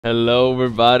Hello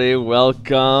everybody,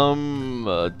 welcome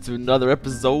to another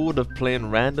episode of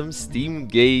playing random Steam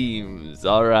games.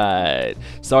 Alright,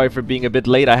 sorry for being a bit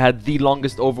late, I had the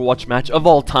longest Overwatch match of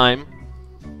all time.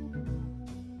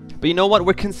 But you know what,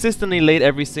 we're consistently late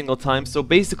every single time, so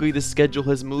basically the schedule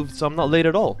has moved so I'm not late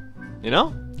at all. You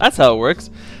know? That's how it works.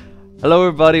 Hello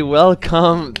everybody,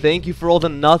 welcome. Thank you for all the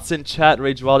nuts in chat,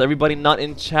 Rage Wild. Everybody not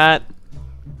in chat,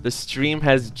 the stream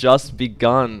has just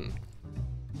begun.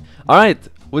 Alright.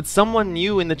 Would someone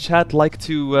new in the chat like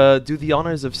to do the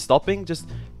honors of stopping? Just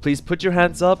please put your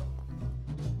hands up.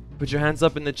 Put your hands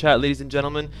up in the chat, ladies and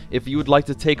gentlemen, if you would like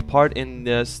to take part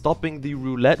in stopping the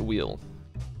roulette wheel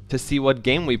to see what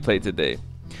game we play today.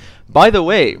 By the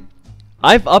way,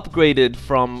 I've upgraded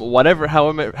from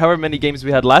however many games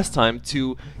we had last time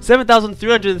to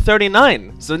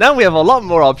 7,339. So now we have a lot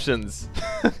more options.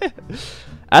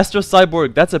 Astro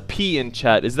Cyborg, that's a P in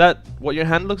chat. Is that what your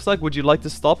hand looks like? Would you like to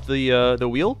stop the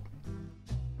wheel?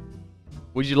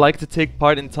 Would you like to take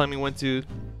part in telling me when to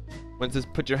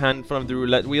put your hand in front of the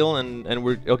roulette wheel and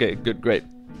we're okay, good, great.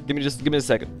 Give me a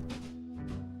second.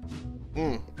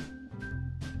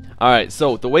 Alright,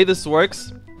 so the way this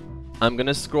works, I'm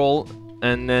gonna scroll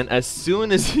and then as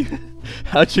soon as you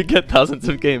how'd you get thousands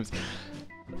of games?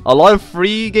 A lot of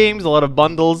free games, a lot of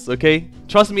bundles, okay?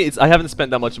 Trust me, I haven't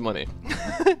spent that much money.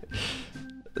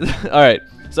 Alright,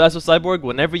 so as for Cyborg,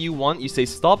 whenever you want, you say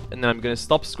stop, and then I'm gonna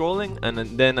stop scrolling, and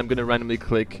then I'm gonna randomly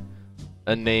click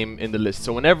a name in the list.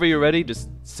 So whenever you're ready, just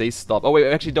say stop. Oh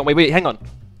wait, actually don't, wait, hang on.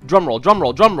 Drum roll, drum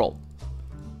roll, drum roll.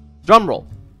 Drum roll.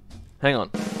 Hang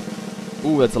on.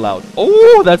 Ooh, that's loud.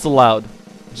 Oh, that's loud.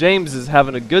 James is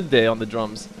having a good day on the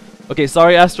drums. Okay,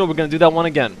 sorry Astro, we're gonna do that one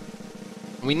again.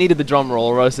 We needed the drum roll,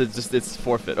 or else it's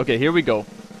forfeit. Okay, here we go.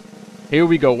 Here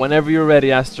we go. Whenever you're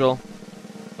ready, Astral.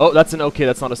 Oh, that's an okay.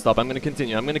 That's not a stop. I'm gonna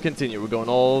continue. We're going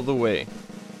all the way.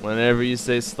 Whenever you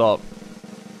say stop.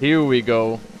 Here we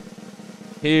go.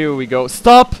 Here we go.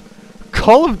 Stop!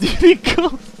 Call of Duty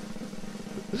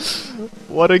Ghost.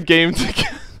 What a game to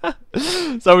get.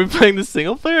 So are we playing the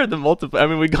single player or the multiplayer? I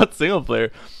mean, we got single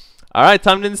player. Alright,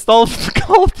 time to install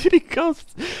Call of Duty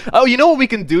Ghosts. Oh, you know what we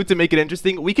can do to make it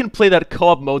interesting? We can play that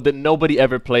co-op mode that nobody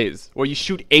ever plays, where you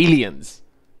shoot aliens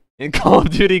in Call of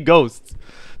Duty Ghosts.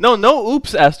 No,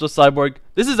 oops, Astro Cyborg.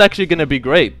 This is actually gonna be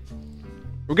great.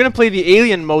 We're gonna play the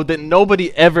alien mode that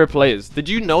nobody ever plays. Did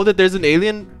you know that there's an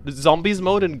alien zombies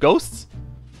mode in Ghosts?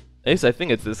 Ace, I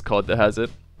think it's this COD that has it.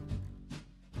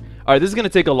 Alright, this is gonna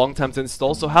take a long time to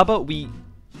install, so how about we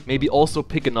maybe also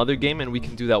pick another game and we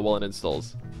can do that while it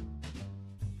installs.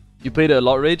 You played it a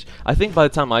lot, Rage? I think by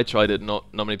the time I tried it,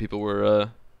 not many people were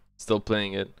still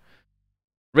playing it.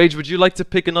 Rage, would you like to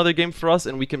pick another game for us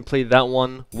and we can play that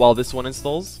one while this one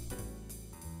installs?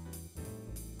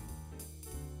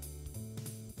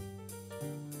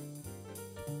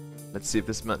 Let's see if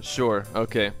this man... Sure,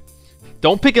 okay.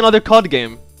 Don't pick another COD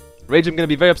game. Rage, I'm gonna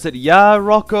be very upset. Yeah,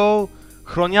 Rocco.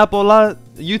 Chroniapola.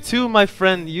 You too, my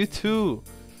friend. You too.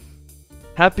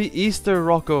 Happy Easter,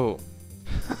 Rocco.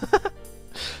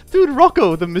 Dude,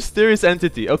 Rocco, the mysterious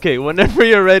entity. Okay, whenever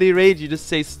you're ready, Rage, you just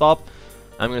say stop.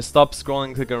 I'm gonna stop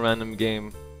scrolling, click a random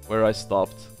game where I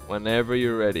stopped. Whenever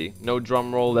you're ready. No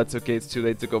drum roll, that's okay, it's too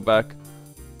late to go back.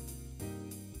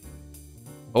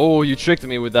 Oh, you tricked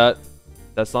me with that.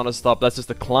 That's not a stop, that's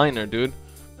just a Kleiner, dude.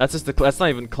 That's not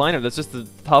even Kleiner, that's just the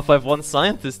top 5-1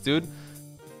 scientist, dude.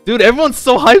 Dude, everyone's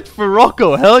so hyped for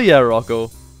Rocco. Hell yeah,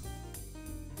 Rocco.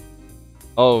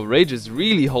 Oh, Rage is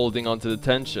really holding onto the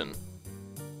tension.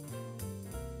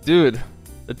 Dude,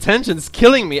 the tension's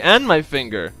killing me and my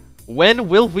finger. When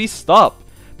will we stop?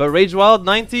 But Rage Wild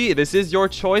 90, this is your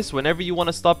choice. Whenever you want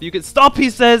to stop, you can stop,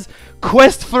 he says.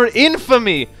 Quest for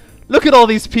Infamy. Look at all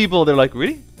these people. They're like,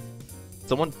 really?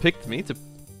 Someone picked me to...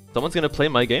 Someone's gonna play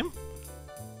my game?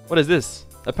 What is this?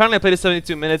 Apparently I played it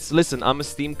 72 minutes. Listen, I'm a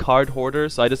Steam card hoarder,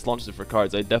 so I just launched it for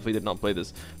cards. I definitely did not play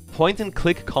this. Point and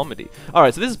click comedy.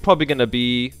 Alright, so this is probably gonna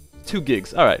be 2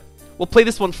 gigs. Alright. We'll play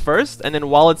this one first, and then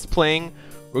while it's playing...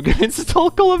 We're gonna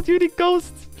install Call of Duty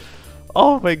Ghosts.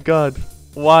 Oh my god.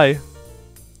 Why?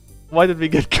 Why did we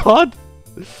get caught?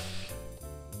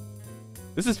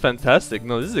 This is fantastic.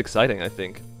 No, this is exciting, I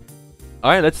think.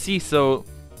 Alright, let's see. So,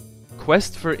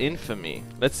 Quest for Infamy.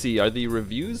 Let's see. Are the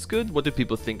reviews good? What do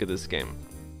people think of this game?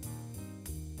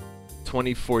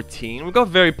 2014. We got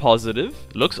very positive.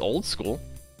 It looks old school.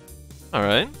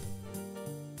 Alright.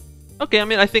 Okay, I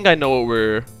mean, I think I know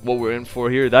what we're in for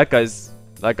here. That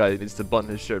guy needs to button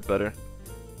his shirt better.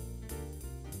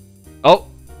 Oh!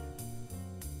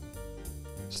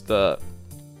 Just, hide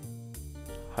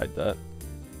that.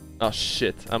 Oh,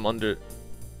 shit. I'm under...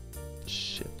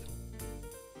 Shit.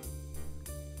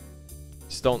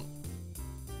 Just don't...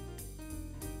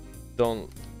 Don't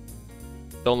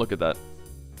look at that.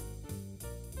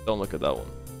 Don't look at that one.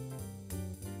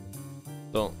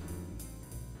 Don't.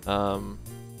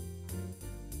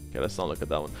 Okay, let's not look at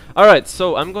that one. Alright,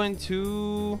 so I'm going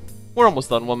to... We're almost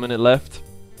done, 1 minute left.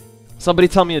 Somebody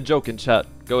tell me a joke in chat.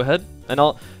 Go ahead. And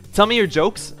I'll... Tell me your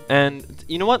jokes, and...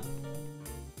 You know what?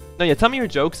 No, yeah, tell me your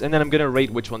jokes, and then I'm gonna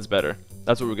rate which one's better.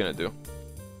 That's what we're gonna do.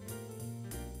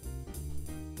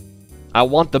 I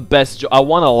want the best joke. I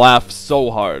want to laugh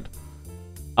so hard.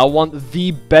 I want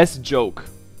the best joke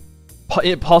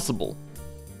possible.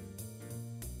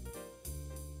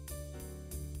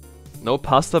 No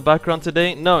pasta background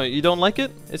today? No, you don't like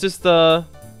it? It's just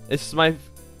it's my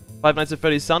Five Nights at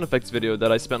Freddy's sound effects video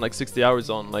that I spent like 60 hours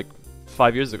on like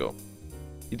 5 years ago.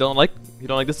 You don't like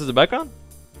this as a background?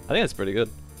 I think it's pretty good.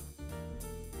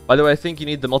 By the way, I think you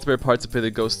need the multiplayer part to play the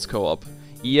Ghosts co-op.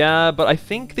 Yeah, but I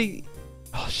think they...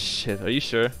 Oh shit, are you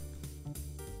sure?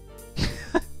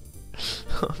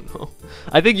 Oh no.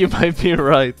 I think you might be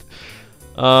right.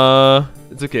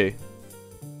 It's okay.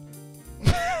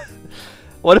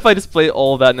 What if I just play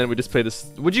all that and then we just play this?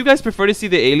 Would you guys prefer to see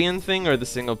the alien thing or the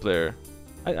single player?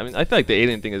 I mean, I feel like the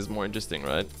alien thing is more interesting,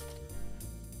 right?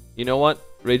 You know what?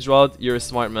 RageWild, you're a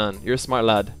smart man. You're a smart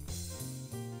lad.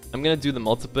 I'm gonna do the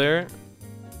multiplayer.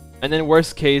 And then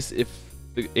worst case, if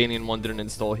the alien one didn't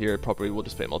install here properly, we'll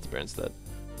just play multiplayer instead.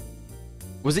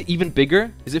 Was it even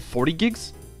bigger? Is it 40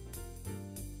 gigs?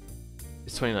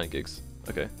 It's 29 gigs.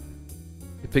 Okay.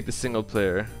 You pick the single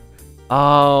player.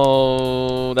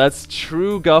 Oh, that's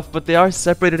true, Guff, but they are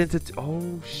separated into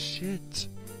oh, shit.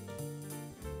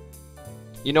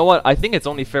 You know what? I think it's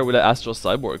only fair we let Astral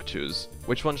Cyborg choose.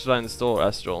 Which one should I install,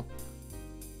 Astral?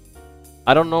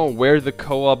 I don't know where the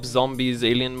co-op zombies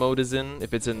alien mode is in,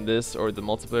 if it's in this or the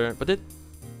multiplayer, but it...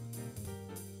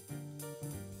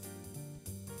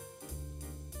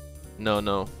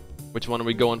 No. Which one are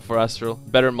we going for, Astral?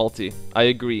 Better multi. I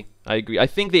agree. I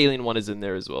think the alien one is in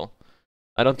there as well.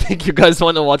 I don't think you guys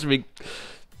want to watch me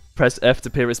press F to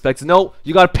pay respects. No,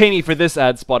 you gotta pay me for this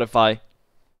ad, Spotify.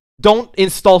 Don't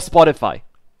install Spotify.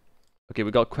 Okay,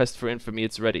 we got Quest for Infamy.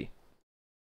 It's ready.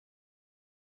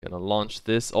 Gonna launch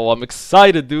this. Oh, I'm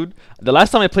excited, dude. The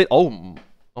last time I played... Oh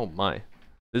my.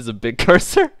 This is a big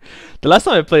cursor. The last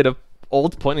time I played an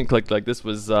old point and click like this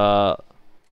was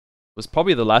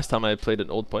probably the last time I played an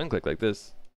old point and click like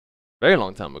this. Very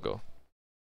long time ago.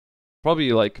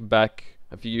 Probably like back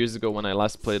a few years ago when I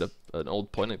last played an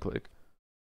old point and click,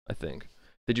 I think.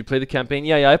 Did you play the campaign?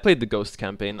 Yeah, I played the Ghost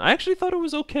campaign. I actually thought it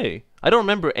was okay. I don't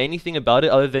remember anything about it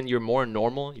other than you're more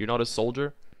normal. You're not a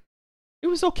soldier. It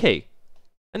was okay.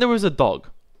 And there was a dog.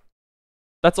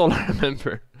 That's all I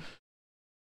remember.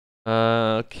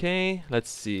 Okay, let's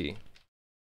see.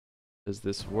 Does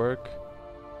this work?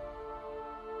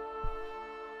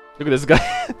 Look at this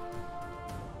guy.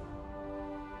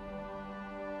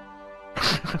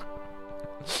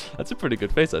 That's a pretty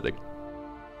good face, I think.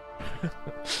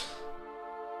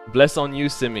 Bless on you,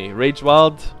 Simi.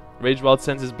 RageWild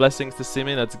sends his blessings to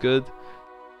Simi. That's good.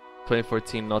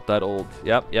 2014, not that old.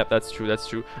 Yep, that's true.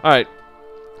 Alright.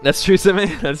 That's true, Simi.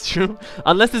 That's true.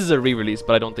 Unless this is a re-release,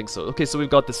 but I don't think so. Okay, so we've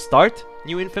got the start,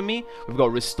 new Infamy. We've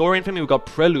got restore Infamy. We've got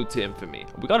prelude to Infamy.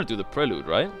 We gotta do the prelude,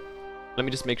 right? Let me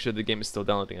just make sure the game is still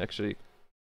downloading, actually.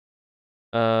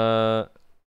 Sorry,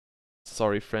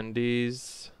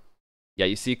 friendies. Yeah,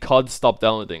 you see, COD stopped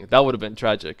downloading. That would have been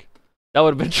tragic.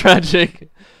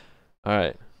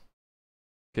 Alright.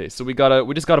 Okay, so we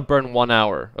just gotta burn 1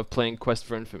 hour of playing Quest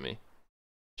for Infamy.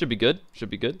 Should be good.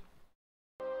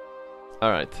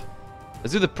 Alright.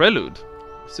 Let's do the prelude.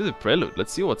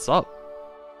 Let's see what's up.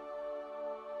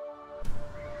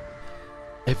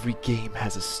 Every game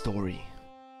has a story.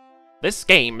 This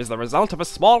game is the result of a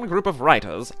small group of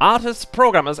writers, artists,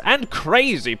 programmers, and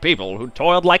crazy people who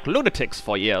toiled like lunatics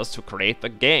for years to create the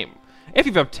game. If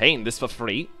you've obtained this for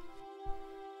free...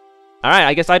 Alright,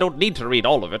 I guess I don't need to read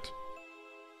all of it.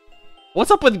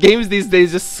 What's up with games these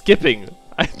days just skipping?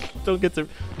 I don't get to...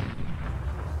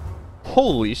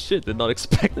 Holy shit, did not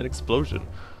expect an explosion.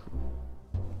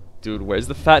 Dude, where's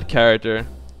the fat character?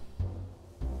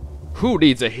 Who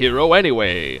needs a hero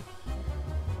anyway?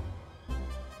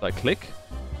 Did I click?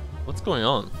 What's going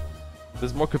on? This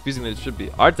is more confusing than it should be.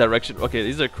 Art direction. Okay,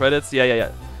 these are credits.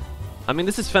 Yeah. I mean,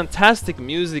 this is fantastic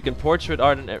music and portrait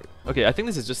art and okay, I think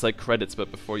this is just like credits,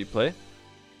 but before you play.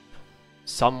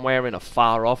 Somewhere in a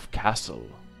far-off castle.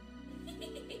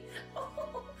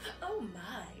 Oh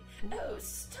my. Oh,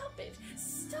 stop it,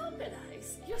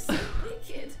 Ice. You're so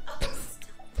wicked. Oh,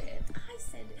 stop it. I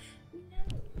said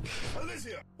no.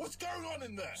 Alicia, what's going on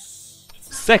in there?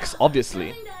 Sex,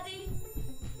 obviously. Daddy.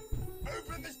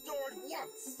 Open this door at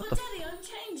once. But Daddy, I'm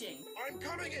changing. I'm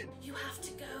coming in. You have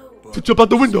to go. But Jump out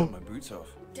the window. my boots off.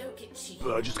 Don't get cheeky.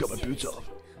 But I just got my boots Seriously. off.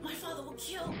 My father will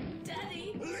kill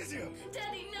Daddy. Lydia,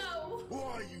 Daddy, no.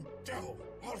 why, you devil?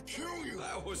 I'll kill you.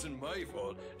 That wasn't my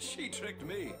fault. She tricked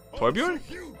me. Torbjorn?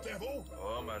 You devil.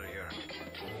 Oh, I'm out of here.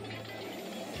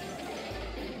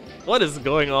 What is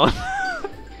going on?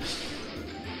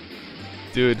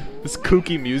 Dude, this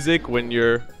kooky music when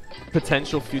your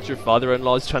potential future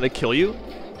father-in-law is trying to kill you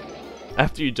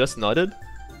after you just nutted.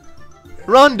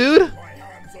 Run, dude! My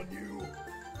hands on you.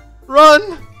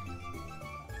 Run!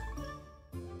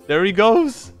 There he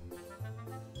goes.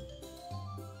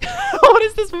 What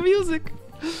is this music?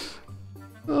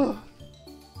 Oh.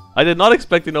 I did not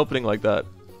expect an opening like that.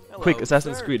 Hello, Quick,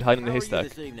 Assassin's sir. Creed, hide in the How are you haystack.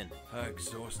 this evening?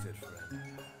 Exhausted,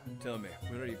 friend. Tell me,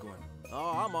 where are you going?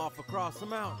 Oh, I'm off across the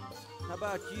mountains. How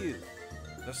about you?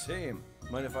 The same.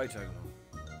 Mind if I tag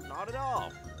along? Not at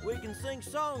all. We can sing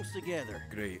songs together.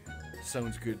 Great.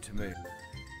 Sounds good to me.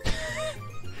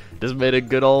 Just made a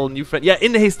good old new friend. Yeah,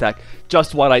 in the haystack.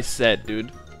 Just what I said,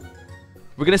 dude.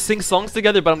 We're gonna sing songs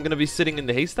together, but I'm gonna be sitting in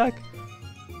the haystack?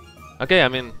 Okay, I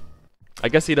mean, I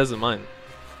guess he doesn't mind.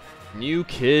 New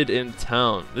kid in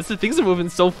town. Things are moving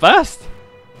so fast.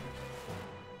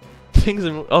 Things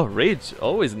are oh, Rage.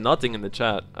 Always nothing in the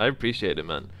chat. I appreciate it,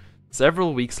 man.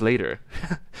 Several weeks later.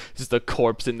 Just a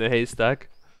corpse in the haystack.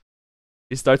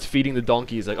 He starts feeding the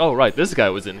donkey. He's like, oh, right, this guy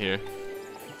was in here.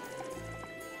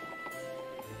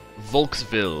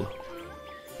 Volksville.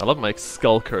 I love my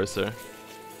skull cursor.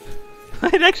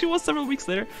 It actually was several weeks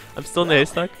later. I'm still in the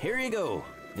haystack. Here you go.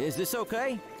 Is this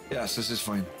okay? Yes, this is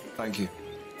fine. Thank you.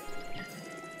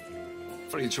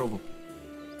 For your trouble.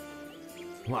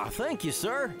 Why, thank you,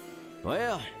 sir.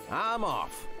 Well, I'm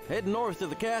off. Heading north to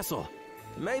the castle.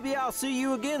 Maybe I'll see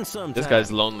you again sometime. This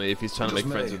guy's lonely if he's trying to make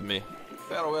Just friends me. with me.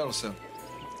 Farewell, sir.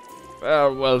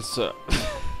 Well, sir.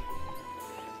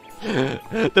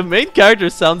 The main character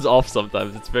sounds off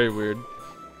sometimes. It's very weird.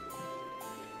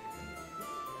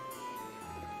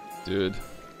 Dude.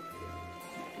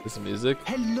 This music.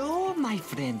 Hello, my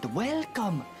friend.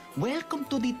 Welcome. Welcome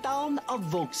to the town of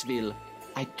Volksville.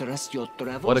 I trust your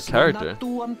travels What a were character. not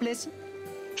too unpleasant.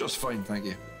 Just fine, thank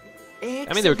you.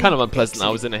 I mean, they were kind of unpleasant. I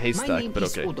Excellent. was in a My haystack, name but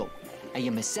is okay. Udo. I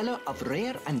am a seller of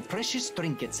rare and precious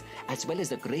trinkets, as well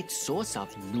as a great source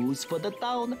of news for the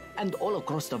town and all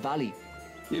across the valley.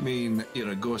 You mean you're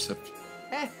a gossip?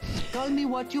 Call me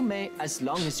what you may, as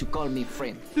long as you call me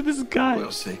friend. This guy.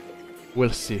 We'll see.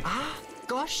 We'll see. Ah,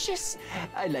 cautious.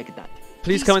 I like that.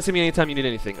 Please come and see me anytime you need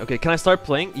anything. Okay, can I start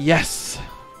playing? Yes.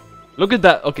 Look at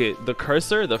that. Okay, the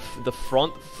cursor, the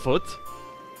front foot.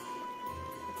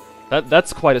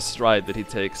 That's quite a stride that he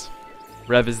takes.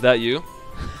 Rev, is that you?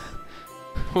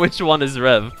 Which one is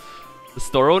Rev? The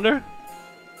store owner?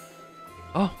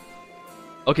 Oh.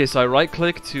 Okay, so I right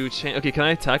click to change. Okay, can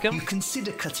I attack him? You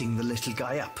consider cutting the little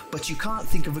guy up, but you can't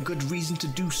think of a good reason to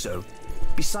do so.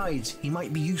 Besides, he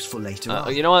might be useful later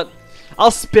on. You know what?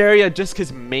 I'll spare you just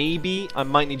because maybe I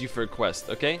might need you for a quest,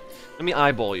 okay? Let me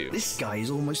eyeball you. This guy is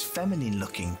almost feminine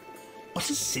looking. What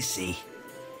a sissy.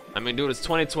 I mean, dude, it's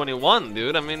 2021,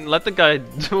 dude. I mean, let the guy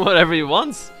do whatever he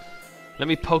wants. Let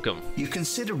me poke him. You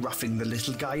consider roughing the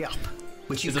little guy up,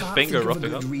 but you Is a can't finger think of a roughing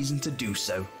good up? reason to do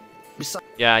so. Besides,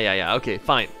 Yeah, okay,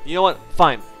 fine. You know what?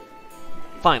 Fine.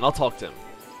 Fine, I'll talk to him.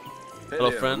 Hey Hello,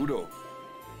 there, friend. Udo.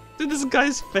 Dude, this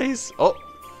guy's face. Oh,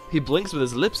 he blinks with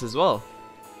his lips as well.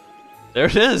 There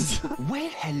it is. Well,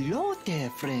 hello there,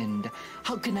 friend.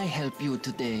 How can I help you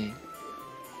today?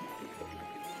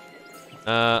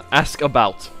 Ask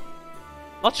about.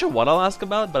 Not sure what I'll ask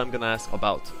about, but I'm gonna ask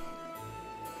about.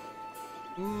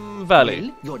 Valley.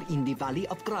 Well, you're in the Valley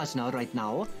of Krasna right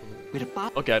now. We're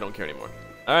part Okay, I don't care anymore.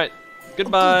 Alright,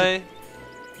 goodbye.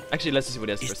 Actually, let's see what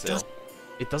he has for sale.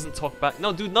 It doesn't talk back.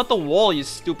 No, dude, not the wall, you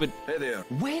stupid. Hey there.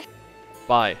 Well,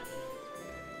 Buy.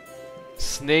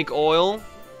 Snake oil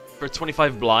for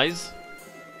 25 blighs.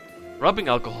 Rubbing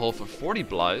alcohol for 40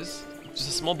 blighs. Just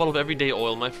a small bottle of everyday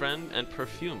oil, my friend, and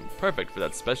perfume. Perfect for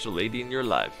that special lady in your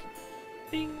life.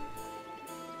 Ding.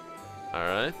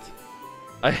 Alright.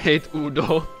 I hate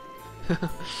Udo.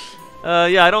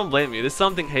 Yeah, I don't blame you. There's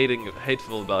something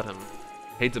hateful about him.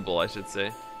 Hateable, I should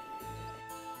say.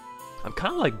 I'm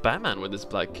kind of like Batman with this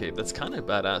black cape. That's kind of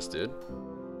badass, dude.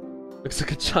 Looks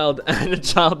like a child and a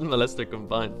child molester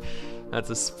combined. That's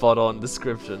a spot-on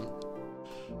description.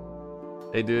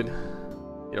 Hey, dude.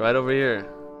 You're right over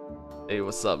here. Hey,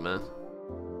 what's up, man?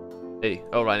 Hey,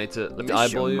 oh, right, I need to... Let me this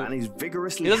eyeball young you. man is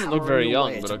vigorously He doesn't look very hammering young,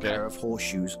 away but at a okay. pair of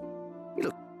horseshoes.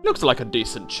 Looks like a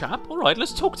decent chap. Alright,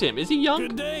 let's talk to him. Is he young?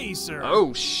 Good day, sir.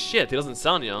 Oh, shit. He doesn't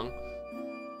sound young.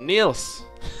 Niels.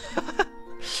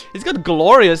 He's got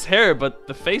glorious hair, but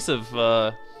the face of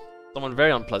Someone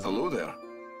very unpleasant. Hello there.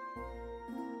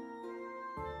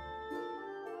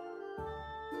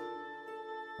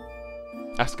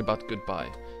 Ask about goodbye.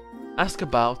 Ask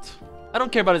about... I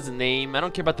don't care about his name. I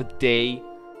don't care about the day.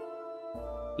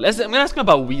 I'm gonna ask him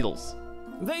about Wheels.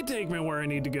 They take me where I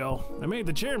need to go. I made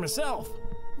the chair myself.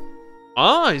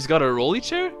 Ah, he's got a rolly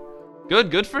chair?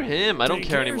 Good for him. I don't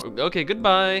care anymore. Okay,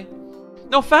 goodbye.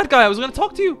 No, fat guy, I was gonna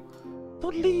talk to you.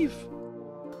 Don't leave.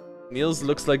 Niels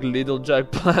looks like little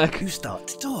Jack Black. You start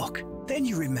to talk, then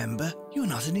you remember you're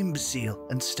not an imbecile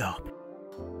and stop.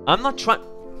 I'm not trying...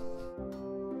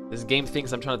 This game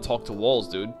thinks I'm trying to talk to walls,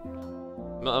 dude.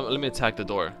 No, let me attack the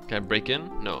door. Can I break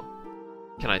in? No.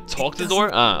 Can I talk to the door?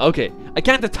 Ah, okay. I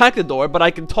can't attack the door, but I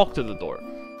can talk to the door.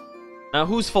 Now,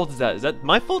 whose fault is that? Is that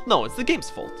my fault? No, it's the game's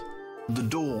fault. The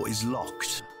door is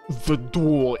locked. The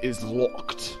door is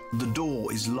locked. The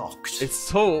door is locked. It's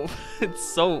so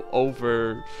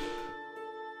over.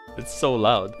 It's so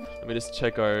loud. Let me just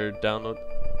check our download.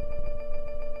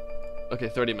 Okay,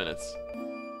 30 minutes.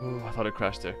 Ooh, I thought it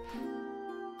crashed there.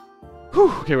 Whew,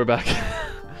 okay, we're back.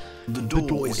 The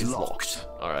door is locked.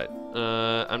 Alright,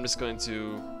 I'm just going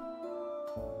to...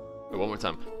 Wait, one more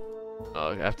time.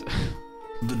 Okay, I have to...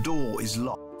 The door is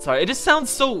locked. Sorry, it just sounds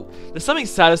so... There's something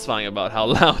satisfying about how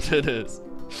loud it is.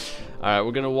 Alright,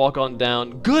 we're gonna walk on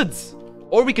down. Goods!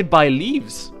 Or we could buy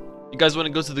leaves. You guys want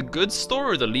to go to the goods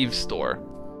store or the leaves store?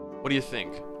 What do you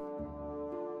think?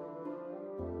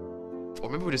 Or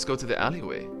maybe we just go to the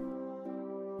alleyway.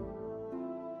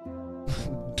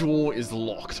 Door is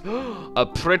locked. A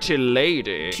pretty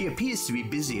lady. She appears to be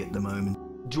busy at the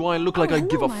moment. Do I look like I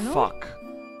give a fuck?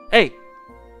 Hey!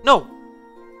 No!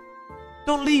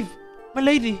 Don't leave! My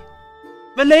lady!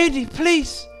 My lady,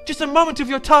 please! Just a moment of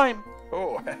your time!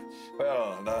 Oh,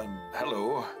 well,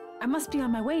 hello. I must be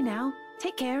on my way now.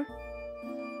 Take care.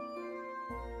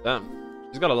 Damn.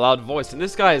 He's got a loud voice, and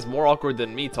this guy is more awkward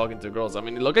than me talking to girls. I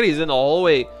mean, look at he's in the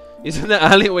hallway. He's in the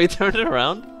alleyway turning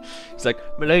around. He's like,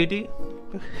 my lady,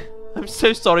 I'm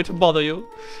so sorry to bother you.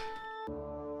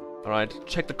 Alright,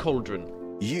 check the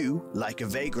cauldron. You, like a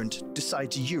vagrant,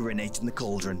 decide to urinate in the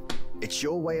cauldron. It's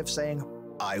your way of saying,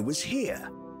 I was here.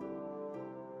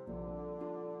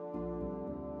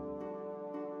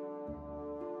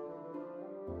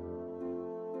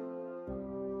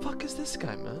 Fuck is this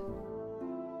guy, man?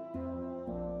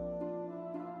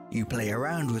 You play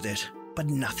around with it, but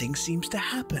nothing seems to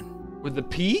happen. With the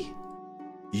P?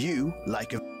 You,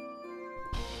 like a...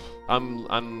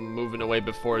 I'm moving away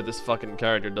before this fucking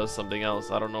character does something else.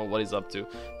 I don't know what he's up to.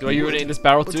 Do I urinate in this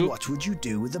barrel too? What would you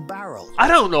do with a barrel? I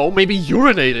don't know. Maybe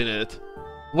urinate in it.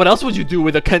 What else would you do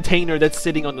with a container that's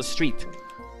sitting on the street?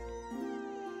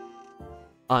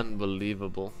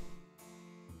 Unbelievable.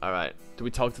 Alright. Do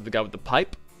we talk to the guy with the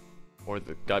pipe? Or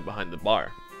the guy behind the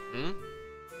bar? Hmm?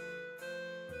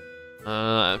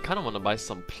 I kind of want to buy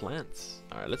some plants.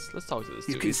 Alright, let's talk to this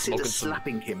dude. You consider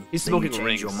slapping him. He's smoking change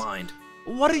rings. Your mind.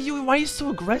 What are you? Why are you so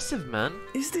aggressive, man?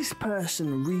 Is this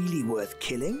person really worth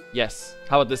killing? Yes.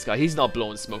 How about this guy? He's not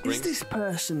blowing smoke rings. Is this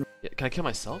person... Yeah, can I kill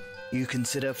myself? You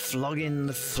consider flogging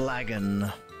the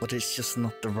flagon, but it's just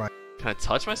not the right... Can I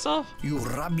touch myself? You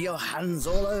rub your hands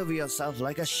all over yourself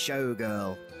like a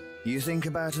showgirl. You think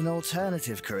about an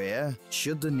alternative career,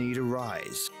 should the need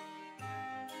arise.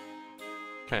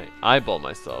 Can I eyeball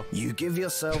myself? You give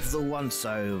yourself the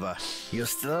once-over. You're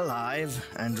still alive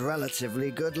and relatively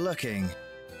good-looking.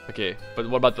 Okay, but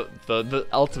what about the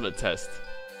ultimate test?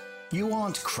 You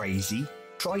aren't crazy.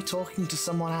 Try talking to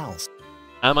someone else.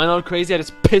 Am I not crazy? I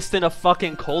just pissed in a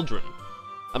fucking cauldron.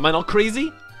 Am I not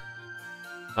crazy?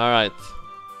 Alright.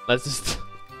 Let's just...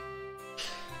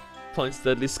 Points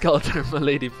deadly skeleton, my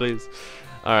lady, please.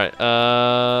 Alright,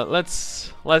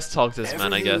 let's talk to this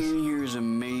man, I guess. Everything here is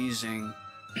amazing.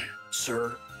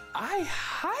 Sir, I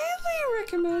highly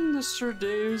recommend the Sir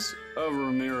Dave's of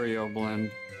Romerio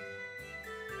blend.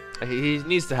 He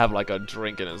needs to have like a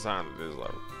drink in his hand.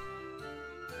 Like...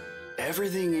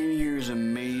 Everything in here is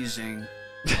amazing.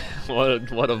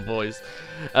 what a voice.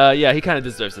 Yeah, he kind of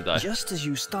deserves to die. Just as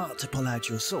you start to pull out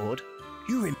your sword,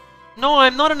 you No,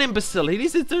 I'm not an imbecile. He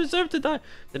needs to deserve to die.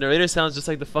 The narrator sounds just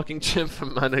like the fucking chimp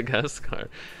from Madagascar.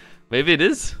 Maybe it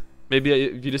is. Maybe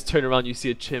if you just turn around, you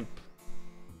see a chimp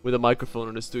with a microphone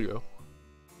in the studio.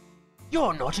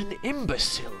 You're not an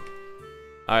imbecile.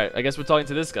 Alright, I guess we're talking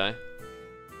to this guy.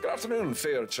 Good afternoon,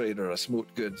 fair trader of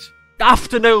smoked goods.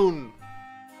 Afternoon!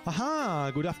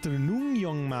 Aha, good afternoon,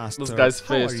 young master. This guy's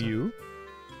face. How are you?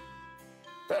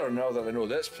 Better now that I know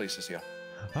this place is here.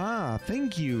 Ah,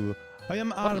 thank you. I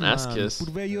am What an ass kiss.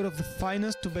 Armand, purveyor of the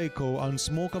finest tobacco and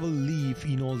smokable leaf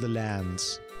in all the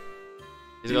lands.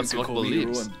 He's got smokable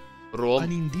leaves. Rowan.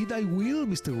 And indeed I will,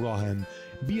 Mr. Rohan.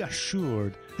 Be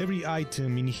assured, every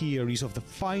item in here is of the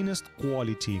finest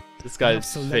quality. This I have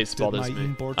guy's face selected bothers my me.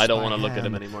 imports I don't by want to look at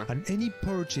him hand, anymore. And any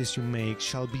purchase you make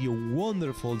shall be a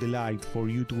wonderful delight for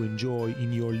you to enjoy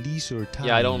in your leisure time.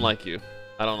 Yeah, I don't like you.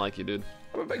 I don't like you, dude.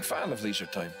 I'm a big fan of leisure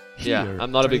time. Yeah, Here,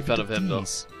 I'm not a try big fan of him, though.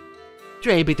 these.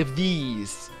 Try a bit of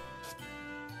these.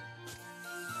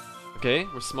 Okay,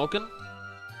 we're smoking.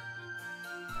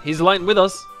 He's lighting with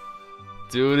us.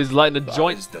 Dude, he's lighting a That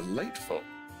joint. is delightful.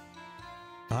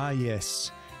 Ah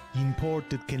yes,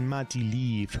 imported Kenmati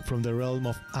leaf from the realm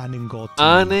of Anengoti.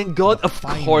 Anengoti? the Of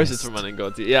course it's finest. from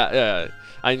Anengoti. Yeah.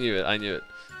 I knew it.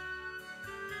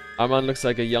 Armand looks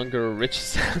like a younger rich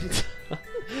Santa.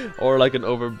 Or like an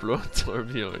overblown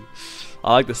Torbjorn.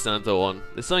 I like the Santa one.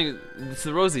 It's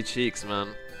the rosy cheeks, man.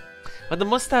 But the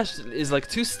mustache is like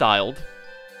too styled.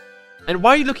 And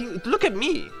why are you looking? Look at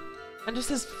me! And just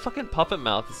his fucking puppet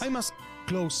mouth. I must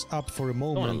close up for a wanna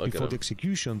moment look at before the him.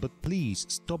 execution, but please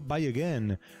stop by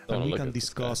again, wanna and we look can at this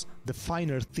guy. discuss the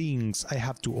finer things I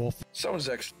have to offer. Sounds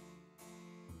excellent.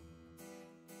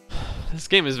 This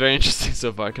game is very interesting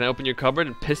so far. Can I open your cupboard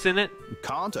and piss in it? You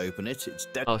can't open it, it's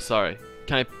dead. Oh, sorry.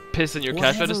 Can I piss in your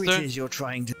cash Whatever register? it is you're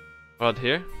trying to... Right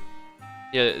here?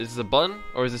 Yeah, is this a button?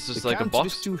 Or is this just the like a counter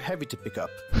box? is too heavy to pick up,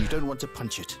 and you don't want to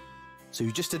punch it. So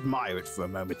you just admire it for a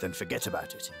moment, then forget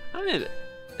about it. I mean,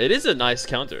 it is a nice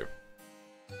counter.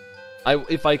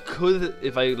 If I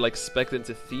like spec'd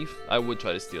into thief, I would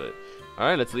try to steal it.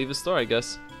 Alright, let's leave the store, I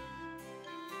guess.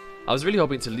 I was really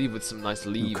hoping to leave with some nice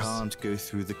leaves. You can't go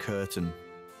through the curtain.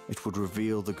 It would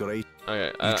reveal the great...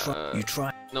 Okay, you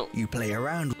try. No. You play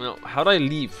around. No, how do I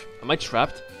leave? Am I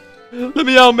trapped? Let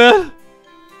me out, man!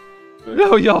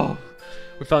 No, yo!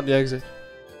 We found the exit.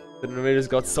 The narrator's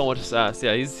got so much sass.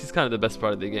 Yeah, he's kind of the best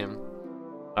part of the game.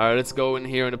 Alright, let's go in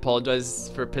here and apologize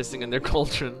for pissing in their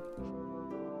cauldron.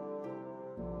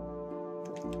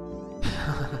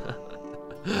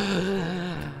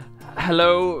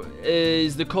 Hello,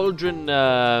 is the cauldron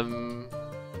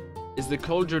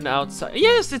outside?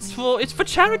 Yes, it's for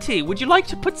charity. Would you like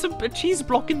to put a cheese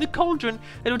block in the cauldron?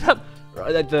 It would help.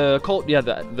 The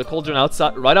cauldron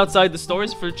outside, right outside the store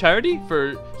is for charity.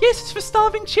 Yes, it's for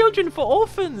starving children, for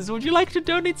orphans. Would you like to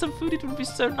donate some food? It would be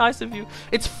so nice of you.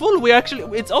 It's full.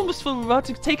 It's almost full. We're about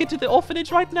to take it to the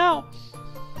orphanage right now.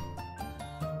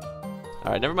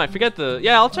 All right, never mind. Forget the.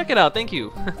 Yeah, I'll check it out. Thank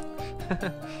you.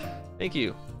 Thank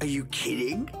you. Are you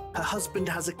kidding? Her husband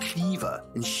has a cleaver,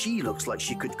 and she looks like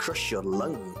she could crush your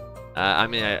lung. I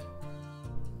mean, I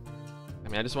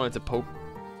just wanted to poke.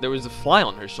 There was a fly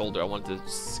on her shoulder. I wanted to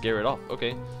scare it off.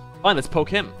 Okay, fine. Let's poke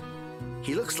him.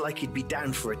 He looks like he'd be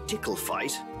down for a tickle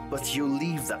fight, but you'll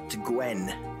leave that to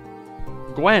Gwen.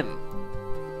 Gwen.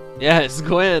 Yes,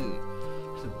 Gwen.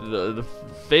 The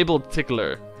fabled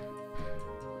tickler.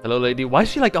 Hello, lady. Why is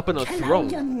she like up in a throne?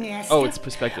 Young master. Oh, it's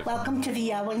perspective. Welcome to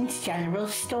the Owens General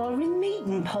Store and Meat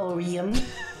Emporium.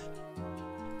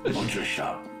 Butcher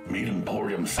shop. Meat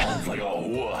Emporium sounds like a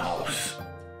whorehouse.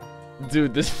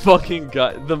 Dude, this fucking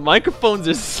guy. The microphones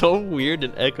are so weird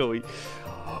and echoey.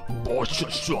 Butcher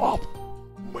shop.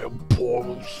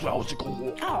 Emporium sounds like a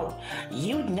whorehouse. Oh,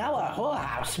 you'd know a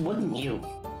whorehouse, wouldn't you?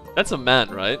 That's a man,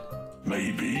 right?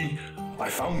 Maybe.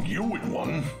 I found you in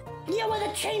one. You were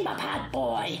the chamber pot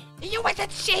boy. You were the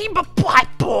chamber pot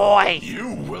boy.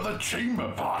 You were the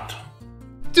chamber pot.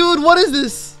 Dude, what is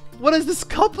this? What is this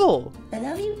couple? I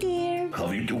love you, dear. How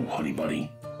do you do, honey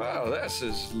bunny? Wow, this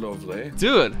is lovely.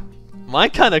 Dude, my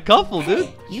kind of couple, dude.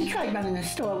 Hey, you tried running a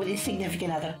store with your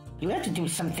significant other. You have to do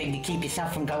something to keep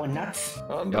yourself from going nuts.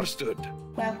 Understood.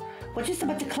 Well, we're just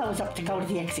about to close up to go to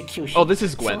the execution. Oh, this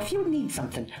is Gwen. So if you need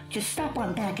something, just stop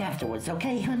on back afterwards,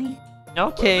 okay, honey?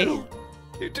 Okay.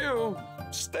 You do.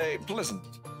 Stay pleasant.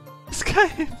 This guy,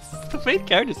 the main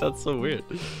character sounds so weird.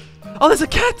 Oh, there's a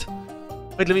cat!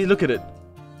 Wait, let me look at it.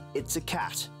 It's a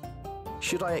cat.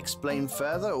 Should I explain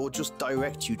further or just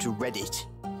direct you to Reddit?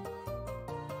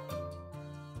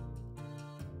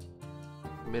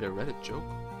 You made a Reddit joke?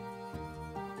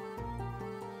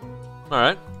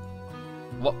 Alright.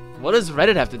 What does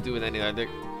Reddit have to do with anything?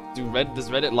 Does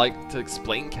Reddit like to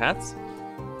explain cats?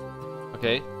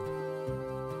 Okay.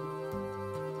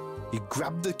 You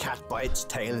grab the cat by its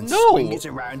tail and No! swing it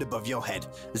around above your head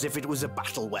as if it was a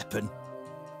battle weapon.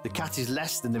 The cat is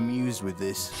less than amused with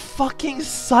this. Fucking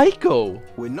psycho!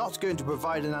 We're not going to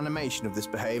provide an animation of this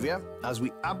behavior, as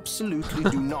we absolutely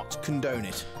do not condone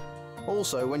it.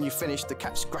 Also, when you finish, the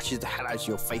cat scratches the hell out of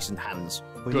your face and hands.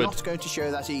 We're Good. not going to show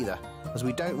that either, as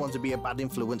we don't want to be a bad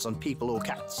influence on people or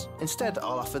cats. Instead,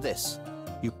 I'll offer this.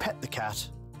 You pet the cat,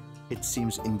 it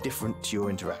seems indifferent to your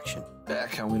interaction. Yeah,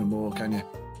 can't win them all, can you?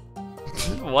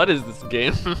 What is this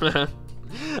game, man?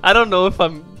 I don't know if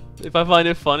I'm if I find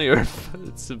it funny or if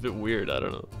it's a bit weird. I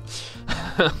don't know.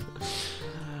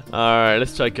 Alright,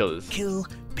 let's try kill this. Kill,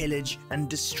 pillage, and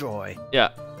destroy. Yeah.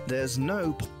 There's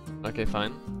no... Okay,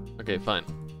 fine. Okay, fine.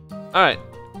 Alright.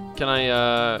 Can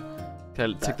I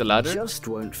take the ladder? Just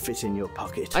won't fit in your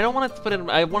pocket. I don't want to put it...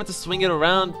 I wanted to swing it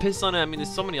around, piss on it. I mean,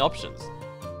 there's so many options.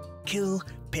 Kill,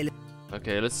 pillage...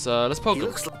 Okay, let's poke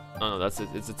him. Like... Oh, no, that's it.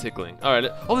 It's a tickling.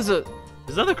 Alright. Oh, there's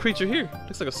another creature here.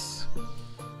 Looks like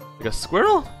a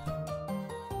squirrel?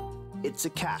 It's a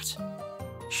cat.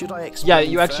 Should I explain? Yeah,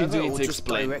 you actually do further, need or to just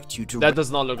explain. direct you to That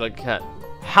does not look like a cat.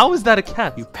 How is that a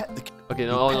cat? You pet the cat. Okay,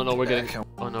 no, oh, no, we're getting...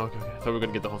 Oh, no, okay. I thought we were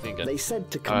gonna get the whole thing again. They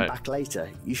said to come back later.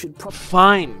 You should probably...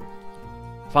 Fine.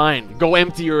 Fine. Go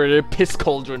empty your piss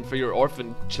cauldron for your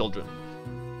orphan children.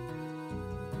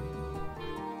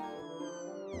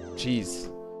 Jeez.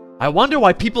 I wonder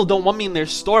why people don't want me in their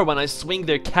store when I swing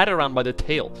their cat around by the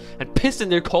tail and piss in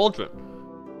their cauldron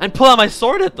and pull out my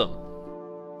sword at them.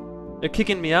 They're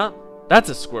kicking me out? That's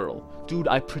a squirrel. Dude,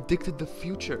 I predicted the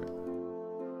future.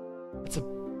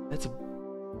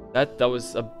 That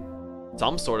was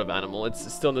some sort of animal.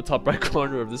 It's still in the top right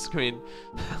corner of the screen.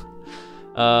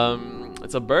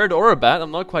 It's a bird or a bat,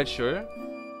 I'm not quite sure.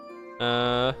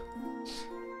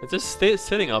 It's just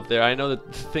sitting up there. I know that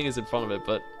the thing is in front of it,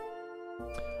 but...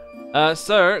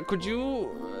 sir, could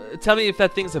you tell me if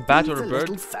that thing's a bat or a bird?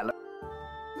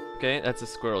 Okay, that's a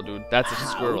squirrel, dude. That's a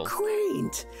squirrel. How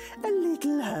quaint! A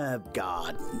little herb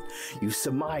garden. You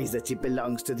surmise that it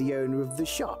belongs to the owner of the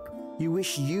shop. You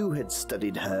wish you had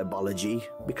studied herbology,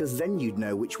 because then you'd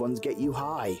know which ones get you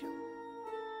high.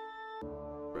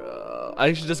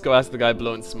 I should just go ask the guy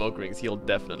blowing smoke rings. He'll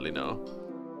definitely know.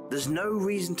 There's no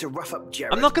reason to rough up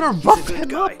Jared. I'm not gonna rough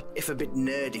him up! If a bit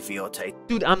nerdy for your taste.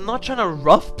 Dude, I'm not trying to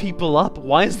rough people up.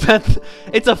 Why is that?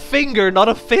 It's a finger, not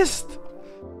a fist.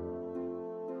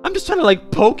 I'm just trying to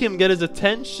like poke him, get his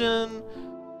attention.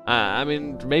 I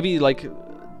mean, maybe like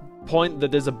point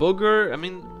that there's a booger. I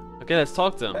mean, okay, let's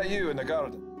talk to him. Hey, you in the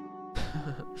garden.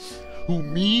 Who,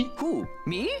 me? Who?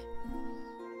 Me?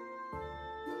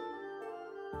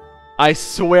 I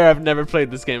swear I've never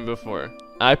played this game before.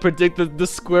 I predicted the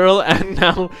squirrel and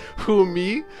now who,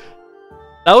 me?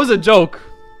 That was a joke.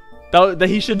 That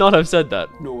he should not have said that.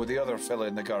 No, the other fella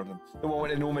in the garden. The one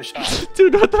with the gnomish hat.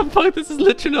 Dude, what the fuck? This is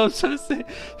literally what I'm trying to say.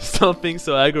 Stop being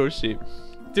so aggro sheep.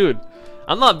 Dude,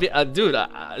 I'm not dude,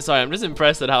 sorry, I'm just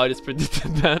impressed at how I just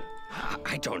predicted that.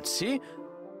 I don't see.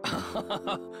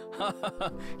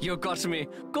 You got me.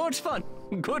 Good fun.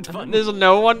 Good fun. There's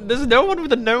no one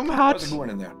with a gnome hat. How's it going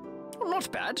in there?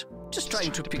 Not bad. Just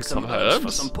trying to pick some some herbs for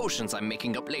herbs? some potions I'm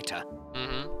making up later.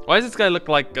 Why does this guy look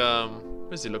like,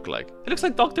 what does he look like? He looks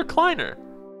like Dr. Kleiner.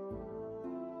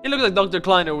 He looks like Dr.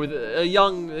 Kleiner with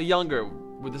younger,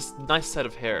 with this nice set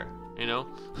of hair, you know?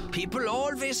 People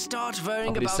always start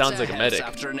worrying but he about sounds their like a heads medic.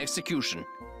 after an execution.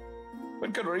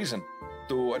 With good reason.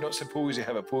 Though I don't suppose you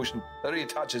have a potion that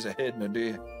reattaches a head in a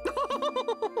day.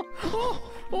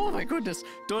 oh my goodness.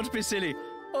 Don't be silly.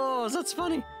 Oh, that's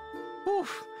funny.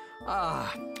 Oof.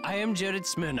 I am Jared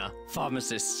Smyrna,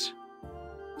 pharmacist.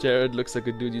 Jared looks like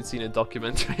a dude you'd seen a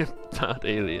documentary about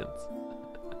aliens.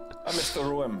 I'm Mr.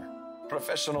 Roem,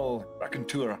 professional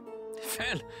raconteur.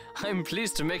 Well, I'm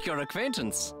pleased to make your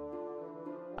acquaintance.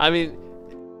 I mean,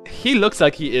 he looks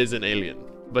like he is an alien,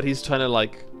 but he's trying to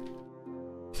like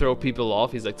throw people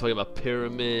off. He's like talking about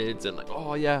pyramids and like,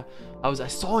 oh yeah, I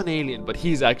saw an alien, but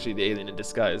he's actually the alien in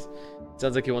disguise.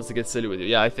 Sounds like he wants to get silly with you.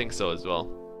 Yeah, I think so as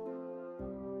well.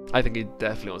 I think he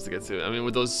definitely wants to get silly. I mean,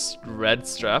 with those red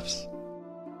straps.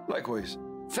 Likewise.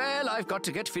 Well, I've got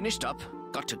to get finished up.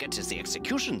 Got to get to the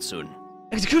execution soon.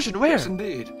 Execution where? Yes,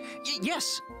 indeed.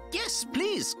 Yes,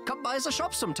 please, come by the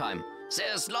shop sometime.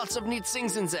 There's lots of neat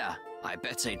things in there. I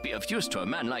bet they'd be of use to a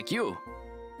man like you.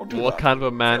 What kind of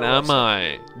a man am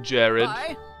I, Jared?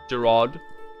 Bye. Gerard?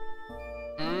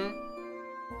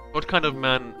 What kind of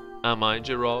man am I,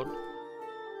 Gerard?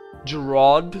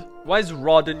 Gerard? Why is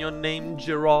Rod in your name,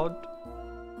 Gerard?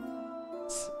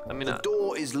 I mean, the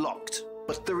door is locked,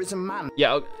 but there is a man.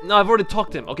 Yeah, no, I've already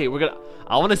talked to him. Okay,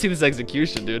 I want to see this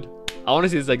execution, dude. I want to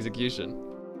see this execution.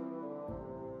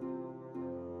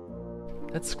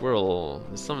 That squirrel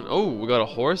is something. Oh, we got a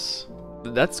horse.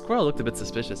 That squirrel looked a bit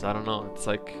suspicious. I don't know. It's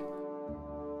like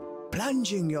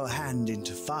plunging your hand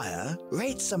into fire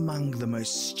rates among the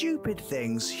most stupid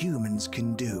things humans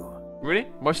can do. Really?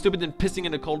 More stupid than pissing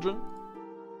in a cauldron?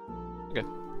 Okay.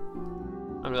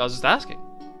 I mean, I was just asking.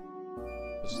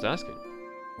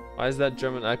 Why does that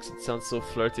German accent sound so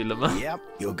flirty, Lama? Yep,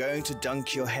 you're going to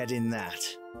dunk your head in that.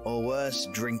 Or worse,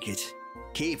 drink it.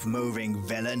 Keep moving,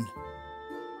 villain.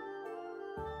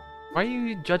 Why are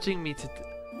you judging me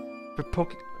for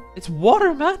poking? It's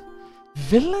water, man!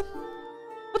 Villain?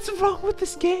 What's wrong with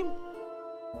this game?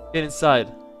 Get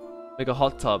inside. Make a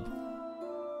hot tub.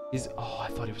 He's... Oh, I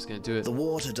thought he was gonna do it. The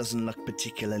water doesn't look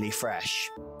particularly fresh.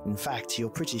 In fact, you're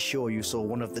pretty sure you saw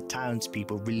one of the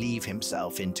townspeople relieve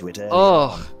himself into it earlier.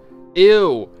 Ugh.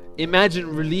 Ew.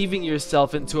 Imagine relieving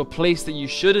yourself into a place that you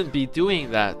shouldn't be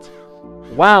doing that.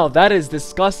 Wow, that is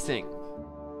disgusting.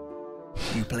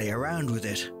 You play around with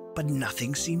it, but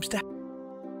nothing seems to...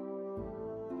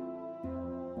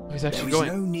 He's actually There is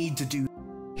going. no need to do...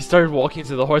 He started walking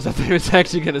to the horse. I thought he was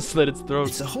actually gonna slit its throat.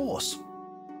 It's a horse.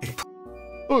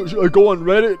 Oh, should I go on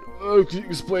Reddit?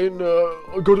 Explain,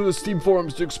 I'll go to the Steam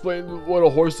forums to explain what a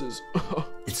horse is.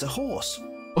 It's a horse.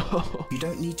 You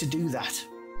don't need to do that.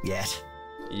 Yet.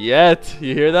 Yet.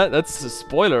 You hear that? That's a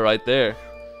spoiler right there.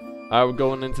 Alright, we're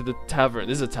going into the tavern.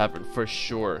 This is a tavern for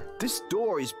sure. This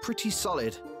door is pretty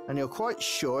solid, and you're quite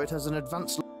sure it has an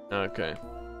advanced... Okay.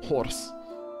 Horse.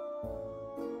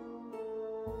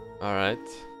 Alright.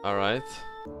 Alright.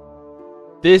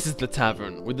 This is the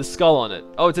tavern with the skull on it.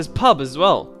 Oh, it says pub as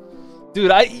well.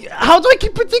 Dude, how do I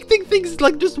keep predicting things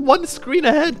like just one screen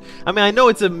ahead? I mean, I know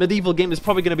it's a medieval game. It's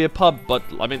probably going to be a pub, but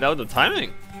I mean, that was the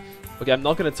timing. Okay, I'm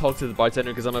not going to talk to the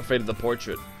bartender because I'm afraid of the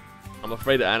portrait. I'm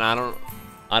afraid, and I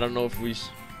don't know if we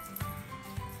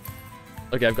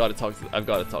Okay, I've got to talk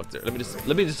to her. Let me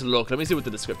just look. Let me see what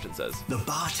the description says. The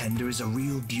bartender is a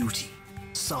real beauty.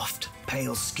 Soft,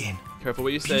 pale skin. Careful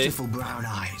what you say. Beautiful brown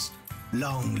eyes.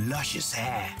 Long, luscious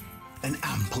hair. An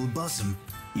ample bosom.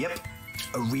 Yep,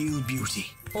 a real beauty.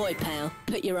 Oi, pal,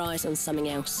 put your eyes on something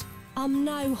else. I'm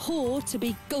no whore to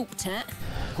be gulped at.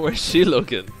 Where's she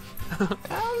looking?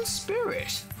 And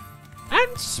spirit.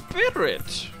 And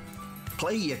spirit.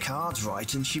 Play your cards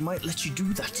right and she might let you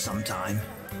do that sometime.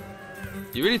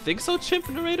 You really think so, Chimp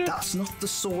Narrator? That's not the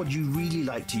sword you really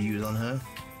like to use on her.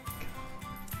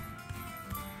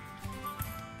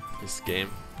 This game.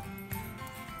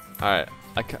 Alright,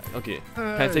 okay.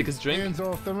 Can I take his drink? Hands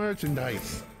off the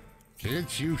merchandise.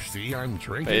 Can't you see I'm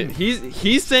drinking? Wait,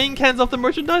 he's saying hands off the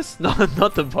merchandise? No,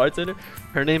 not the bartender.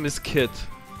 Her name is Kit.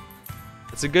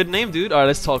 It's a good name, dude. Alright,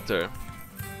 let's talk to her.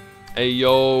 Hey,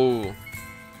 yo.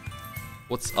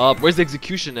 What's up? Where's the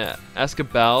execution at? Ask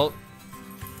about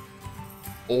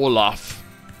Olaf.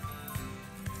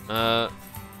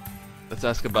 Let's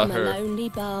ask about her. I'm a lonely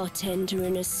bartender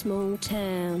in a small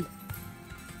town.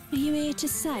 Are you here to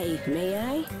save me,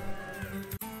 eh?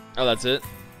 Oh, that's it?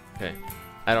 Okay.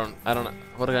 I don't know.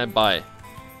 What can I buy?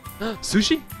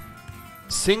 Sushi?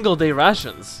 Single day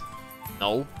rations?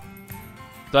 No.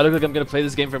 Do I look like I'm gonna play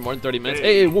this game for more than 30 minutes?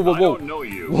 Hey, whoa, whoa, whoa. I don't know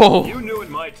you. Whoa. You knew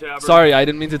in my tavern. Sorry, I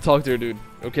didn't mean to talk to her, dude.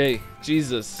 Okay,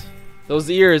 Jesus. Those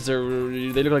ears they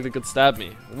look like they could stab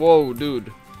me. Whoa,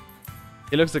 dude.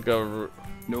 He looks like a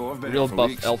real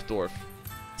buff elf dwarf.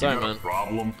 Sorry, you got man. A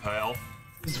problem, pal?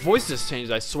 His voice just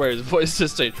changed, I swear. His voice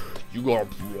just changed. You got a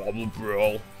problem,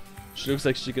 bro. She looks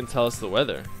like she can tell us the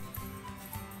weather.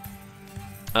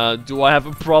 Do I have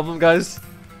a problem, guys?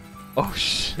 Oh,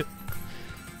 shit.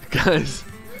 Guys,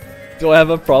 do I have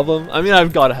a problem? I mean,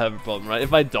 I've got to have a problem, right?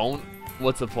 If I don't,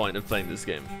 what's the point of playing this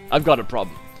game? I've got a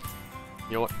problem.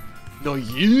 You know what? No,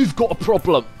 you've got a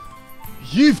problem.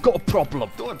 You've got a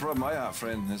problem. The only problem I have,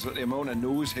 friend, is with the amount of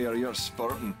nose hair you're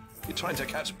spurting. You're trying to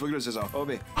catch boogers as a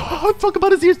hobby. Talk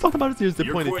about his ears, talk about his ears. They're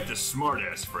You're pointing. quite the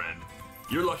smartass, friend.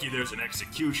 You're lucky there's an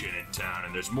execution in town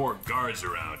and there's more guards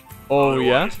around. Oh,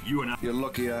 Otherwise, yeah? You and I. You're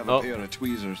lucky I have a pair of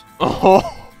tweezers.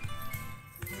 Oh.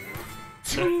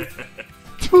 Dude.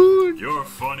 You're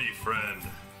funny, friend.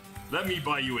 Let me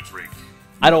buy you a drink.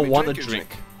 I don't want a drink.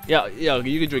 Yeah,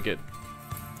 you can drink it.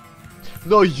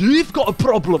 No, you've got a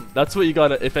problem. That's what you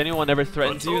gotta. If anyone ever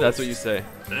threatens you, that's what you say.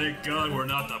 Thank God we're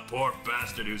not the poor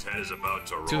bastard whose head is about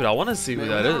to roll. Dude, I want to see who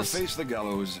that never is. face the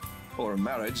gallows or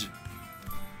marriage.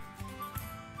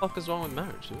 What the fuck is wrong with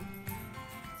marriage, dude?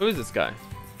 Who is this guy?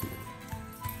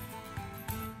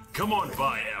 Come on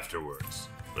by afterwards.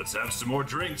 Let's have some more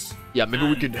drinks. Yeah, maybe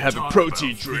we could have a talk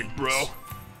protein about drink, things. bro.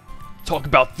 Talk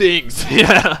about things.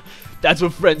 Yeah, that's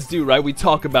what friends do, right? We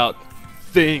talk about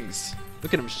things.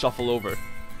 Look at him shuffle over.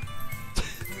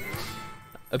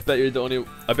 I bet you're the one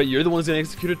who's getting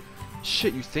executed.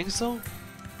 Shit, you think so?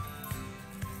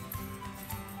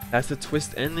 That's the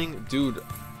twist ending, dude.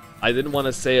 I didn't want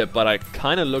to say it, but I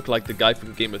kind of look like the guy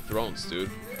from Game of Thrones,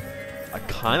 dude. I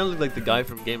kind of look like the guy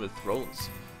from Game of Thrones.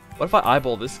 What if I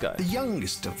eyeball this guy? The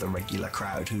youngest of the regular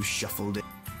crowd who shuffled in.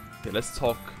 Okay, let's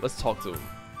talk to him.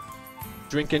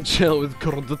 Drink and chill with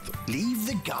Kurdut. Leave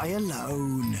the guy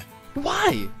alone.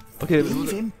 Why? Okay,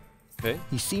 Leave him. Okay.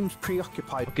 He seems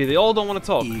preoccupied. Okay, they all don't want to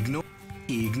talk. Ignore.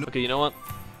 Okay, you know what?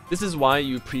 This is why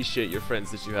you appreciate your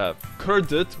friends that you have.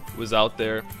 Kurdut was out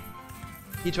there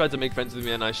He tried to make friends with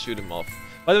me and I shoot him off.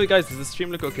 By the way, guys, does the stream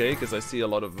look okay? Because I see a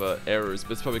lot of errors,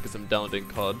 but it's probably because I'm downloading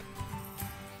COD.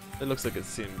 It looks like it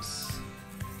seems...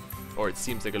 Or it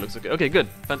seems like it looks okay. Okay, good.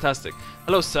 Fantastic.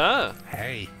 Hello, sir.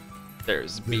 Hey.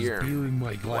 There's beer in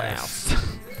my glass.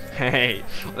 Hey,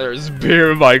 there's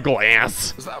beer in my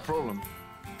glass. Is that a problem?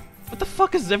 What the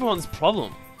fuck is everyone's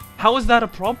problem? How is that a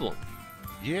problem?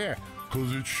 Yeah,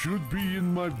 cause it should be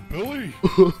in my belly.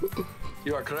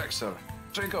 You are correct, sir.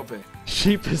 Drink up, eh?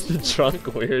 Sheep is the drunk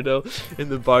weirdo in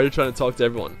the bar trying to talk to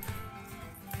everyone.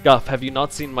 Guff, have you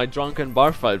not seen my drunken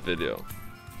bar fight video?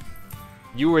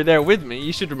 You were there with me,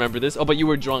 you should remember this. Oh, but you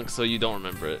were drunk, so you don't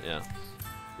remember it, yeah.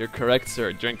 You're correct,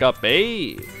 sir. Drink up,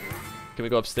 hey! Can we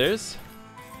go upstairs?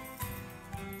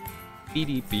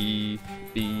 BDB,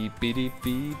 BDB,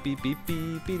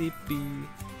 BDB, BDB.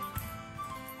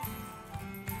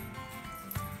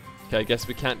 Okay, I guess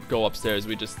we can't go upstairs,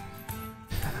 we just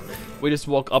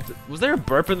walk up. Was there a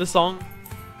burp in the song?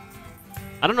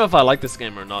 I don't know if I like this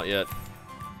game or not yet.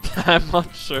 I'm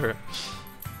not sure.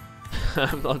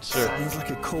 I'm not sure. Sounds like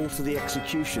a call to the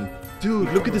execution.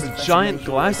 Dude, look at this giant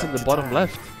glass in the bottom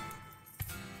left.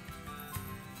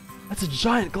 That's a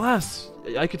giant glass.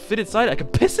 I could fit inside it. I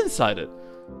could piss inside it.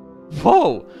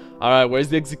 Whoa! Alright, where's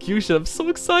the execution? I'm so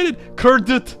excited.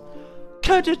 Kurdit!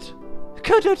 Kurdit!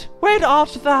 Kurdit! Where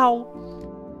art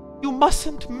thou? You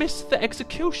mustn't miss the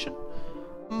execution.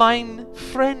 Mine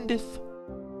friendeth.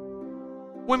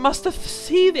 We must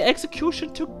see the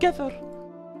execution together.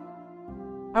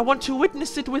 I want to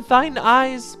witness it with thine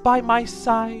eyes by my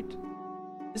side.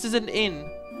 This is an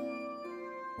inn.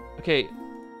 Okay.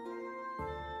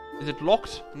 Is it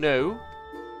locked? No.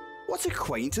 What a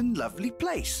quaint and lovely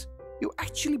place. You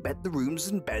actually bet the rooms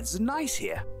and beds are nice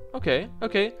here. Okay,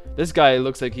 okay. This guy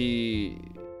looks like he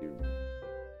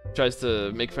tries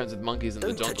to make friends with monkeys in the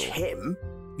jungle. Don't touch him.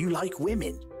 You like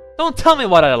women. Don't tell me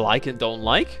what I like and don't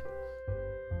like.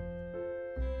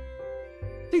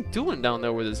 What's he doing down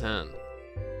there with his hand?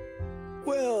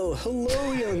 Well,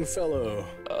 hello, young fellow.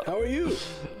 How are you?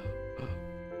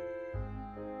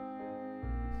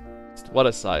 What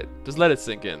a sight. Just let it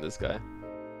sink in, this guy.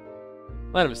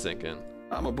 Let him sink in.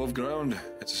 I'm above ground.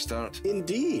 It's a start.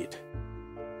 Indeed.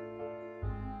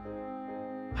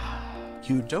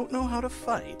 You don't know how to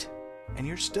fight, and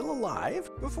you're still alive?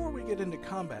 Before we get into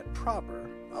combat proper,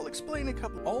 I'll explain a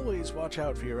couple. Always watch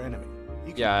out for your enemy.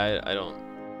 Yeah, I don't.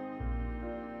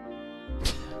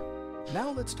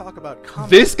 Now let's talk about combat.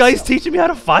 This guy's teaching me how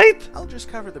to fight? I'll just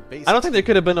cover the basics. I don't think there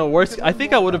could have been a worse. I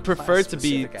think I would have preferred to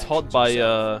be taught by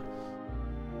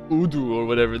Udu or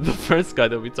whatever, the first guy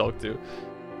that we talked to.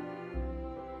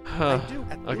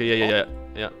 Okay,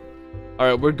 yeah.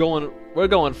 Alright, we're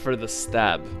going for the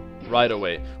stab right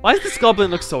away. Why does this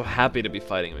goblin look so happy to be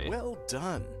fighting me? Well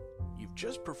done. You've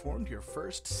just performed your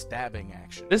first stabbing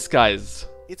action. This guy's...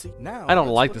 Now, I don't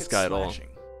like this guy at all.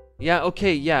 Yeah,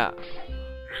 okay, yeah.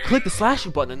 Click the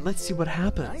slashing button and let's see what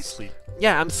happens. Nicely.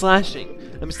 Yeah, I'm slashing.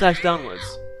 Let me slash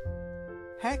downwards.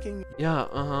 Hacking.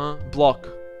 Yeah, block.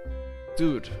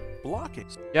 Dude. Block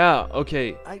it. Yeah,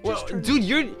 okay. Well, dude,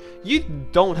 you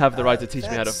don't have the right to teach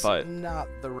me how to fight. Not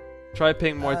the Try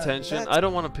paying more attention. I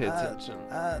don't want to pay attention.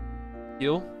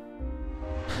 Heal?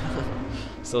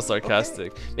 So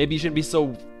sarcastic. Okay. Maybe you shouldn't be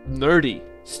so nerdy.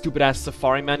 Stupid ass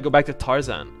safari man. Go back to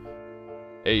Tarzan.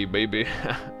 Hey, baby.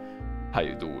 How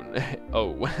you doing?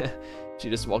 Oh, she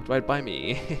just walked right by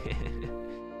me.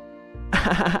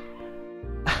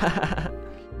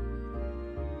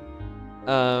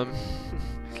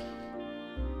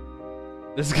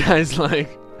 This guy's like,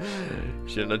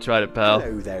 shouldn't have tried it, pal.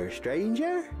 Hello there,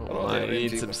 stranger. Oh, I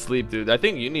need some sleep, dude. I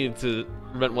think you need to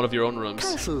rent one of your own rooms.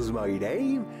 Castle's my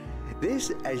name.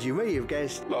 This, as you may have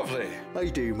guessed, lovely. I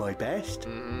do my best,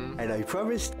 and I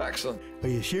promised. Excellent. I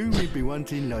assume you'd be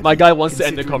wanting. My guy wants to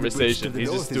end the conversation.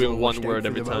 He's just doing one word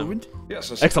every time.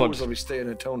 Yes, I suppose I'll be staying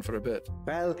in town for a bit.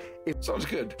 Well, if sounds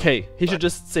good. K. He should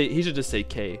just say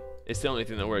K. It's the only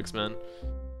thing that works, man.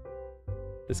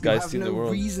 This guy's seen the world. You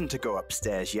have no reason to go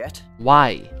upstairs yet.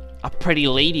 Why? A pretty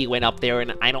lady went up there,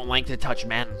 and I don't like to touch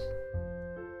men.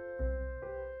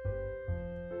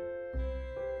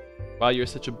 Wow, you're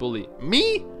such a bully.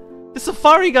 Me? The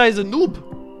safari guy is a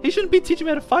noob. He shouldn't be teaching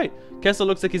me how to fight. Kessel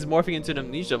looks like he's morphing into an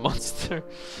amnesia monster.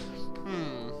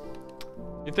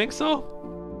 You think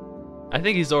so? I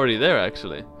think he's already there,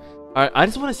 actually. Alright, I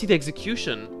just want to see the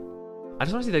execution.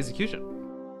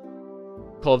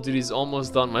 Call of Duty's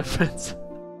almost done, my friends.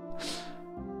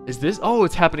 Is this? Oh,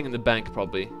 it's happening in the bank,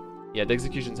 probably. Yeah, the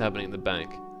execution's happening in the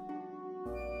bank.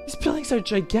 These buildings are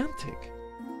gigantic.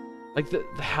 Like, the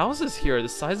houses here are the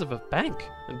size of a bank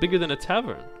and bigger than a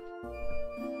tavern.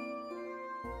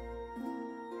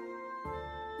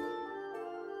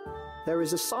 There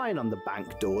is a sign on the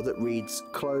bank door that reads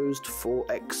 "Closed for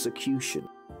execution."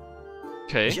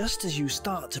 Okay. Just as you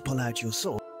start to pull out your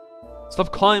sword.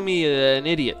 Stop calling me an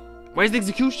idiot. Where's the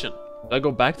execution? Do I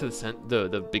go back to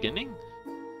the beginning?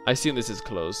 I assume this is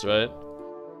closed, right?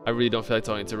 I really don't feel like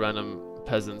talking to random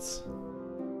peasants.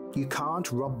 You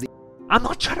can't rob the... I'm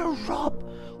not trying to rob!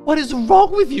 What is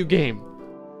wrong with you, game?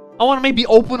 I want to maybe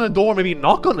open a door, maybe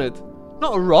knock on it.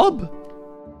 Not rob.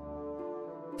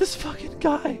 This fucking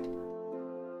guy.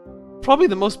 Probably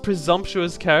the most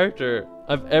presumptuous character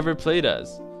I've ever played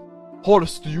as.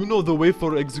 Horse, do you know the way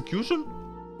for execution?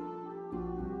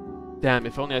 Damn,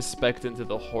 if only I spec'd into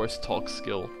the horse talk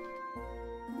skill.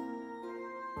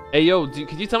 Hey yo,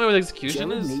 can you tell me what execution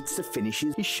Gerald is? needs to finish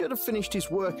his... He should have finished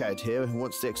his work out here and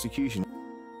wants the execution.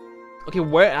 Okay,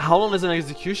 how long does an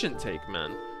execution take,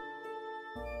 man?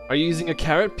 Are you using a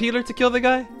carrot peeler to kill the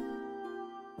guy?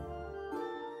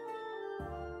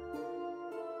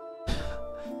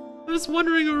 I'm just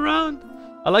wandering around.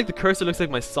 I like the cursor, looks like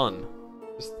my son.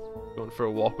 Just going for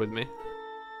a walk with me.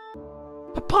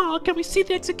 Papa, can we see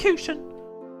the execution?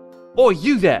 Oh,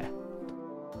 you there!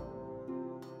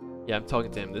 Yeah, I'm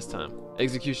talking to him this time.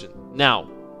 Execution. Now.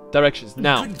 Directions.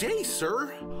 Now. Good day,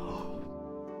 sir.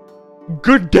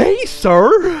 Good day,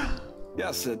 sir!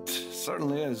 Yes, it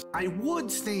certainly is. I would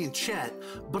stay and chat,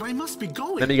 but I must be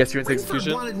going. Let me guess, you're into Rainford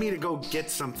execution? wanted me to go get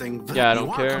something. But Yeah, I don't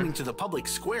you care. are coming to the public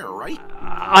square, right?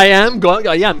 I am going.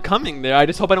 Yeah, I'm coming there. I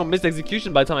just hope I don't miss the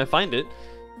execution by the time I find it.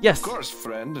 Yes. Of course,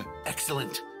 friend.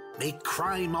 Excellent. Make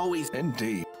crime always.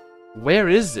 Indeed. Where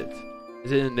is it?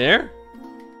 Is it in there?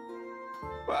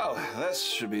 Well, that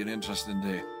should be an interesting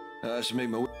day. I should make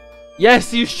my way.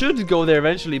 Yes, you should go there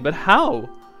eventually, but how?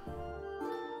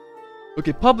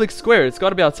 Okay, public square. It's got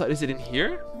to be outside. Is it in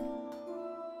here?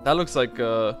 That looks like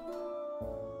that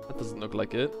doesn't look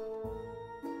like it.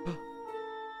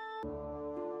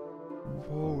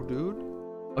 Whoa, dude.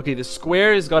 Okay, the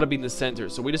square has got to be in the center,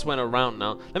 so we just went around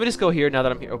now. Let me just go here now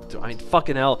that I'm here. Oh, I mean,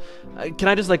 fucking hell. Can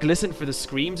I just like listen for the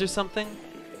screams or something?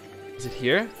 Is it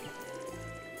here?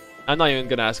 I'm not even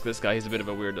gonna ask this guy. He's a bit of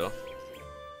a weirdo.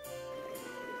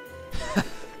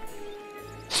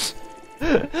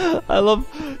 I love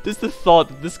just the thought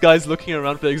that this guy's looking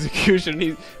around for the execution and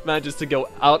he manages to go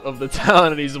out of the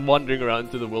town and he's wandering around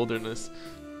into the wilderness.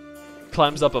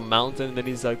 Climbs up a mountain and then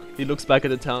he's like, he looks back at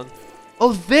the town.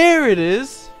 Oh, there it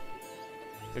is!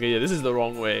 Okay, yeah, this is the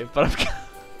wrong way, but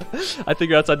I think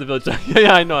you're outside the village.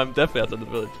 Yeah, I know, I'm definitely outside the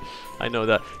village. I know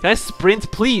that. Can I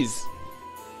sprint, please?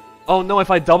 Oh no,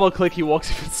 if I double click, he walks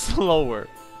even slower.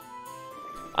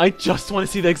 I just want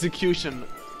to see the execution.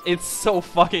 It's so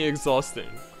fucking exhausting.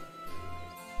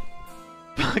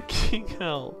 Fucking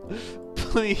hell.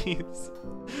 Please.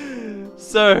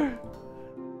 Sir.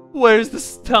 Where's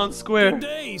this town square? Good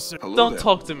day, sir. Don't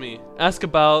talk to me. Ask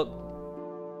about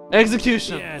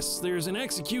execution. Yes, there's an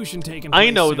execution taking place.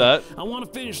 I know soon. that. I want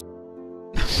to finish.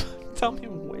 Tell me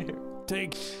where.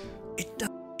 Take.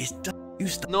 You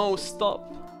stop. No,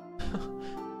 stop.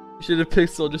 You should have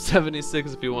picked Soldier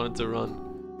 76 if you wanted to run.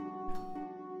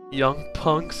 Young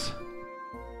punks.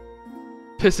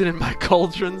 Pissing in my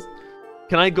cauldrons.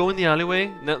 Can I go in the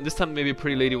alleyway? No, this time maybe a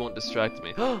pretty lady won't distract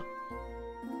me.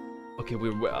 Okay,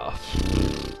 we're... Okay,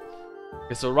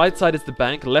 so right side is the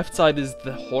bank, left side is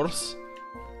the horse.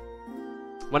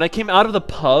 When I came out of the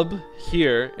pub,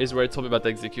 here is where it told me about the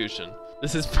execution.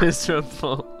 This is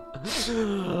miserable.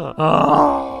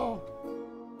 Oh.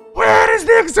 Where is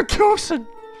the execution?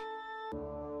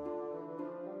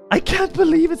 I can't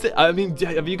believe it's... I mean,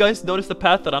 have you guys noticed the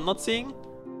path that I'm not seeing?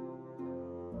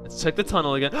 Let's check the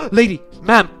tunnel again. Lady!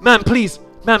 Ma'am! Ma'am, please!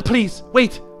 Ma'am, please!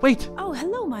 Wait! Wait! Oh,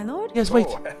 hello, my lord. Yes, wait!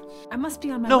 I must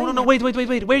be on my No, way. no, no, wait! Where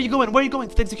are you going? Where are you going?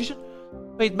 To the execution?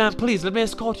 Wait, ma'am, please, let me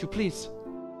escort you, please.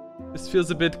 This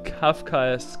feels a bit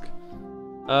Kafkaesque.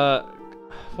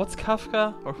 What's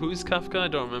Kafka? Or who's Kafka? I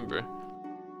don't remember.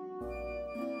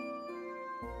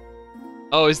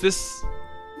 Oh, is this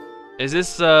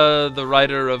the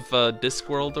writer of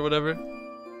Discworld or whatever?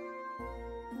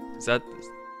 Is it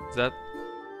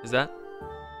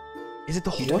the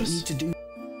horse?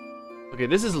 Okay,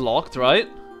 this is locked, right?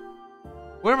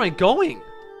 Where am I going?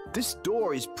 This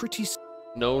door is pretty...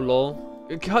 No, lol.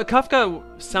 Kafka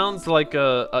sounds like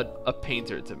a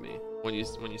painter to me when you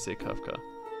say Kafka.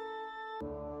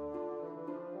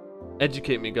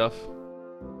 Educate me, Guff.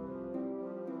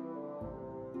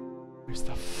 Where's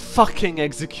the fucking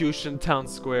execution town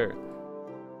square?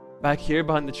 Back here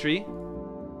behind the tree?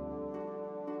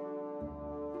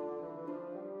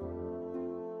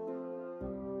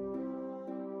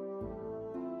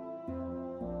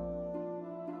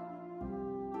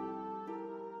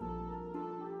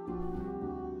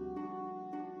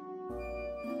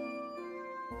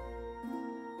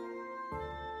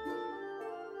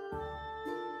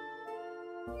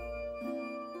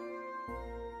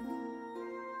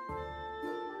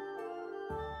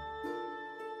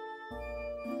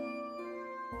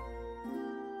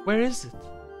 Where is it?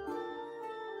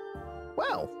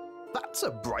 Well, that's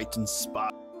a bright and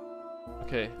spark.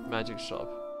 Okay, magic shop.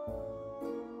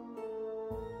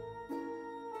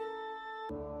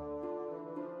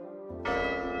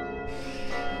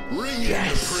 Bring in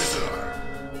the prisoner.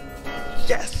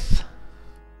 Yes!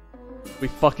 We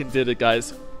fucking did it,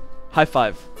 guys. High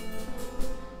five.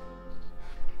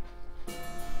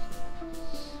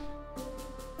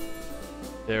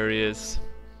 There he is.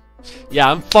 Yeah,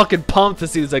 I'm fucking pumped to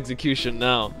see this execution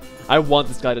now. I want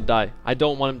this guy to die. I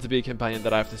don't want him to be a companion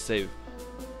that I have to save.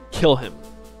 Kill him.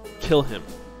 Kill him.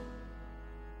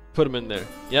 Put him in there.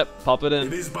 Yep, pop it in.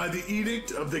 It is by the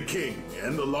edict of the king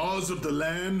and the laws of the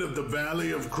land of the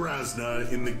valley of Krasna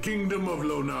in the kingdom of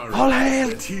Lonari All hail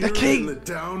that here the king! in the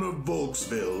town of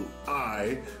Volksville,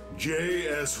 I,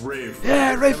 J.S. Rayford,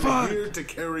 Yeah, am Rayford! here to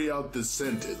carry out the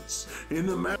sentence in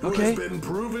the man who Okay. has been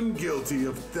proven guilty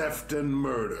of theft and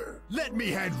murder. Let me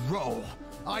head roll.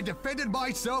 I defended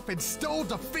myself and stole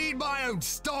to feed my own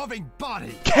starving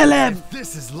body. Kill him! If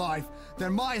this is life,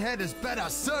 then my head is better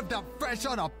served up fresh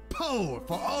on a pole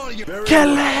for all you.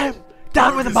 Kill him!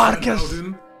 Down with the Marcus!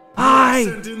 Van Aye!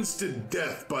 sentenced to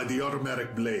death by the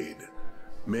automatic blade.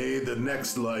 May the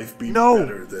next life be No.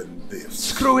 better than this.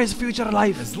 Screw his future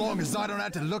life! As long as I don't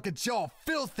have to look at your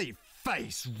filthy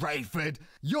face, Rayford,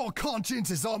 your conscience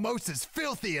is almost as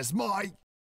filthy as my.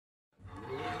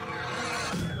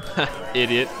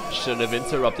 Idiot. Shouldn't have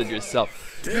interrupted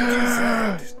yourself. Take his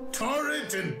head, tar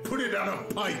it, and put it on a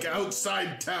pike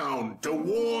outside town to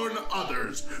warn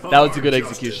others. That was of a good our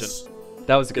execution. justice.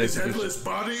 That was a good His execution. headless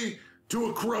body to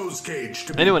a crow's cage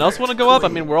to be Anyone else packed want to go up? I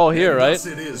clean. mean, we're all here, And right? thus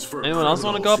it is for Anyone else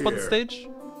want to go up on the criminals stage?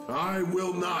 here. I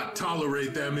will not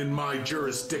tolerate them in my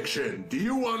jurisdiction. Do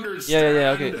you understand?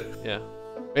 Yeah, okay. Yeah.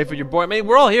 Wait for your boy. Mate,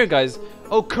 we're all here, guys.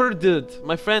 Oh, Kurdit.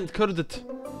 My friend Kurdit.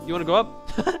 You want to go up?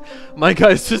 My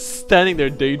guy's just standing there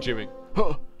daydreaming.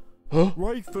 Huh?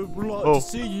 Rayford would like Oh. to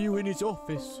see you in his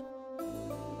office.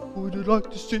 Would like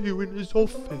to see you in his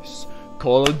office.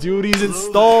 Call of Duty's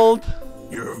installed.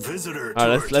 You're a visitor.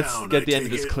 Alright, let's get the end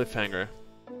of this cliffhanger.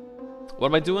 What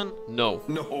am I doing? No.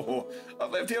 No,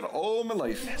 I've lived here all my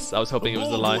life. Yes, I was hoping it was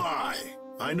the lie.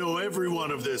 I know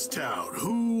everyone of this town.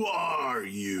 Who are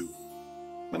you?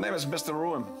 My name is Mr.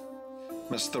 Rowan.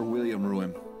 Mr. William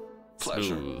Rowan.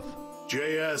 Pleasure. Smooth.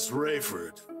 J.S.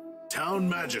 Rayford, Town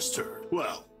Magister.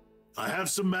 Well, I have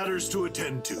some matters to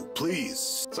attend to,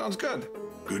 please. Sounds good.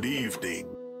 Good evening.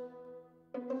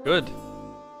 Good.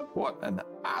 What an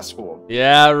asshole.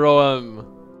 Yeah, Roam.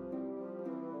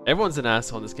 Everyone's an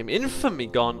asshole in this game. Infamy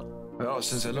gone. Well,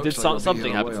 since it looks Did like I'll be something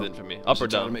here a happen to while, Infamy? I Up or should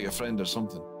try to down? make a friend or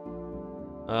something.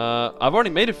 I've already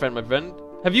made a friend, my friend.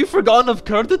 Have you forgotten of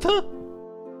Kurdita?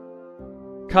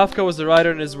 Kafka was the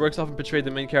writer and his works often portrayed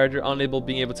the main character unable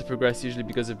being able to progress, usually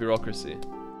because of bureaucracy.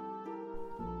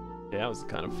 Yeah, I was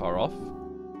kind of far off.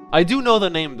 I do know the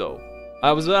name though.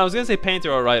 I was gonna say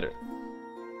painter or writer.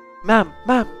 Ma'am,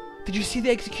 did you see the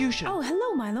execution? Oh,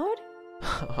 hello, my lord.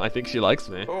 I think she likes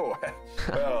me. Oh,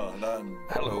 well then,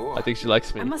 hello. I think she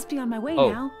likes me. I must be on my way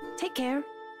Oh. now. Take care.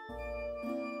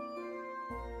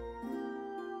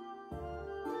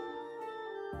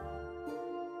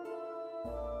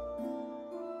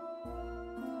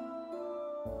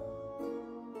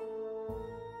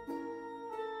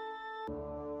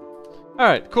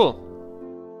 Alright, cool.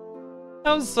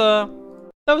 That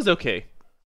was okay.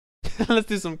 Let's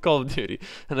do some Call of Duty.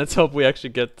 And let's hope we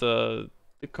actually get the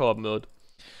co-op mode.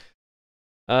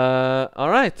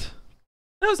 Alright.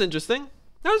 That was interesting.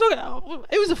 That was okay.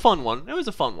 It was a fun one. It was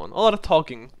a fun one. A lot of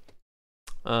talking.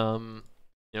 You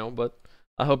know, but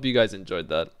I hope you guys enjoyed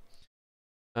that.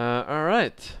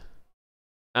 Alright.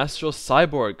 Astral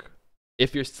Cyborg.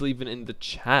 If you're still even in the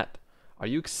chat. Are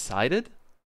you excited?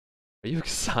 Are you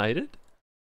excited?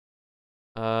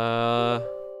 I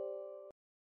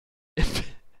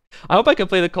hope I can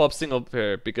play the co-op single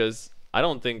player because I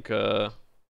don't think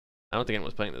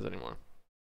anyone's playing this anymore.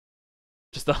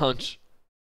 Just a hunch.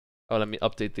 Oh, let me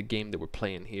update the game that we're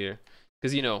playing here,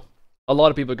 because you know a lot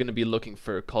of people are gonna be looking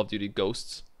for Call of Duty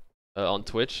Ghosts on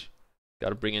Twitch. Got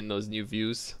to bring in those new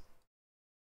views.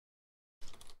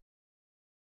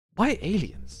 Why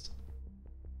aliens?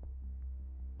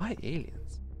 Why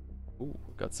aliens? Ooh,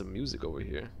 got some music over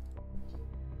here.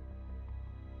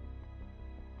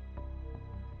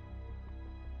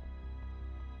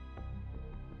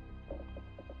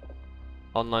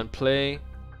 Online play.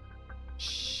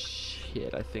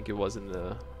 Shit, I think it was in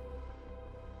the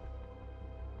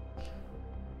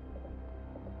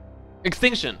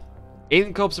Extinction.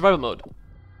 Alien Co-op survival mode.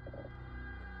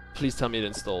 Please tell me it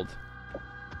installed.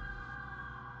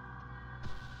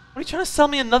 What are you trying to sell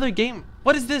me another game?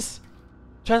 What is this?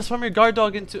 Transform your guard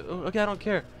dog into... Okay, I don't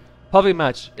care. Public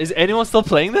match. Is anyone still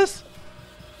playing this?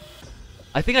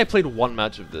 I think I played one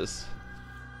match of this.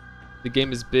 The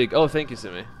game is big. Oh, thank you,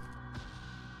 Simi.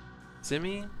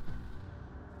 Simi?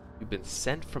 You've been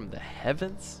sent from the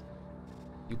heavens?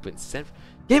 You've been sent...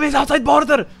 Game is outside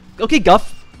border! Okay,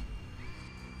 Guff.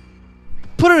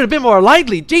 Put it a bit more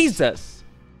lightly. Jesus!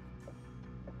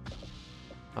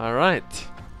 Alright.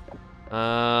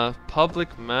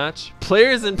 Public match.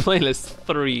 Players in playlist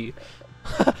 3.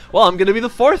 Well, I'm gonna be the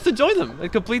 4th to join them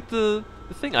and complete the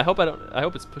thing. I hope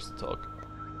it's push to talk.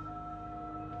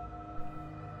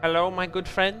 Hello, my good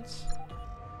friends.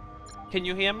 Can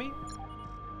you hear me?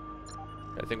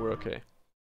 I think we're okay.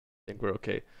 I think we're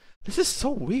okay. This is so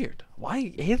weird.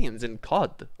 Why aliens in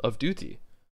COD of Duty?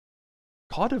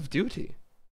 COD of Duty?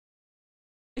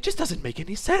 It just doesn't make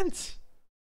any sense.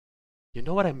 You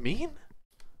know what I mean?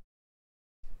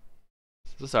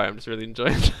 So sorry, I'm just really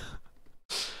enjoying it.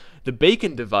 The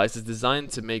bacon device is designed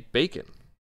to make bacon.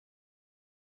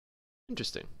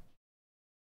 Interesting.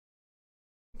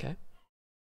 Okay.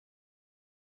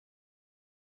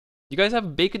 You guys have a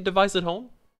bacon device at home?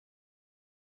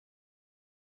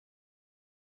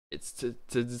 It's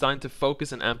designed to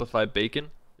focus and amplify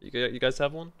bacon. You guys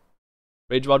have one?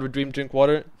 Rage Wild with Dream Drink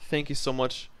Water. Thank you so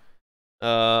much.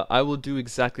 I will do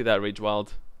exactly that, Rage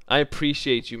Wild. I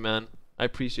appreciate you, man. I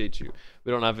appreciate you.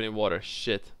 We don't have any water.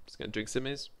 Shit. Just gonna drink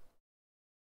Simmy's.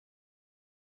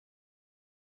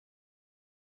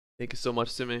 Thank you so much,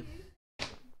 Simmy.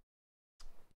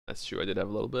 That's true, I did have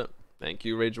a little bit. Thank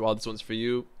you, Rage Wild. This one's for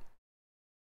you.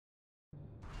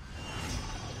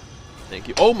 Thank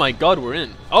you. Oh my god, we're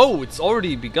in. Oh, it's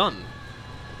already begun.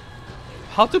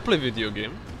 How to play video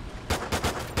game?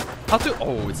 How to...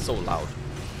 Oh, it's so loud.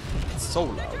 It's so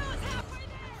loud.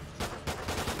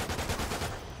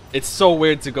 It's so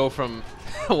weird to go from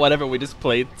whatever we just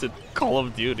played to Call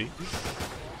of Duty.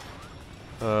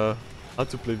 How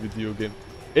to play video game.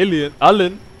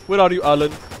 Alan, where are you,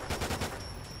 Alan?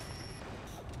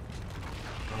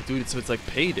 Oh, dude, so it's like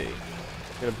payday. You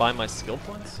gonna buy my skill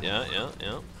points? Yeah.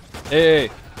 Hey,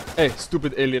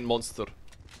 stupid alien monster.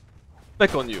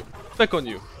 Back on you.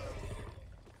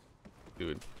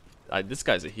 Dude, this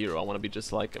guy's a hero. I want to be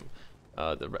just like him.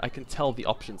 I can tell the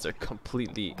options are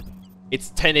completely... It's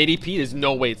 1080p? There's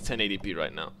no way it's 1080p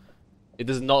right now. It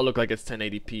does not look like it's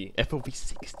 1080p. FOV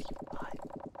 65.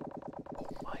 Oh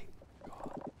my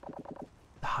god.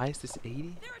 The highest is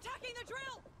 80? They're attacking the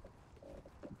drill!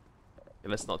 Okay,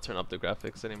 let's not turn up the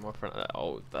graphics anymore.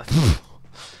 Oh, that's...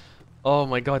 Oh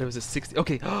my god, it was a 60.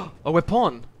 Okay, a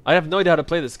weapon. I have no idea how to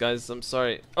play this, guys. I'm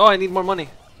sorry. Oh, I need more money.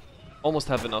 Almost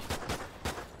have enough.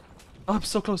 Oh, I'm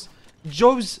so close.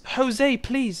 Jose,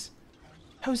 please.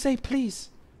 Jose, please.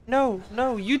 No,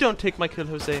 you don't take my kill,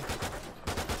 Jose.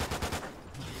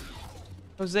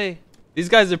 Jose. These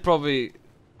guys are probably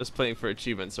just playing for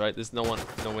achievements, right? There's no way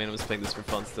anyone's playing this for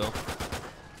fun still.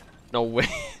 No way.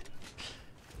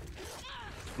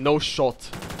 No shot.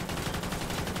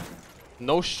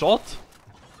 No shot?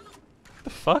 What the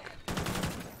fuck?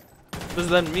 What does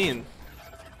that mean?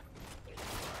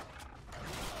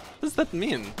 What does that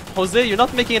mean? Jose, you're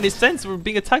not making any sense. We're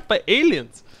being attacked by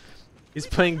aliens. He's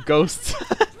playing ghosts.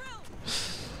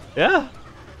 Yeah?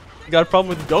 You got a problem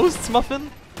with ghosts, Muffin?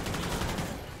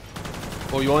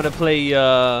 Oh, you want to play,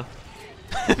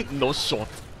 no shot.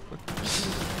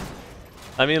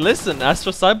 I mean, listen,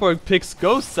 Astro Cyborg picks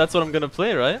ghosts. That's what I'm gonna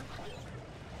play, right?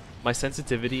 My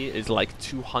sensitivity is like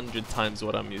 200 times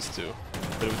what I'm used to.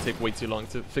 But it would take way too long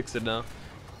to fix it now.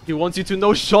 He wants you to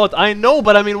no shot. I know,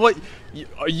 but I mean, what?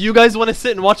 You guys want to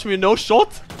sit and watch me no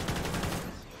shot?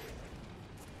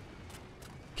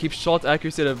 Keep shot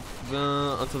accuracy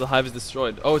until the hive is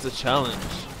destroyed. Oh, it's a challenge.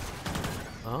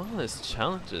 Oh, there's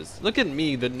challenges. Look at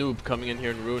me, the noob, coming in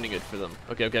here and ruining it for them.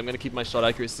 Okay, I'm gonna keep my shot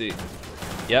accuracy.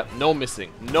 Yep, no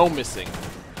missing. No missing.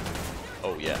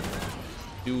 Oh, yeah.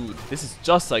 Dude, this is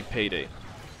just like Payday.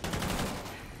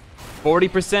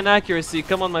 40% accuracy.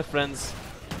 Come on, my friends.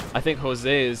 I think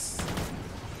Jose is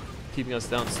keeping us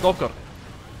down. Stalker,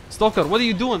 what are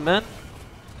you doing, man?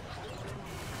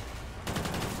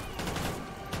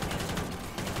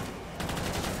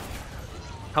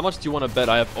 How much do you want to bet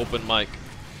I have open mic?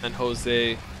 And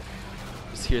Jose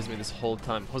just hears me this whole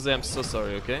time. Jose, I'm so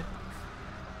sorry, okay?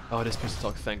 Oh, this person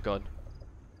talk. Thank God.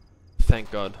 Thank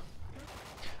God.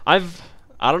 I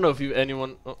don't know if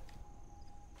anyone... Oh.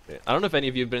 Okay. I don't know if any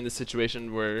of you have been in this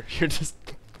situation where you're just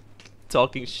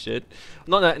talking shit.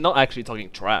 Not actually talking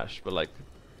trash, but like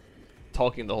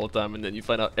talking the whole time, and then you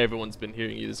find out everyone's been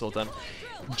hearing you this whole time.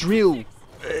 Drill!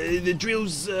 The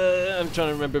drill's... I'm trying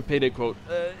to remember Payday quote.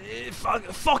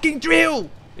 Fucking drill!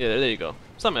 Yeah, there you go.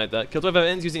 Something like that. Kill 25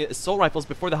 ends using assault rifles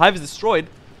before the hive is destroyed.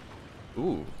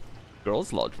 Ooh.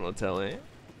 Girls Lodge Motel, eh?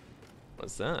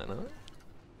 What's that, huh?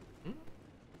 Hmm?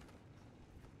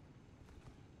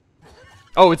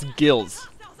 Oh, it's gills.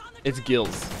 It's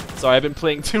gills. Sorry, I've been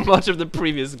playing too much of the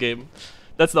previous game.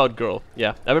 That's not girl.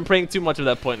 Yeah, I've been playing too much of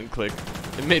that point and click.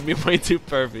 It made me way too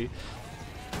pervy.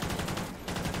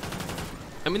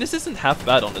 I mean, this isn't half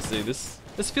bad, honestly. This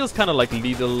feels kind of like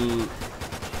Lidl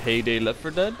Payday Left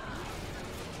 4 Dead.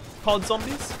 Called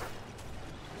zombies.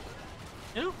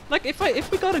 You know, like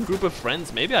if we got a group of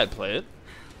friends, maybe I'd play it.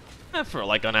 For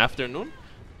like an afternoon.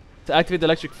 To activate the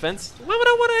electric fence. Why would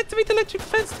I want to activate the electric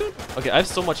fence, dude? Okay, I have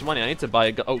so much money. I need to buy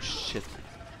a gun. Oh shit.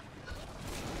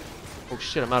 Oh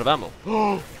shit, I'm out of ammo.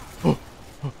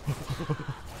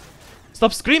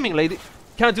 Stop screaming, lady.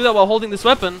 Can't do that while holding this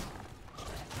weapon.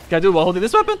 Can't do it while holding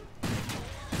this weapon.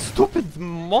 Stupid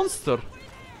monster.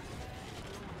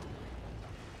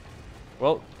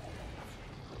 Well.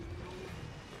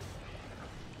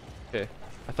 Okay.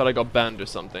 I thought I got banned or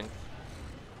something.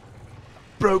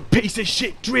 Broke piece of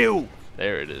shit drill.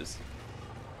 There it is.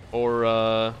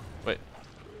 Or, wait.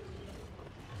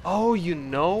 Oh, you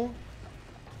know?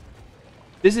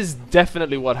 This is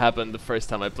definitely what happened the first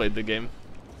time I played the game.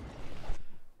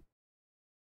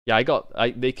 Yeah,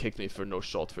 they kicked me for no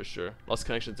shot for sure. Lost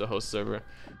connection to host server.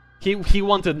 He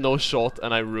wanted no shot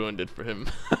and I ruined it for him.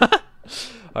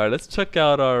 Alright, let's check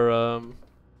out our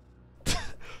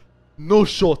no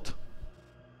shot.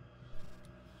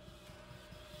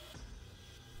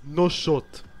 No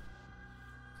shot.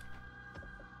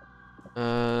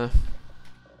 I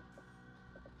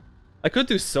could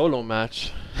do solo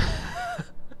match.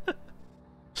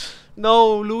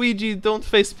 No, Luigi, don't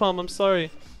facepalm, I'm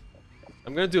sorry.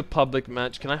 I'm gonna do a public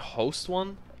match. Can I host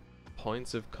one?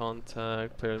 Points of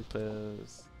contact, player and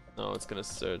players. No, it's gonna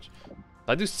search. Do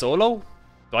I do solo?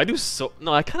 Do I do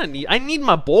no, I need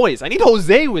my boys. I need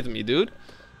Jose with me, dude.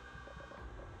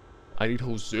 I need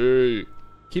Jose.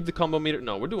 Keep the combo meter.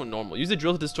 No, we're doing normal. Use the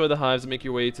drill to destroy the hives and make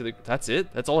your way to the... That's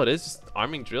it? That's all it is? Just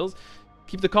arming drills?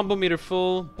 Keep the combo meter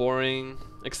full. Boring.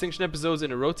 Extinction episodes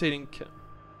in a rotating...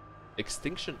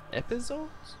 Extinction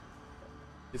episodes?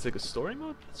 It's like a story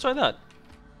mode? Let's try that.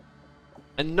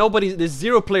 And there's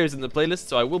 0 players in the playlist,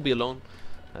 so I will be alone.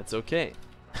 That's okay.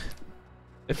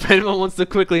 If anyone wants to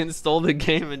quickly install the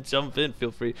game and jump in,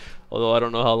 feel free. Although I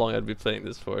don't know how long I'd be playing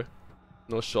this for.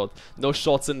 No shot. No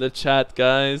shots in the chat,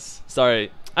 guys.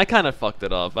 Sorry. I kind of fucked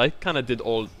it up. I kind of did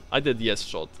I did yes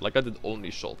shot. Like I did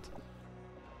only shot.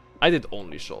 I did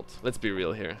only shot. Let's be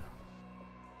real here.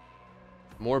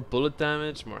 More bullet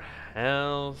damage, more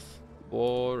health.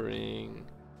 Boring.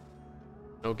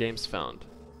 No games found.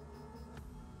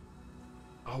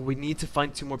 Oh, we need to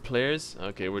find 2 more players?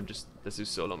 Okay, let's do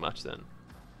solo match then.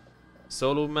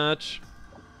 Solo match.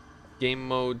 Game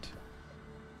mode.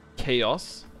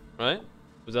 Chaos. Right?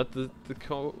 Was that the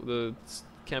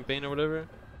campaign or whatever?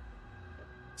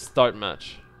 Start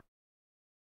match.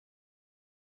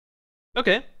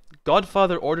 Okay.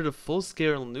 Godfather ordered a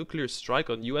full-scale nuclear strike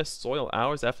on US soil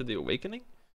hours after the awakening?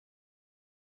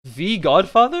 The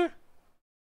Godfather?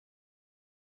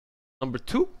 Number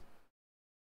 2?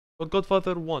 Or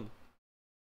Godfather 1?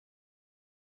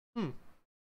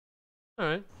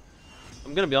 Alright.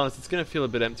 I'm gonna be honest, it's gonna feel a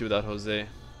bit empty without Jose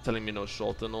telling me no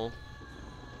shot and all.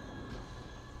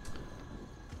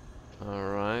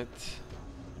 Alright.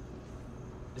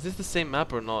 Is this the same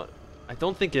map or not? I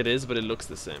don't think it is, but it looks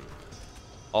the same.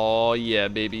 Oh yeah,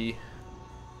 baby.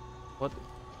 What?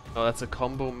 Oh, that's a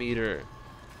combo meter.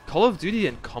 Call of Duty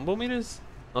and combo meters?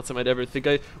 Not something I'd ever think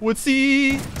I would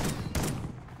see.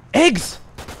 Eggs!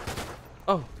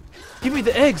 Oh, give me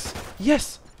the eggs!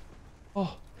 Yes!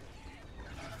 Oh.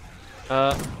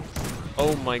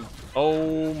 Oh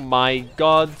my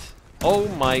god. Oh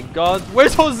my god.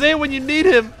 Where's Jose when you need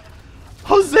him?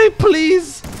 Jose,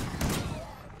 please!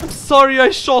 I'm sorry I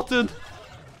shotted.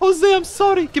 Jose, I'm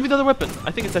sorry. Give me the other weapon. I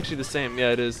think it's actually the same.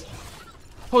 Yeah, it is.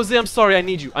 Jose, I'm sorry. I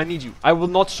need you. I need you. I will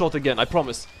not shot again. I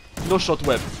promise. No shot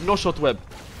web. No shot web.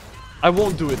 I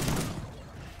won't do it.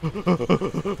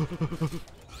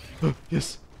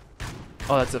 Yes.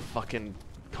 Oh, that's a fucking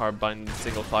carbine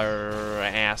single fire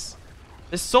ass.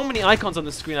 There's so many icons on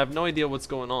the screen. I have no idea what's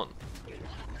going on.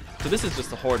 So this is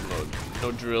just a horde mode.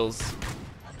 No drills.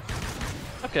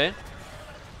 Okay.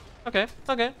 Okay.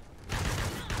 Okay.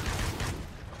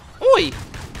 Oi!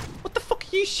 What the fuck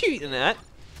are you shooting at?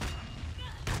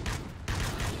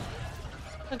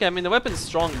 Okay, I mean the weapon's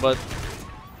strong, but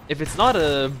if it's not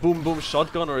a boom boom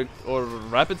shotgun or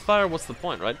rapid fire, what's the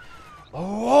point, right?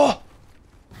 Oh!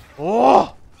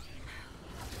 Oh!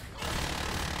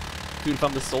 Dude, if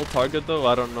I'm the sole target though,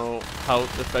 I don't know how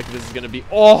effective this is gonna be.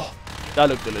 Oh! That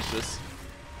looked delicious.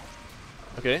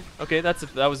 Okay, okay,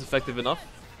 that was effective enough.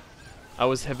 I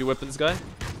was heavy weapons guy.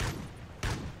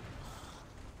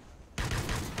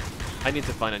 I need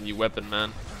to find a new weapon,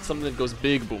 man. Something that goes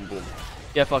big, boom, boom.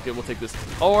 Yeah, fuck it, we'll take this.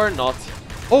 Or not.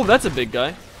 Oh, that's a big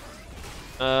guy.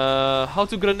 How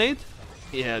to grenade?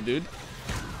 Yeah, dude.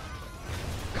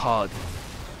 COD.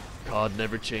 COD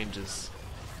never changes.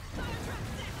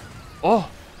 Oh!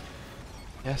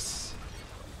 Yes.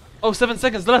 Oh, 7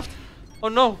 seconds left! Oh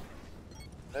no!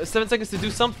 7 seconds to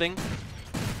do something.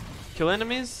 Kill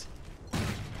enemies?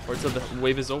 Or until the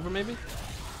wave is over, maybe?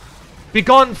 Be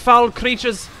gone, foul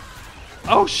creatures!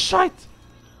 Oh, shite!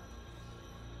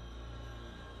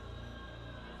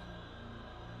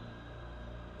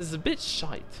 This is a bit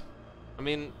shite. I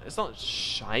mean, it's not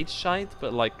shite,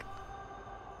 but like...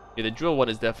 Yeah, the drill one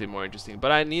is definitely more interesting.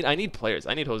 But I need players.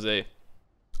 I need Jose.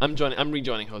 I'm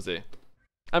rejoining Jose.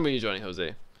 I'm rejoining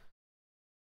Jose.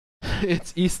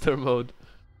 It's Easter mode.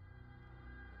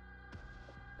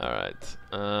 Alright.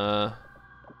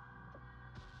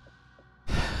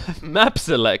 Map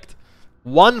select.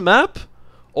 One map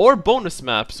or bonus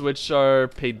maps, which are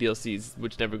paid DLCs,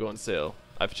 which never go on sale.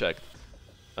 I've checked.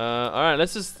 Alright,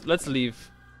 let's leave.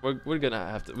 We're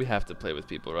gonna have to play with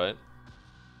people, right?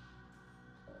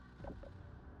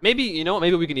 Maybe, you know what,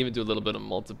 maybe we can even do a little bit of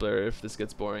multiplayer if this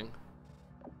gets boring.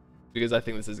 Because I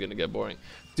think this is gonna get boring.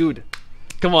 Dude,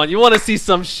 come on, you wanna see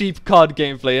some sheep COD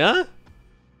gameplay, huh?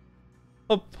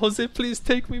 Oh, Jose, please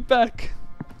take me back.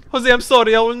 Jose, I'm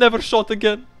sorry, I will never shot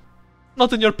again.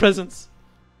 Not in your presence.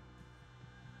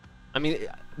 I mean,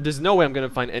 there's no way I'm gonna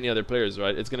find any other players,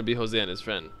 right? It's gonna be Jose and his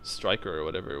friend, Striker or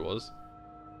whatever it was.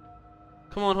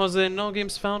 Come on, Jose, no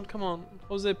games found. Come on,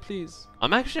 Jose, please.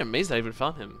 I'm actually amazed I even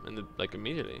found him in the, like,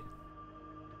 immediately.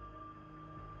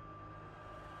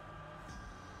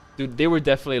 Dude, they were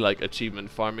definitely like achievement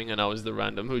farming, and I was the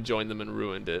random who joined them and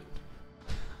ruined it.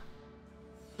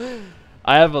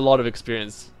 I have a lot of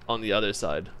experience on the other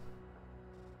side.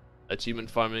 Achievement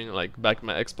farming, like back in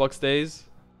my Xbox days,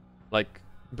 like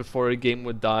before a game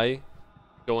would die,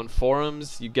 go on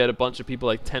forums, you get a bunch of people,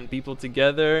 like 10 people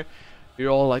together. You're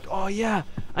all like, oh yeah,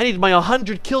 I need my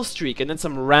 100 kill streak, and then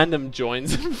some random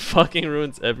joins and fucking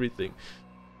ruins everything.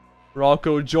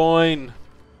 Rocco, join.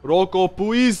 Rocco,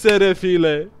 puisse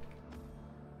file.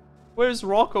 Where's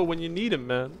Rocco when you need him,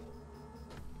 man?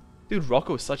 Dude,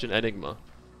 Rocco is such an enigma.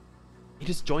 He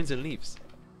just joins and leaves.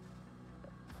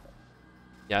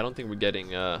 Yeah, I don't think we're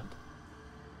getting aliens.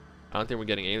 I don't think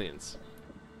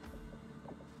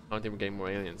we're getting more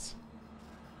aliens.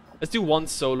 Let's do one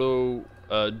solo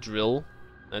drill.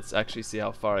 Let's actually see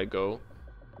how far I go.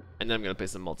 And then I'm gonna play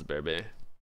some multiplayer, baby.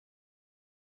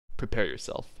 Prepare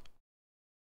yourself.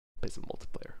 Play some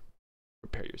multiplayer.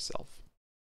 Prepare yourself.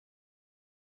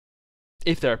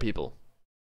 If there are people.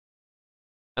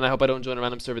 And I hope I don't join a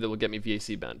random server that will get me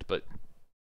VAC banned, but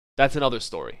that's another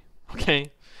story.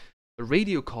 Okay? A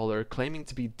radio caller claiming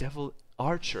to be Devil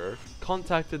Archer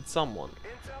contacted someone.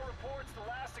 Intel reports the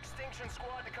last extinction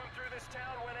squad to come through this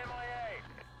town went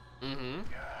MIA. Mm-hmm.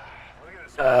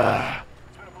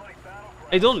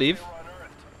 Hey, don't leave.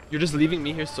 You're just leaving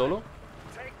me here solo?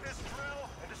 Take this drill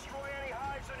and destroy any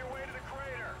hives on your way to the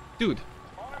crater. Dude.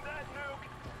 Arm that nuke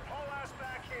and haul ass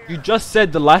back here. You just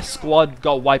said the last squad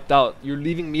got wiped out. You're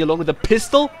leaving me alone with a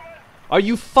pistol? Are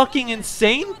you fucking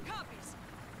insane?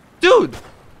 Dude!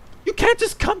 You can't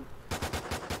just come...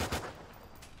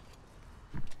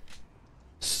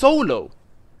 Solo.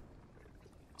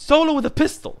 Solo with a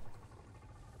pistol.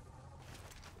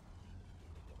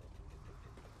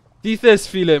 Dices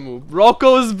filemu.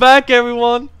 Rocco's back,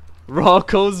 everyone.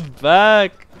 Rocco's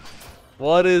back.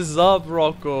 What is up,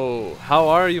 Rocco? How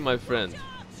are you, my friend?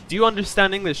 Do you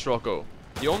understand English, Rocco?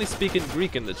 You only speak in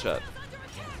Greek in the chat.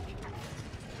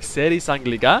 Xeris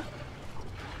Anglica?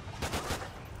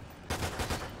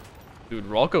 Dude,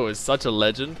 Rocco is such a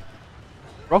legend.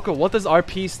 Rocco, what does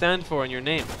RP stand for in your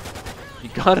name? You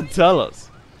gotta tell us.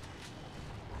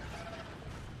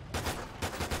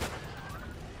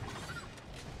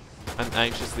 I'm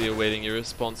anxiously awaiting your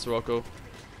response, Rocco.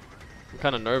 I'm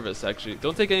kind of nervous, actually.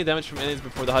 Don't take any damage from enemies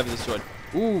before the hive is destroyed.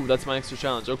 Ooh, that's my extra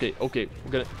challenge. Okay, okay.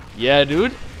 We're gonna... Yeah,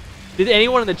 dude. Did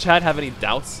anyone in the chat have any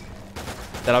doubts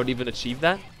that I would even achieve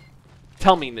that?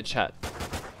 Tell me in the chat.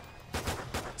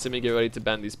 Simi, get ready to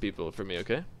ban these people for me,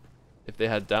 okay? If they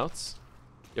had doubts,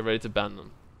 get ready to ban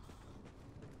them.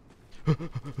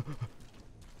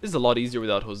 This is a lot easier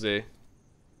without Jose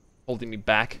holding me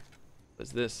back.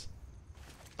 What's this?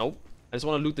 Nope. I just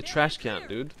want to loot the trash can,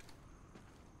 dude.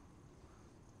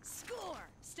 Score!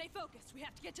 Stay focused. We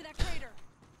have to get to that crater.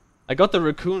 I got the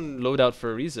raccoon loadout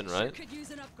for a reason, right? Could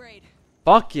use an upgrade.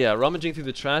 Fuck yeah, rummaging through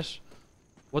the trash.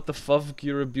 What the fuck,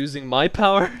 you're abusing my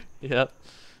power? Yeah.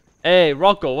 Hey,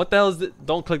 Rocco, what the hell is this?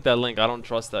 Don't click that link. I don't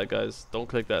trust that, guys. Don't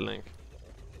click that link.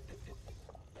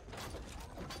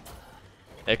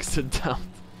 Exit down.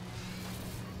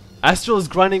 Astral is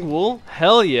grinding wool?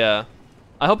 Hell yeah.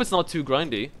 I hope it's not too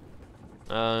grindy.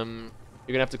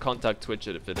 You're gonna have to contact Twitch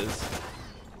it if it is.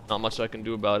 Not much I can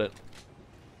do about it.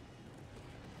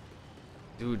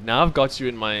 Dude, now I've got you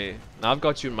in my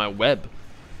web.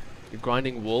 You're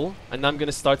grinding wool, and I'm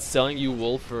gonna start selling you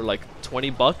wool for like 20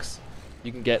 bucks.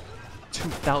 You can get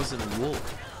 2,000 wool.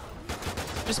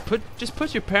 Just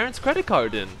put your parents' credit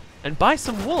card in and buy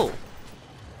some wool.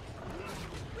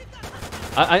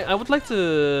 I would like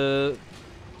to.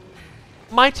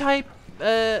 Might I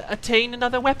attain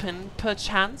another weapon,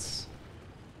 perchance?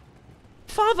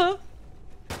 Father,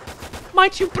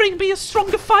 might you bring me a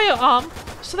stronger firearm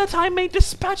so that I may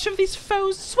dispatch of these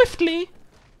foes swiftly?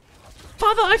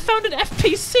 Father, I found an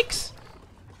FP6.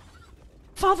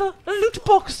 Father, a loot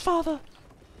box, Father.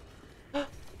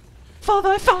 Father,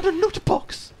 I found a loot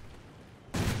box.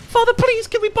 Father, please,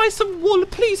 can we buy some wool,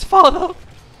 please, Father?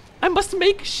 I must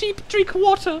make sheep drink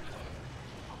water.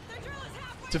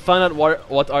 To find out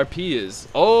what RP is.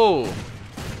 Oh!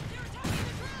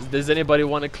 Does anybody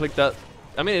want to click that?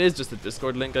 I mean, it is just a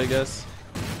Discord link, I guess.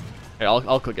 Hey,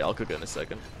 I'll click it. I'll click it in a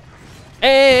second.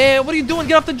 Hey, what are you doing?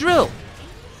 Get off the drill!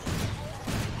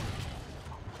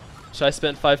 Should I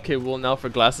spend 5k wool now for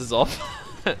glasses off?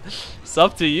 It's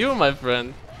up to you, my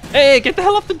friend. Hey, get the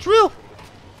hell off the drill!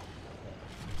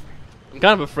 I'm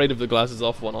kind of afraid of the glasses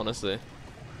off one, honestly.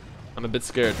 I'm a bit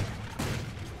scared.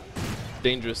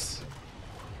 Dangerous.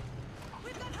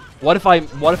 What if I,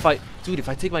 dude, if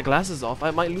I take my glasses off,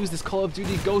 I might lose this Call of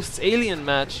Duty Ghosts alien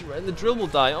match, and the drill will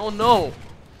die. Oh no!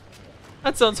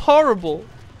 That sounds horrible.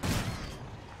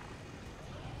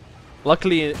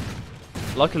 Luckily,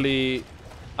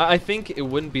 I think it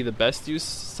wouldn't be the best use,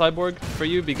 Cyborg, for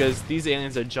you, because these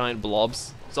aliens are giant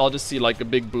blobs. So I'll just see like a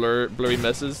big blurry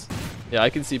messes. Yeah, I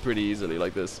can see pretty easily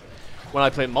like this. When I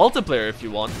play multiplayer, if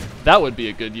you want, that would be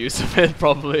a good use of it,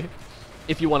 probably.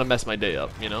 If you want to mess my day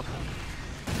up, you know?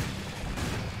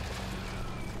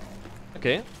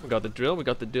 Okay, we got the drill, we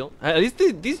got the deal.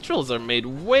 These drills are made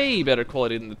way better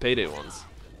quality than the Payday ones.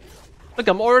 Look,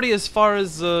 I'm already as far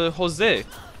as Jose.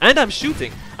 And I'm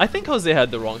shooting. I think Jose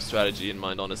had the wrong strategy in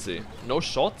mind, honestly. No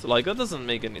shot? Like, that doesn't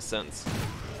make any sense.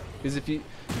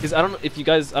 Because I don't know if you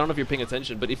guys, I don't know if you're paying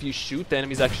attention, but if you shoot, the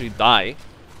enemies actually die.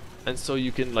 And so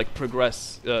you can, like,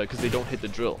 progress, because they don't hit the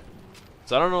drill.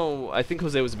 So I don't know, I think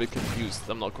Jose was a bit confused.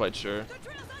 I'm not quite sure.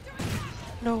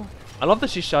 No. I love that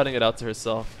she's shouting it out to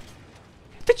herself.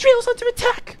 The drill's under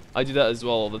attack! I do that as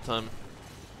well all the time.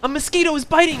 A mosquito is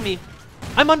biting me!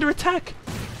 I'm under attack!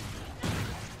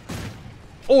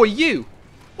 Or you!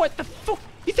 What the fuck?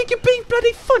 You think you're being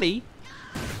bloody funny?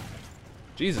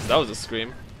 Jesus, that was a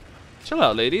scream. Chill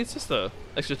out, lady. It's just a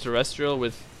extraterrestrial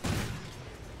with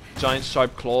giant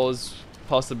sharp claws,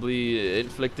 possibly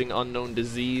inflicting unknown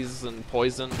disease and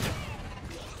poison.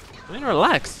 I mean,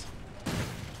 relax.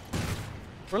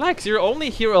 Relax, you're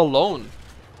only here alone.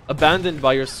 Abandoned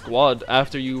by your squad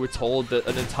after you were told that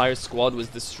an entire squad was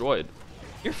destroyed.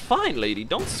 You're fine, lady.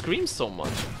 Don't scream so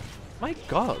much. My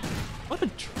god. What a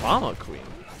drama queen.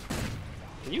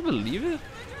 Can you believe it?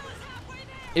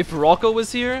 If Rocco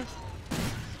was here,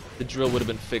 the drill would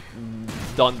have been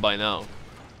done by now.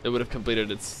 It would have completed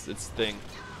its thing.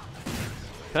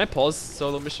 Can I pause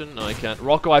solo mission? No, I can't.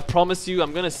 Rocco, I promise you,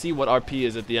 I'm gonna see what RP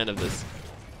is at the end of this.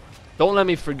 Don't let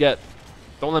me forget.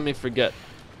 Don't let me forget.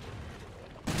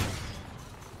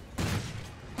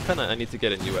 Kinda, I need to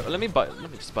get a new weapon. Let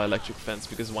me just buy electric fence,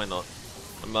 because why not?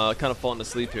 I'm kind of falling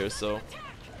asleep here, so.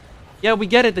 Yeah, we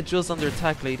get it. The drill's under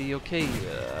attack, lady. Okay.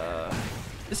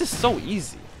 This is so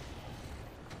easy.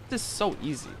 This is so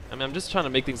easy. I mean, I'm just trying to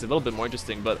make things a little bit more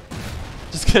interesting, but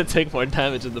just gonna take more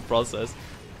damage in the process.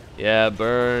 Yeah,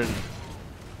 burn.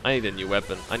 I need a new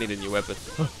weapon. I need a new weapon.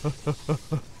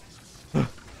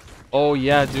 Oh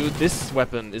yeah, dude, this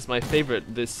weapon is my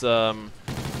favorite. This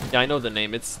yeah, I know the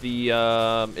name. It's the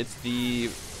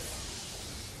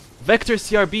Vector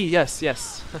CRB. Yes,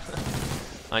 yes.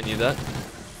 I knew that.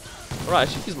 Alright,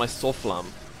 I should use my Soflam.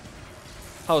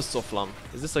 How is Soflam?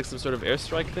 Is this like some sort of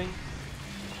airstrike thing?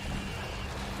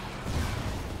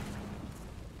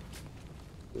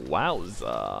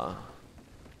 Wowza.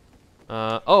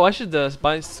 Oh, I should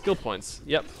buy skill points.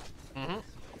 Yep.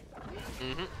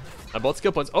 I bought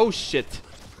skill points. Oh shit.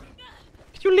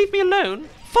 Can you leave me alone?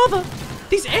 Father,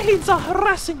 these aliens are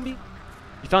harassing me.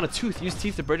 You found a tooth. Use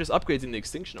teeth to purchase upgrades in the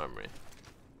extinction armory.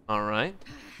 Alright.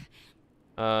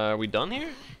 Are we done here?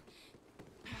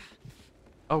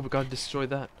 Oh, we gotta destroy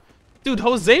that. Dude,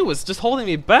 Jose was just holding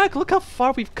me back. Look how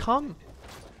far we've come.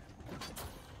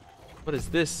 What is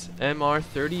this?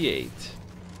 MR38.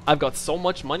 I've got so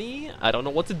much money, I don't know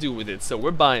what to do with it, so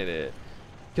we're buying it.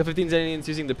 Kill 15 aliens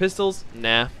using the pistols?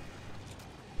 Nah.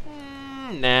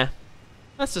 Nah.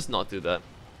 Let's just not do that.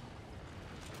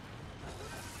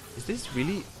 Is this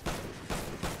really...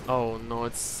 Oh no,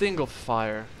 it's single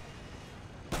fire.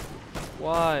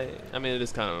 Why? I mean, it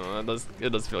is kind of... It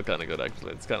does feel kind of good,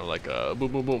 actually. It's kind of like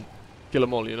boom, boom, boom. Kill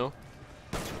them all, you know?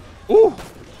 Ooh!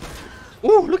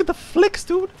 Ooh, look at the flicks,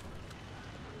 dude!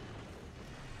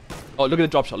 Oh, look at the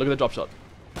drop shot. Look at the drop shot.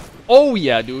 Oh,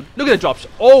 yeah, dude. Look at the drop shot.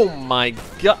 Oh, my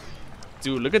God.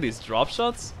 Dude, look at these drop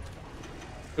shots.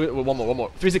 Wait, one more, one more.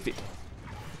 360.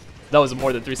 That was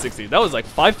more than 360. That was like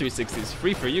 5 360s.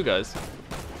 Free for you guys.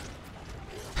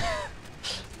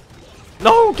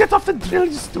 No, get off the drill,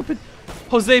 you stupid.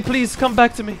 Jose, please, come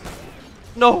back to me.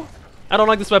 No. I don't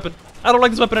like this weapon. I don't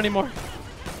like this weapon anymore.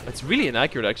 It's really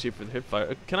inaccurate, actually, for the hip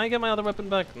fire. Can I get my other weapon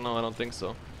back? No, I don't think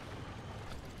so.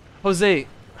 Jose.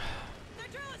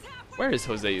 Where is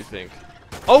Jose, you think?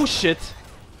 Oh, shit.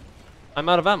 I'm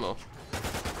out of ammo.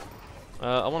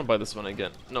 I want to buy this one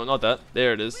again. No, not that.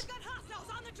 There it is.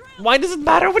 Why does it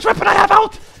matter which weapon I have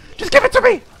out? Just give it to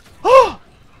me. Oh!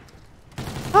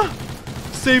 Ah!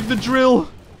 Save the drill.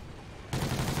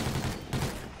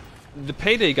 The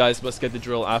Payday guys must get the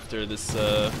drill after this.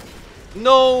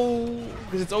 No!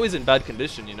 Because it's always in bad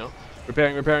condition, you know?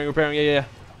 Repairing, repairing, repairing. Yeah, yeah.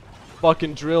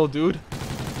 Fucking drill, dude.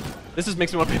 This just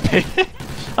makes me want to play Payday.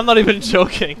 I'm not even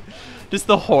joking. Just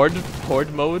the horde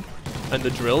mode and the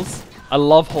drills. I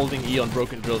love holding E on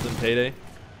broken drills in Payday.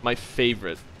 My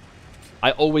favorite.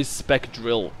 I always spec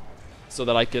drill so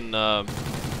that I can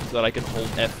hold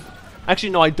F.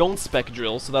 Actually, no, I don't spec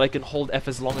drill so that I can hold F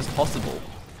as long as possible,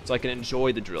 so I can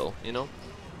enjoy the drill. You know.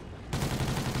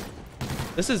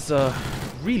 This is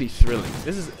really thrilling.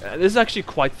 This is actually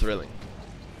quite thrilling.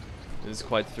 This is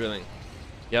quite thrilling.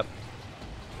 Yep.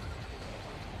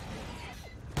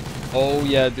 Oh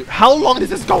yeah, dude. How long does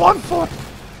this go on for?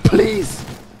 Please,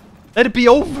 let it be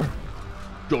over.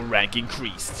 Your rank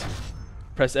increased.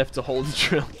 Press F to hold the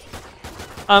drill.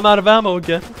 I'm out of ammo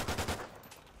again.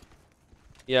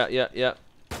 Yeah, yeah, yeah.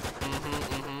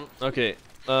 Okay.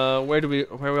 Where are we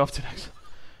off to next?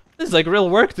 This is like real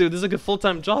work, dude. This is like a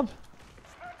full-time job.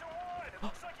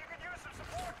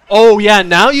 Oh yeah,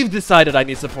 now you've decided I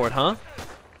need support, huh?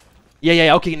 Yeah,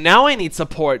 yeah, okay. Now I need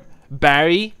support.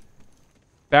 Barry.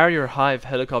 Barrier Hive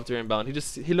helicopter inbound.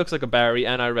 He looks like a Barry,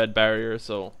 and I read barrier,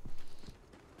 so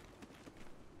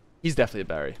he's definitely a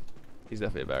Barry. He's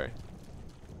definitely a Barry.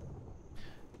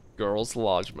 Girls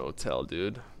Lodge Motel,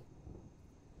 dude.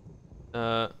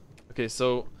 Okay,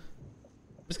 so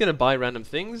I'm just gonna buy random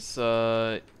things.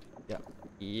 Yeah.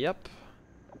 Yep.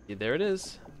 Yeah, there it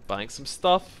is. Buying some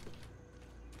stuff.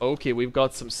 Okay, we've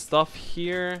got some stuff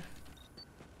here.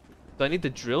 Do I need the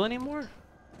drill anymore?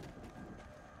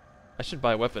 I should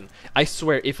buy a weapon. I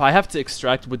swear, if I have to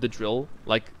extract with the drill,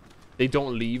 like, they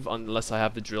don't leave unless I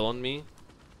have the drill on me.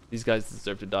 These guys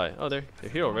deserve to die. Oh, they're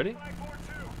here already?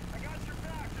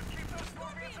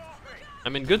 I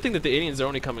mean, good thing that the aliens are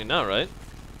only coming now, right?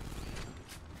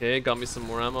 Okay, got me some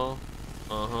more ammo.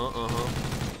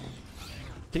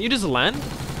 Can you just land?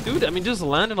 Dude, I mean, just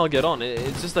land and I'll get on.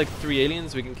 It's just like 3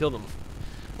 aliens, we can kill them.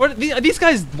 These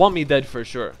guys want me dead for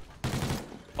sure.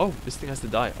 Oh, this thing has to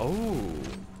die. Oh.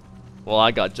 Well,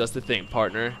 I got just the thing,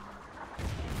 partner.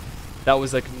 That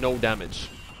was like no damage.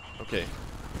 Okay.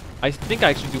 I think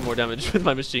I actually do more damage with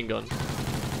my machine gun.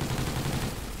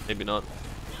 Maybe not.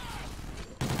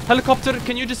 Helicopter,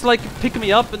 can you just like pick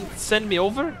me up and send me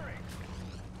over?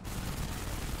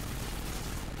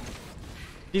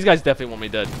 These guys definitely want me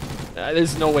dead.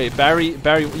 There's no way. Barry,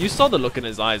 you saw the look in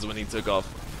his eyes when he took off.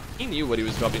 He knew what he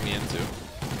was dropping me into.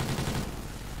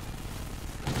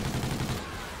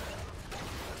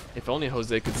 If only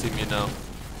Jose could see me now.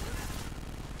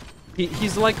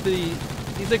 He's like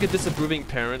a disapproving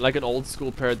parent, like an old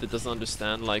school parent that doesn't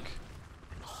understand, like,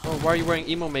 oh, why are you wearing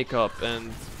emo makeup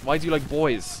and why do you like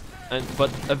boys? But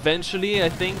eventually I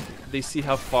think they see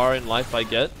how far in life I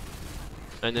get,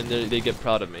 and then they get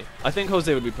proud of me. I think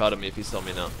Jose would be proud of me if he saw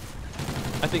me now.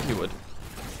 I think he would.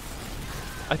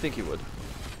 I think he would.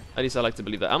 At least I like to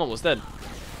believe that. I'm almost dead.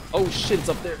 Oh shit, it's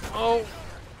up there. Oh.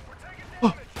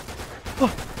 Oh.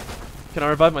 Oh. Can I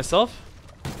revive myself?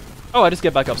 Oh, I just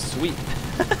get back up. Sweet.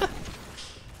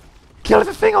 Kill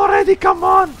the thing already, come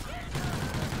on!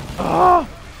 Oh.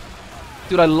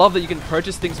 Dude, I love that you can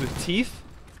purchase things with teeth.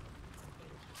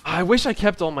 I wish I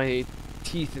kept all my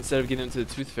teeth instead of giving them to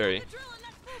the Tooth Fairy.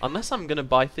 Unless I'm gonna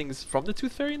buy things from the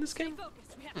Tooth Fairy in this game.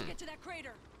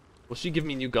 Will she give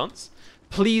me new guns?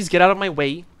 Please get out of my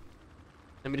way.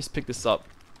 Let me just pick this up.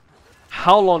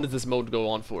 How long does this mode go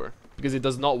on for? Because it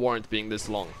does not warrant being this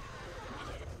long.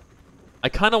 I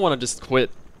kind of want to just quit.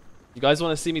 You guys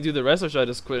want to see me do the rest, or should I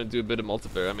just quit and do a bit of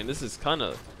multiplayer? I mean, this is kind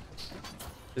of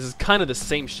the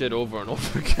same shit over and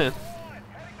over again.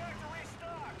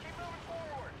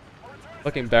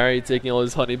 Fucking Barry taking all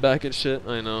his honey back and shit.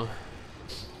 I know.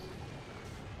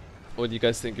 What do you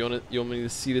guys think? You want me to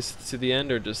see this to the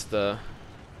end, or just go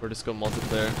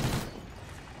multiplayer?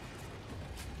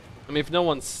 I mean, if no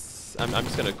one's, I'm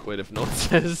just gonna quit if no one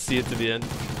says see it to the end,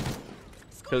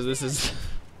 because this is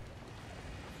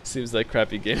seems like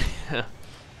crappy game.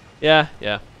 yeah.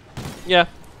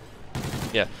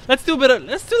 Let's do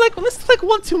like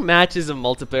 1-2 matches of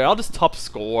multiplayer. I'll just top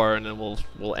score and then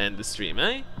we'll end the stream,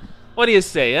 eh? What do you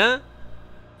say, huh?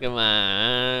 Come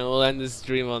on, we'll end the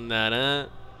stream on that, huh?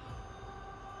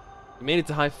 We made it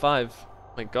to high 5.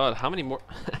 My God, how many more?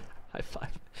 High 5.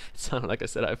 It sounded like I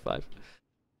said high 5.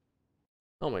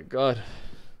 Oh my God.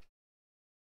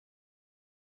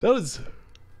 That was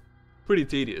pretty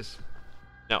tedious.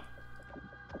 No.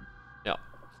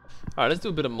 Alright, let's do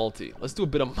a bit of multi. Let's do a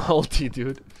bit of multi,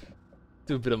 dude.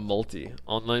 Do a bit of multi.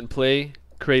 Online play.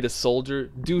 Create a soldier.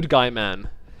 Dude guy man.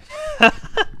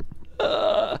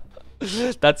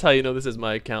 That's how you know this is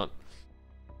my account.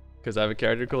 Because I have a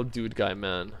character called Dude Guy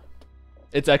Man.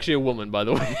 It's actually a woman, by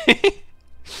the way.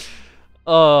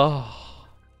 Oh,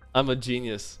 I'm a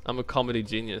genius. I'm a comedy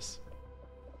genius.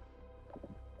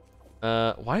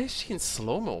 Why is she in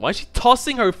slow-mo? Why is she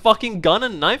tossing her fucking gun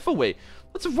and knife away?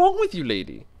 What's wrong with you,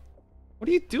 lady? What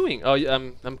are you doing? Oh,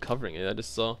 I'm covering it. I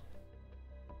just saw.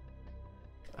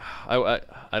 I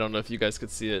don't know if you guys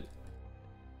could see it.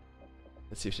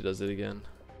 Let's see if she does it again.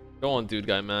 Go on, Dude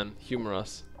Guy Man. Humor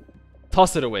us.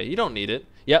 Toss it away. You don't need it.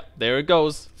 Yep, there it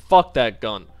goes. Fuck that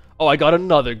gun. Oh, I got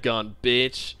another gun,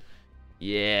 bitch.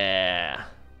 Yeah.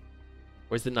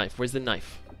 Where's the knife? Where's the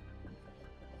knife?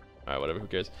 Alright, whatever. Who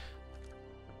cares?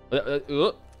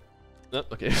 Oh,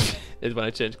 okay. It's when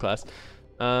I change class.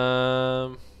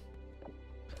 I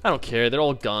don't care. They're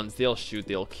all guns. They all shoot.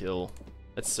 They all kill.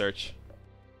 Let's search.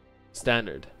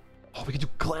 Standard. Oh, we can do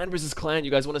clan versus clan.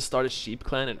 You guys want to start a sheep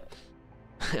clan and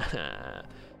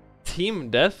team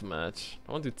deathmatch?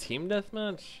 I want to do team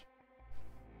deathmatch.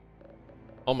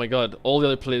 Oh my God! All the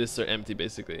other playlists are empty,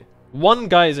 basically. One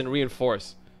guy is in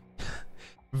reinforce.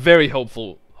 Very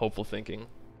hopeful thinking.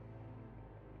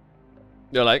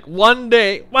 They're like, one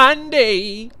day,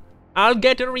 I'll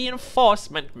get a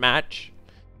reinforcement match.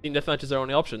 Team deathmatch is our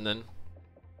only option then.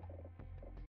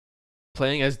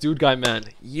 Playing as Dude Guy Man.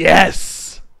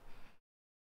 Yes!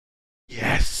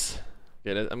 Yes!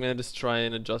 Okay, I'm gonna just try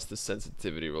and adjust the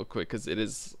sensitivity real quick, because it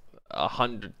is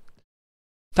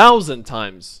 100,000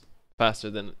 times faster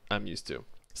than I'm used to.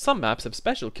 Some maps have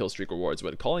special killstreak rewards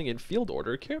when calling in field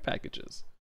order care packages.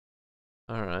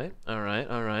 Alright.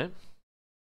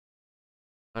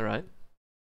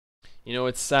 You know,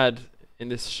 it's sad in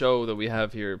this show that we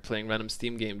have here playing random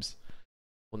Steam games.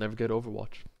 We'll never get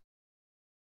Overwatch.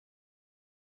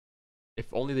 If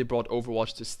only they brought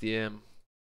Overwatch to Steam.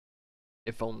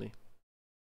 If only.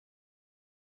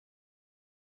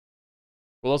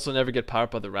 We'll also never get Power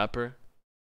Up by the Rapper.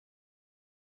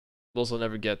 We'll also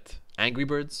never get Angry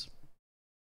Birds.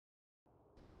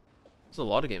 There's a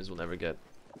lot of games we'll never get.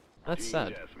 That's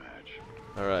sad.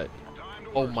 Alright.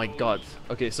 Oh my God.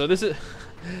 Okay, so this is...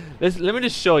 let me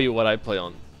just show you what I play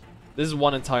on. This is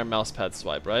one entire mousepad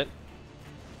swipe, right?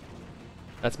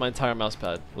 That's my entire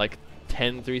mousepad. Like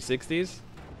 10 360s.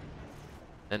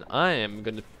 And I am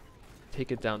gonna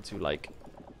take it down to like...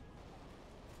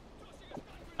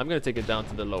 I'm gonna take it down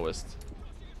to the lowest.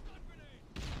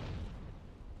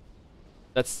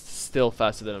 That's still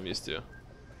faster than I'm used to.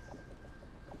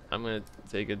 I'm gonna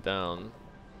take it down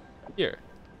here.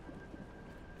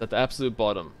 At the absolute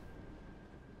bottom.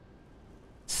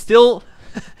 Still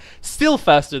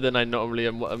faster than I normally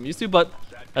am used to, but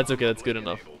that's okay, that's good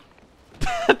enough.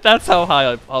 That's how high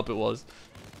up it was.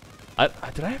 I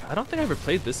don't think I ever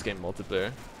played this game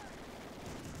multiplayer.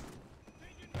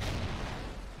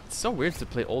 It's so weird to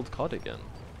play old COD again.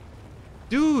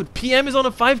 Dude, PM is on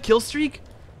a 5 kill streak?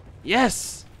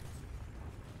 Yes!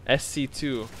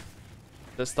 SC2.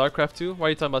 That's StarCraft 2? Why are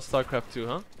you talking about StarCraft 2,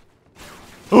 huh?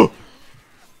 Oh!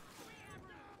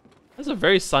 That's a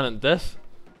very silent death.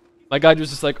 My guy was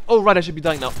just like, oh right, I should be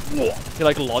dying now. He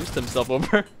like launched himself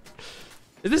over.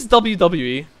 Is this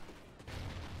WWE?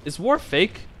 Is war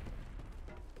fake?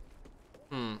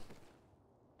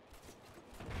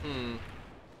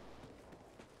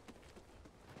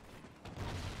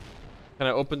 Can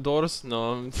I open doors?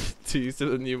 No, I'm too used to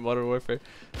the new Modern Warfare.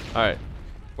 Alright.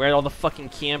 Where are all the fucking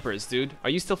campers, dude? Are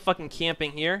you still fucking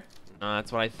camping here? No,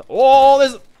 that's what I thought. Oh,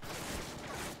 there's...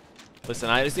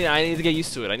 Listen, I need to get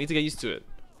used to it. I need to get used to it.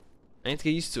 I need to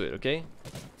get used to it, okay?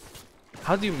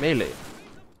 How do you melee?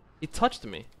 He touched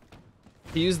me.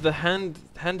 He used the hand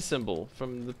symbol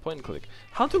from the point and click.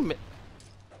 How do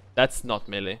That's not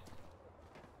melee.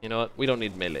 You know what? We don't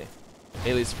need melee.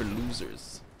 Melee's for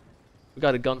losers. We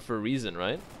got a gun for a reason,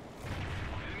 right?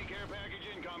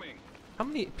 How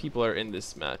many people are in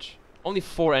this match? Only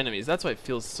 4 enemies. That's why it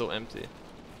feels so empty.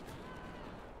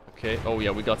 Okay. Oh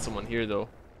yeah, we got someone here though.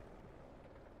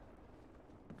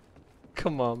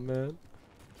 Come on, man.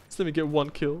 Just let me get 1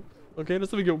 kill. Okay,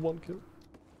 just let me get 1 kill.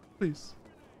 Please.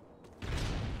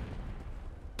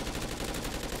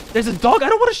 There's a dog? I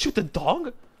don't want to shoot the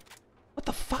dog. What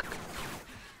the fuck?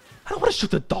 I don't want to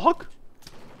shoot the dog.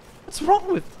 What's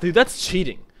wrong with... Dude, that's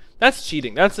cheating. That's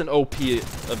cheating. That's an OP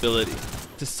ability.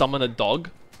 To summon a dog.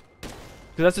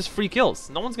 Because that's just free kills.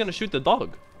 No one's going to shoot the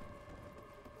dog.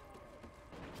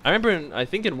 I remember I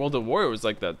think in World of War it was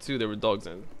like that too. There were dogs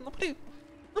and nobody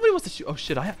wants to shoot. Oh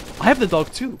shit, I have the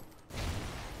dog too.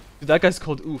 Dude, that guy's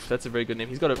called Oof. That's a very good name.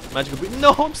 He's got a magical boot.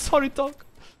 No, I'm sorry, dog.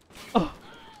 Oh.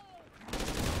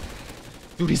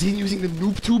 Dude, is he using the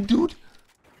noob tube, dude?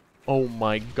 Oh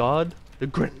my god. The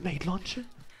grenade launcher?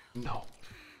 No.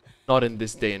 Not in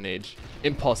this day and age.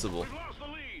 Impossible.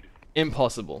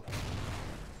 Impossible.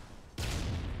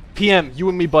 PM, you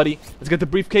and me, buddy. Let's get the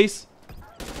briefcase.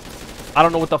 I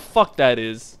don't know what the fuck that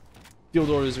is. Field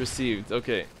orders received.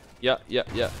 Okay. Yeah.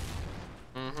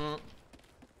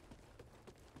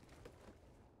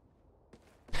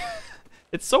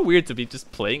 It's so weird to be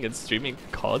just playing and streaming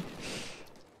COD.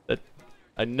 That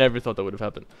I never thought that would have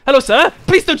happened. Hello, sir.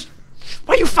 Please don't.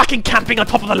 Why are you fucking camping on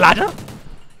top of the ladder?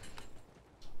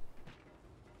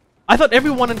 I thought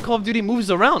everyone in Call of Duty moves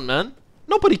around, man.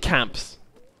 Nobody camps.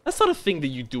 That's not a thing that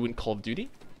you do in Call of Duty.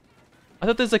 I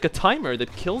thought there's like a timer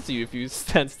that kills you if you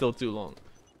stand still too long.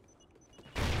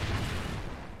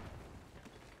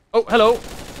 Oh, hello.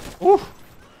 Ooh.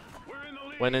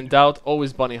 When in doubt,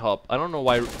 always bunny hop. I don't know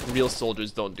why real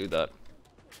soldiers don't do that.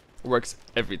 It works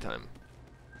every time.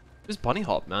 Just bunny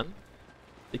hop, man.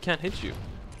 They can't hit you.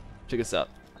 Check this out.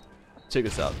 Check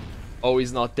this out. Oh,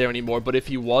 he's not there anymore. But if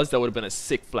he was, that would have been a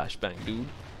sick flashbang, dude.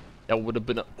 That would have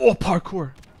been a... Oh,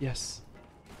 parkour. Yes.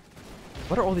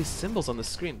 What are all these symbols on the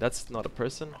screen? That's not a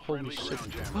person. Holy shit.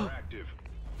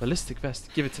 Ballistic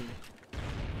vest. Give it to me.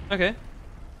 Okay.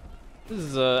 This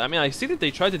is, I mean, I see that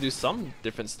they tried to do some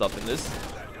different stuff in this.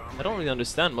 I don't really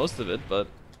understand most of it, but...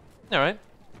 Alright.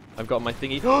 I've got my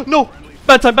thingy. Oh, no!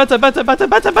 Bad time, bad time, bad time, bad time,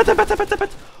 bad time, bad time, bad time, bad time, bad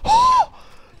time. Oh!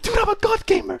 Dude, I'm a god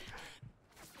gamer!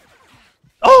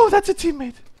 Oh, that's a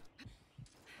teammate!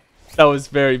 That was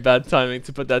very bad timing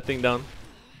to put that thing down.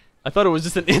 I thought it was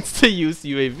just an insta-use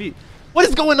UAV. What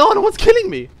is going on? What's killing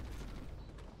me?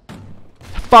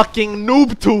 Fucking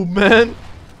noob tube, man!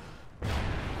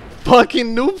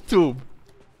 Fucking noob tube!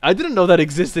 I didn't know that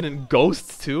existed in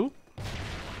Ghosts too.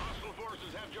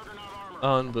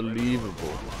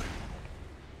 Unbelievable.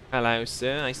 Hello,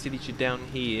 sir. I see that you're down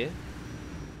here.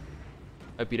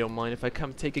 Hope you don't mind if I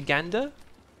come take a gander.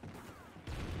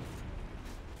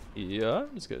 Yeah,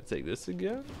 I'm just gonna take this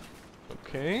again.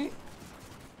 Okay.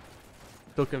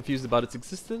 Still confused about its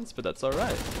existence, but that's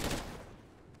alright.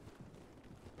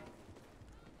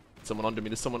 Someone under me.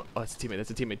 There's someone. Oh, that's a teammate.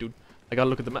 That's a teammate, dude. I gotta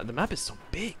look at the map. The map is so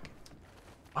big.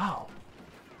 Wow.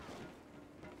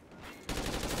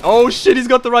 Oh shit, he's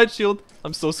got the right shield.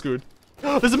 I'm so screwed.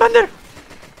 There's a man there.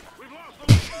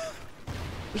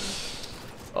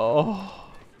 Oh.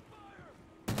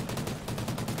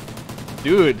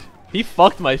 Dude, he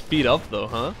fucked my feet up though,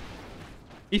 huh?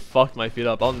 He fucked my feet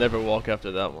up. I'll never walk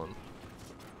after that one.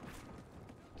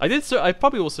 I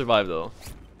probably will survive though.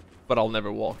 But I'll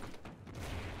never walk.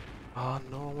 Oh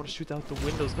no, I want to shoot out the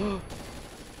windows.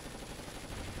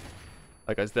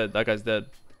 That guy's dead. That guy's dead.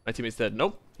 My teammate's dead.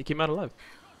 Nope, he came out alive.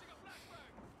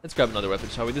 Let's grab another weapon,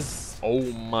 shall we? This is... Oh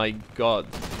my god.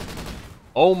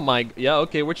 Oh my... Yeah,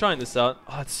 okay, we're trying this out.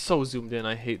 Oh, it's so zoomed in.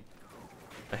 I hate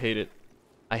it.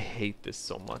 I hate this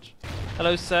so much.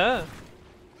 Hello, sir.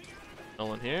 No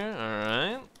one here.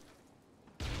 Alright.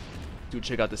 Dude,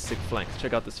 check out this sick flank.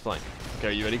 Check out this flank. Okay,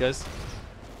 are you ready, guys?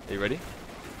 Are you ready?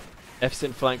 F's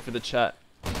in flank for the chat.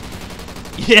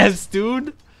 Yes,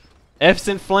 dude! F's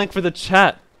in flank for the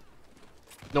chat.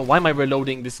 No, why am I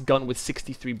reloading this gun with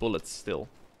 63 bullets still?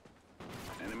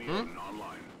 Hmm?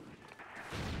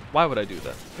 Why would I do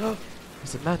that?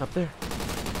 There's a man up there.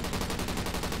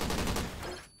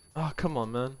 Oh, come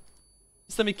on, man.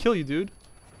 Just let me kill you, dude.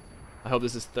 I hope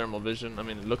this is thermal vision. I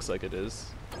mean, it looks like it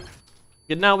is.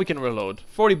 Okay, now we can reload.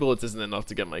 40 bullets isn't enough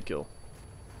to get my kill.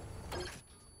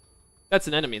 That's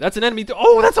an enemy. That's an enemy.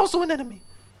 Oh, that's also an enemy.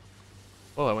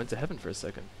 Oh, I went to heaven for a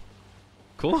second.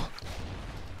 Cool.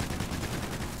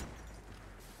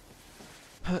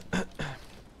 And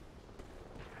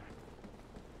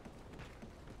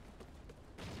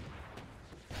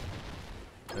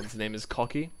his name is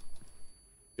Cocky.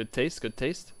 Good taste, good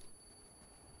taste.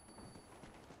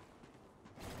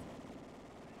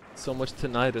 So much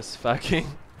tinnitus, fucking.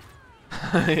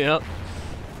 Yep.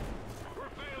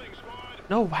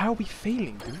 No, how are we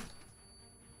failing, dude?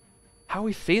 How are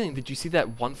we failing? Did you see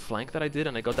that one flank that I did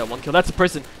and I got that one kill? That's a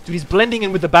person. Dude, he's blending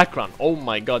in with the background. Oh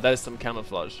my god, that is some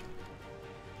camouflage.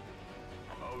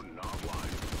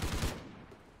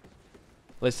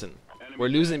 Listen, we're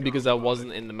losing because I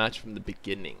wasn't in the match from the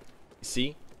beginning. You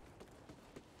see?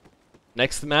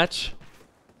 Next match,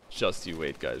 just you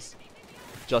wait, guys.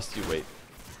 Just you wait.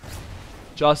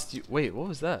 Just you wait. What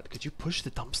was that? Could you push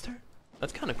the dumpster?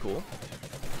 That's kind of cool.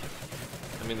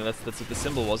 I mean, that's what the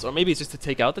symbol was, or maybe it's just to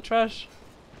take out the trash.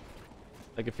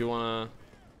 Like if you wanna.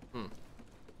 I mean,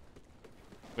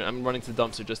 I'm running to the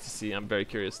dumpster just to see. I'm very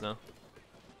curious now.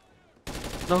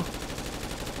 No.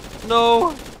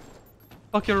 No.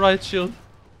 Fuck your riot shield.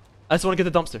 I just want to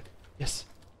get the dumpster. Yes.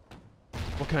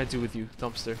 What can I do with you,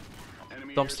 dumpster?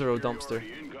 Dumpster, oh dumpster.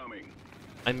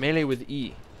 I melee with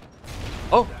E.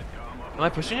 Oh! Am I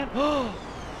pushing it? Oh!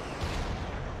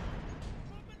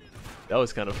 That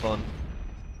was kind of fun.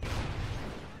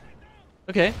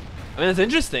 Okay. I mean, that's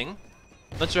interesting.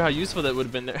 Not sure how useful that would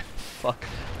have been there. Fuck.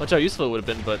 Not sure how useful it would have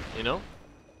been, but, you know?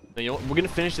 And you know, we're going to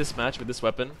finish this match with this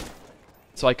weapon.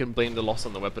 So I can blame the loss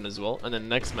on the weapon as well. And then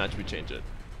next match we change it.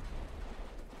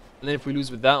 And then if we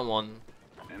lose with that one,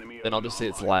 then I'll just say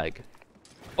it's lag.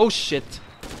 Oh shit!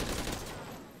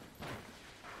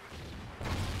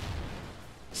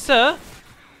 Sir?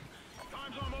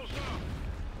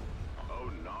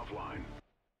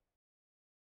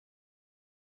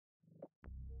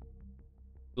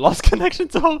 Lost connection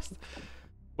to host?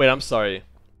 Wait, I'm sorry.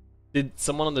 Did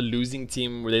someone on the losing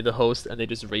team, were they the host and they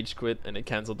just rage quit and it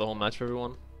cancelled the whole match for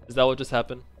everyone? Is that what just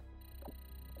happened?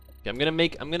 Okay, I'm gonna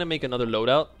make another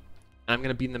loadout. And I'm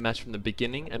gonna be in the match from the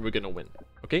beginning and we're gonna win.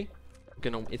 Okay?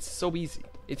 It's so easy.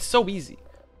 It's so easy.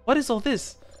 What is all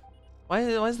this? Why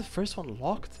is the first one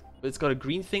locked? But it's got a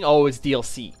green thing. Oh, it's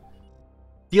DLC.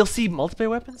 DLC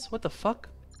multiplayer weapons? What the fuck?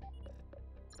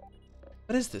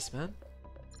 What is this, man?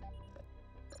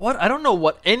 What? I don't know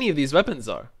what any of these weapons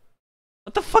are.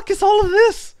 What the fuck is all of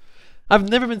this? I've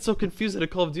never been so confused at a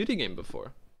Call of Duty game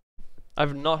before.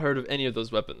 I've not heard of any of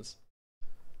those weapons.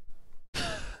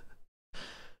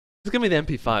 Just give me the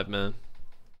MP5, man.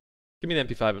 Give me the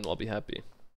MP5 and I'll be happy.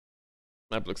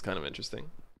 Map looks kind of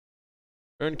interesting.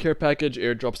 Earn care package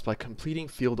airdrops by completing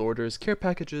field orders. Care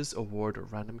packages award a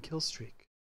random kill streak.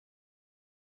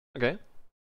 Okay.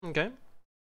 Okay.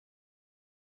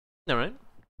 Alright.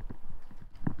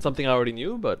 Something I already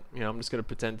knew, but you know, I'm just gonna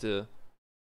pretend to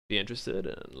be interested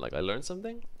and like I learned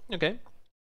something. Okay.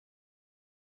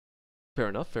 Fair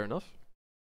enough, fair enough.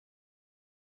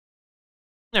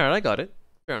 Alright, I got it.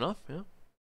 Fair enough, yeah.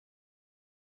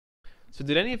 So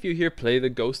did any of you here play the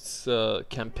Ghosts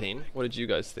campaign? What did you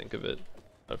guys think of it?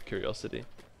 Out of curiosity.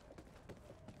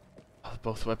 Oh,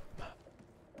 both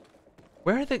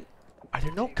where are they? Are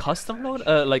there no custom load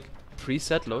like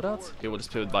preset loadouts? Okay, we'll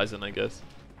just play with Bison, I guess.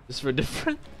 Just for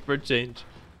different for a change.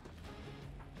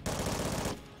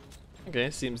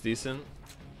 Okay, seems decent.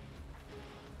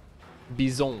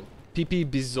 Bison. PP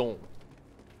Bison.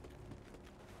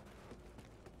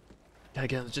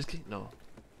 Again, just keep, no.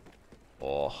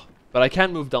 Oh, but I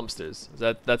can move dumpsters.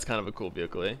 That's kind of a cool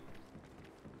vehicle, eh?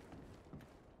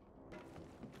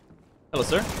 Hello,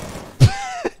 sir.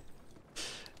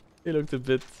 He looked a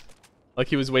bit like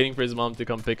he was waiting for his mom to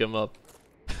come pick him up.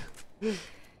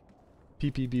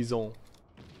 PP Bison. Okay,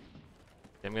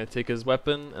 I'm gonna take his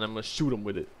weapon and I'm gonna shoot him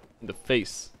with it in the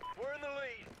face. We're in the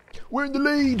lead. We're in the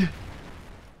lead.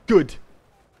 Good.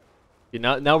 Okay,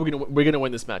 now we're gonna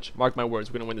win this match. Mark my words,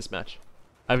 we're gonna win this match.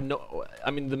 I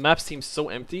mean, the map seems so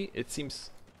empty. It seems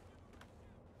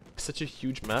such a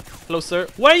huge map. Hello, sir.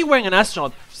 Why are you wearing an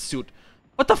astronaut suit?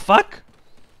 What the fuck?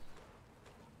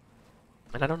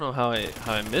 And I don't know how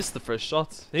I missed the first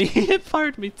shot. He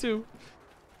fired me too.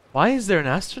 Why is there an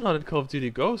astronaut in Call of Duty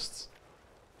Ghosts?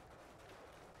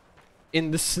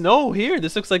 In the snow here?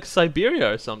 This looks like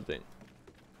Siberia or something.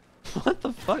 What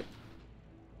the fuck?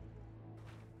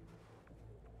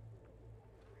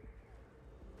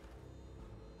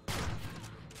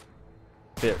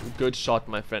 There, good shot,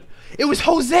 my friend. It was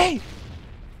Jose!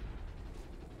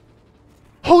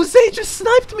 Jose just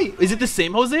sniped me! Is it the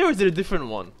same Jose or is it a different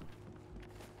one?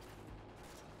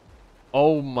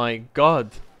 Oh my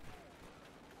god.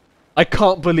 I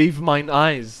can't believe mine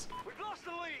eyes.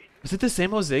 Is it the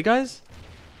same Jose, guys?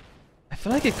 I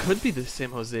feel like it could be the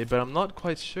same Jose, but I'm not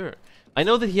quite sure. I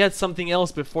know that he had something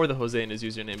else before the Jose in his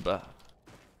username, but...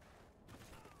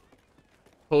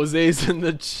 Jose's in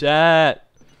the chat.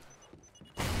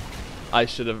 I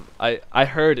should have... I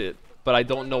heard it, but I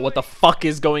don't know what the fuck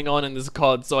is going on in this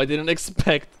COD, so I didn't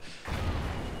expect.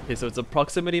 Okay, so it's a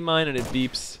proximity mine and it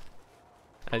beeps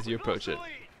as you approach it.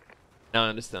 Now I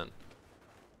understand.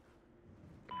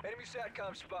 Enemy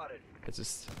SATCOM spotted. I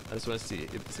just want to see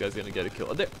if this guy's gonna get a kill.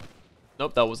 Oh, there.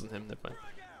 Nope, that wasn't him. Never mind.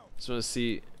 Just want to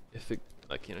see if it,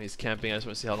 like, you know, he's camping. I just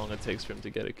want to see how long it takes for him to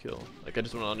get a kill. Like, I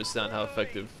just want to understand how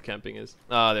effective camping is.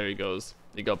 Ah, there he goes.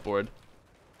 He got bored.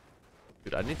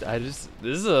 Dude, this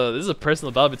is a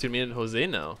personal battle between me and Jose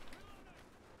now.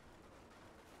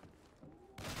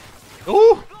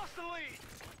 Oh!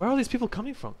 Where are all these people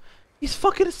coming from? He's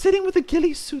fucking sitting with a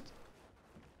ghillie suit.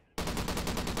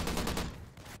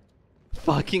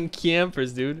 Fucking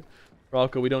campers, dude.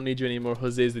 Rocco, we don't need you anymore.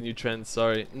 Jose's the new trend.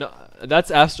 Sorry. No,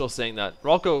 that's Astral saying that.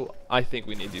 Rocco, I think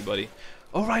we need you, buddy.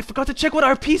 Oh, right. I forgot to check what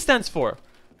RP stands for.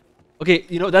 Okay,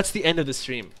 you know, that's the end of the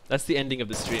stream. That's the ending of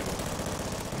the stream.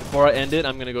 Before I end it,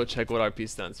 I'm going to go check what RP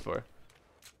stands for.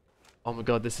 Oh my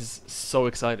god, this is so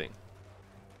exciting.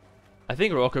 I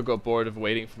think Rocco got bored of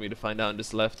waiting for me to find out and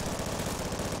just left.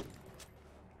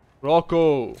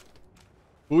 Rocco!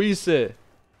 Huise!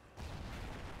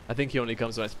 I think he only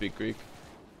comes when I speak Greek.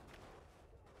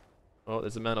 Oh,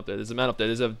 there's a man up there. There's a man up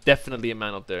there. There's definitely a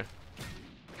man up there.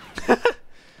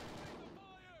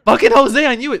 Fucking Jose,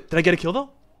 I knew it. Did I get a kill though?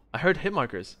 I heard hit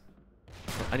markers.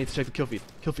 I need to check the kill feed.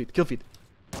 Kill feed. Kill feed.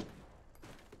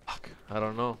 Fuck. I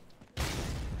don't know.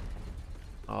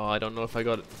 Oh, I don't know if I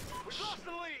got it.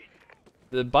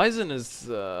 The Bison is...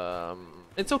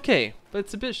 it's okay, but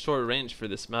it's a bit short range for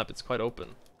this map. It's quite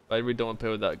open. But I really don't want to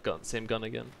play with that gun, same gun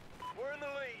again.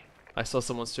 I saw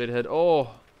someone straight ahead.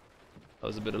 Oh! That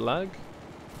was a bit of lag.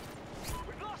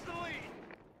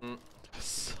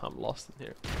 I'm lost in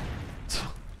here. Just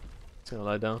gonna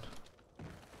lie down.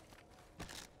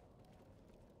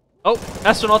 Oh!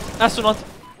 Astronaut! Astronaut!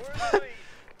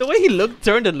 The way he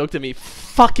turned and looked at me.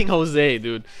 Fucking Jose,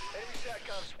 dude.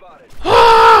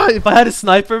 If I had a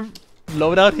sniper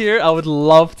loadout here, I would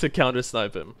love to counter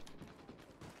snipe him.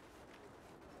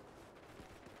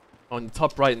 On the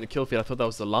top right in the kill feed, I thought that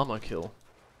was the llama kill.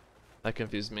 That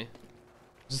confused me.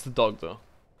 Just the dog though.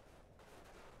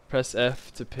 Press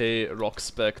F to pay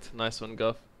Rockspect. Nice one,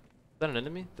 Guff. Is that an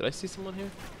enemy? Did I see someone here?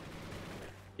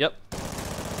 Yep.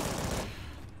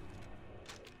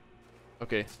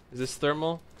 Okay, is this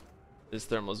thermal? This is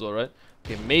thermal as well, right?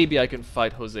 Okay, maybe I can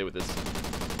fight Jose with this.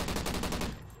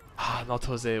 Ah, not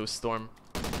Jose, it was Storm.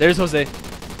 There's Jose.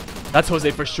 That's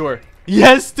Jose for sure.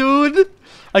 Yes, dude!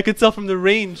 I could tell from the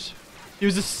range. He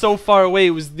was just so far away.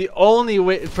 It was the only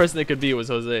person it could be was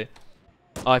Jose.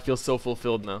 Oh, I feel so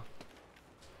fulfilled now.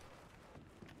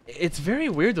 It's very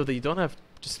weird though that you don't have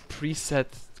just preset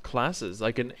classes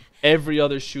like in every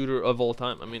other shooter of all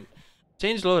time. I mean,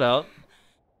 change loadout.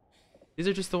 These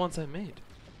are just the ones I made.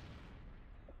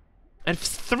 And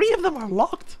 3 of them are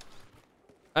locked.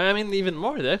 I mean, even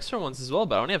more, the extra ones as well,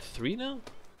 but I only have 3 now?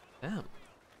 Damn.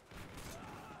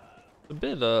 A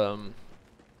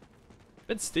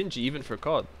bit stingy even for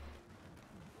COD.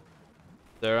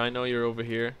 There, I know you're over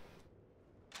here.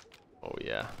 Oh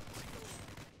yeah.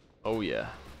 Oh yeah.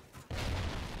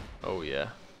 Oh yeah.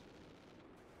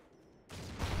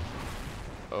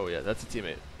 Oh yeah, that's a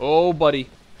teammate. Oh buddy.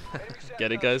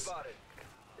 Get it, guys?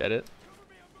 Get it?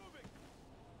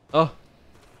 Oh.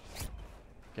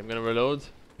 Okay, I'm gonna reload.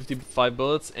 55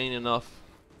 bullets ain't enough.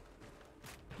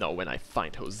 No, when I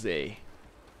find Jose,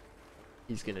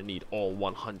 he's gonna need all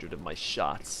 100 of my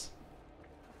shots.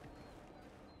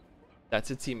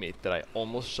 That's a teammate that I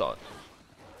almost shot.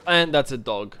 And that's a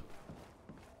dog.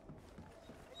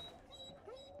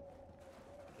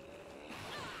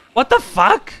 What the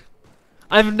fuck?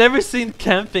 I've never seen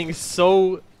camping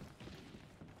so...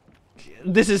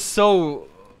 This is so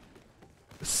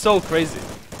crazy.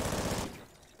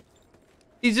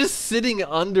 He's just sitting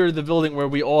under the building where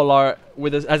we all are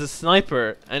with as a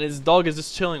sniper, and his dog is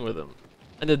just chilling with him.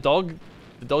 And the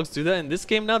dogs do that in this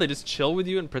game now. They just chill with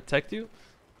you and protect you.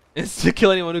 It's to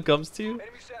kill anyone who comes to you.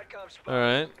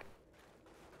 Alright.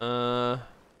 Alright,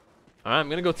 I'm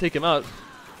gonna go take him out.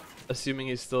 Assuming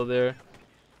he's still there.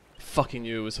 Fucking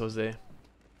knew it was Jose.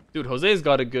 Dude, Jose's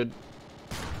got a good...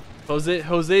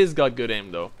 Jose's got good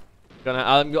aim though.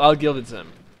 I'll give it to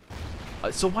him.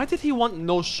 So why did he want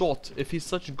no shot if he's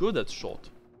such good at shot?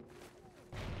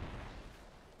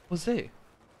 Jose.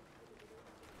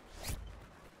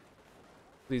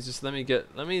 Please just let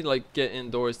me like get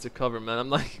indoors to cover, man. I'm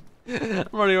like I'm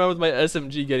running around with my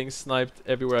SMG getting sniped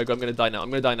everywhere I go. I'm gonna die now. I'm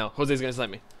gonna die now. Jose's gonna snipe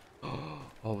me. Oh,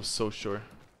 I was so sure.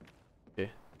 Okay.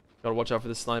 Gotta watch out for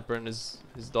the sniper and his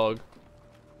dog.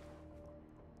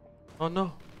 Oh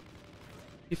no.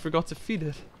 He forgot to feed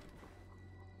it.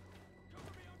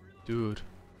 Dude.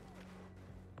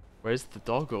 Where's the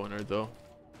dog owner though?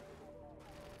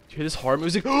 Do you hear this horror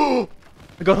music? Oh!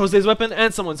 I got Jose's weapon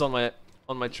and someone's on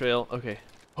my trail. Okay.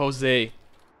 Jose.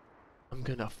 I'm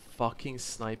gonna fucking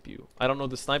snipe you. I don't know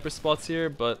the sniper spots here,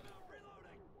 but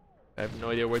I have no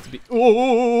idea where to be.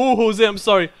 Oh, Jose, I'm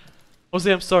sorry. Jose,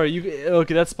 I'm sorry.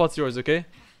 Okay, that spot's yours, okay?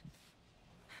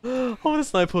 I wanna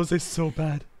snipe Jose so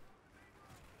bad.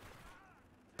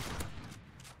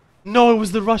 No, it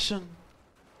was the Russian.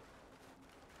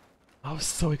 I was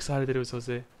so excited that it was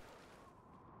Jose.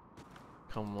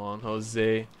 Come on,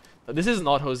 Jose. This is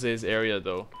not Jose's area,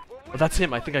 though. Oh, that's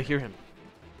him. I think I hear him.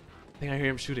 I think I hear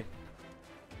him shooting.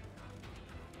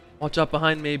 Watch out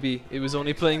behind, maybe. It was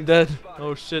only playing dead.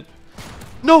 Oh, shit.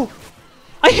 No!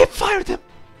 I hip-fired him!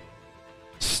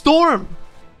 Storm!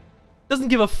 Doesn't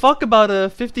give a fuck about a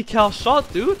 50 cal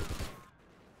shot, dude.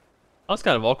 That was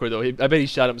kind of awkward, though. I bet he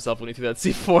shot himself when he threw that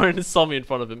C4 and saw me in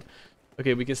front of him.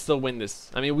 Okay, we can still win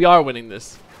this. I mean, we are winning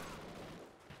this.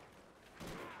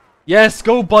 Yes,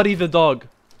 go Buddy the dog.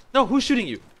 No, who's shooting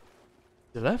you?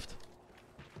 The left?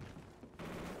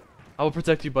 I will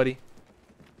protect you, buddy.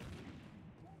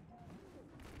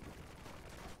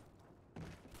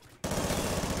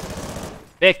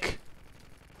 Vic!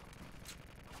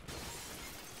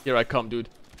 Here I come, dude.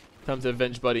 Time to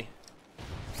avenge Buddy.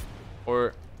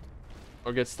 Or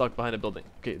get stuck behind a building.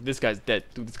 Okay, this guy's dead.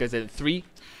 Dude, this guy's dead in 3,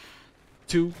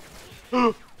 2.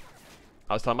 I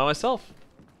was talking about myself.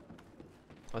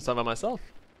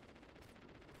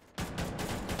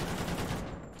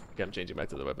 Okay, I'm changing back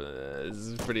to the weapon.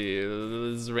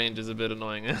 This range is a bit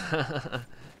annoying. I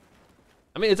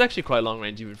mean, it's actually quite long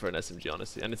range even for an SMG,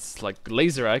 honestly. And it's like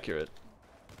laser accurate.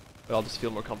 But I'll just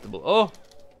feel more comfortable. Oh!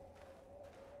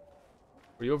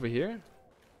 Were you over here?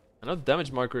 I know the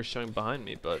damage marker is showing behind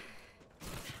me, but...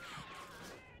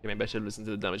 Okay, maybe I should listen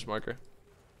to the damage marker.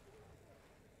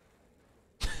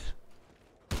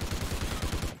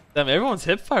 Damn, everyone's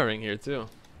hip firing here too.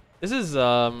 This is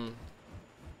the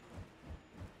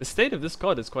state of this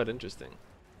COD is quite interesting.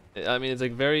 I mean, it's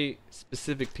like very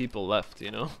specific people left,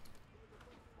 you know.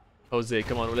 Jose,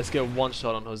 come on, let's get one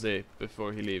shot on Jose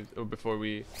before he leaves, or before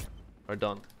we are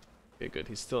done. Okay, good.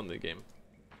 He's still in the game.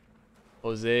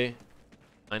 Jose,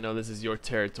 I know this is your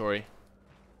territory,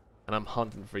 and I'm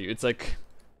hunting for you. It's like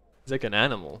an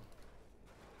animal.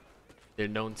 They're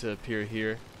known to appear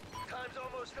here.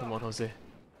 Come on, Jose.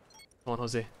 Come on,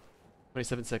 Jose.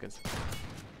 27 seconds.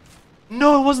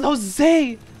 No, it wasn't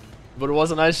Jose! But it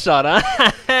was a nice shot,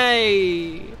 huh?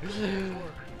 Hey!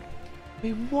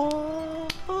 We won!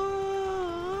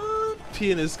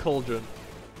 Pee in his cauldron.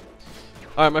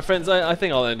 Alright, my friends, I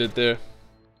think I'll end it there.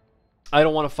 I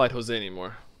don't want to fight Jose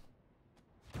anymore.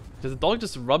 Does the dog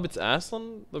just rub its ass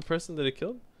on the person that it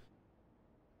killed?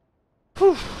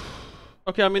 Whew.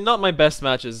 Okay, I mean, not my best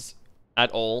matches at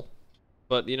all.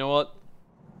 But you know what?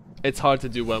 It's hard to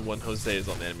do when Jose is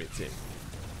on the enemy team.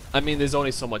 I mean, there's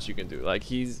only so much you can do. Like,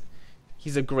 he's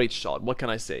a great shot. What can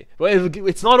I say? Well,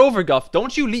 it's not over, Guff.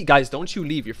 Don't you leave. Guys, don't you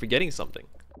leave. You're forgetting something.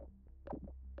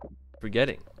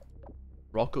 Forgetting.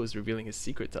 Rocco is revealing his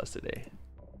secret to us today.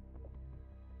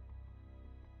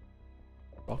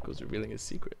 Rocco's revealing his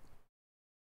secret.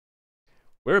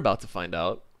 We're about to find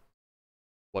out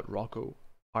what Rocco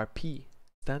RP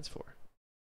stands for.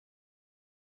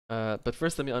 But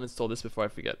first, let me uninstall this before I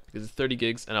forget, because it's 30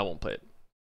 gigs and I won't play it.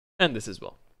 And this as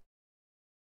well.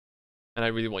 And I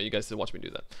really want you guys to watch me do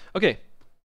that. Okay.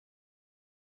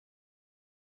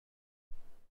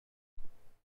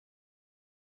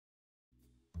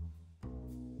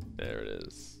 There it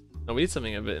is. No, we need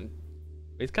something a bit.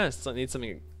 We kind of need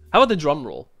something. How about the drum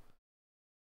roll?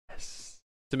 Yes.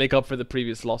 To make up for the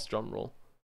previous lost drum roll.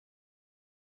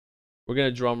 We're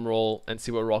gonna drum roll and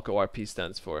see what Rocco RP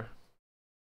stands for.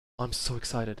 I'm so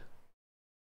excited.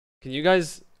 Can you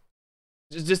guys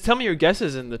just tell me your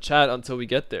guesses in the chat until we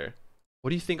get there? What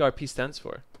do you think RP stands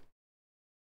for?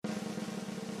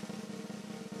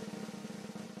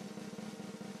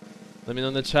 Let me know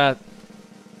in the chat.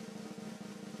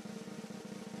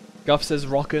 Guff says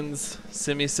Rockins.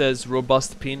 Simi says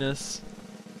robust penis.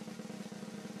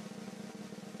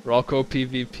 Rocco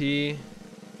PvP.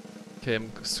 Okay,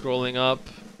 I'm scrolling up.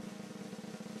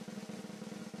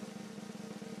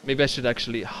 Maybe I should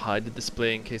actually hide the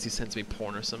display in case he sends me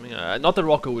porn or something. Not that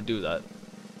Rocco would do that.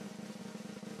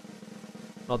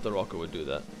 Not that Rocco would do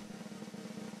that.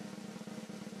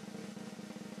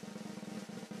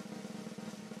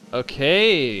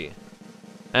 Okay.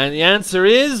 And the answer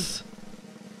is...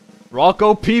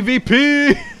 Rocco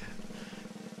PvP!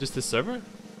 Just the server?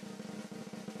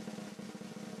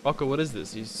 Rocco, what is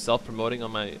this? You self-promoting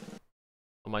on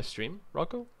my stream,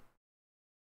 Rocco?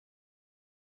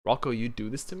 Rocco, you do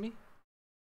this to me?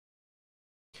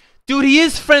 Dude, he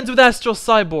is friends with Astral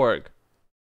Cyborg!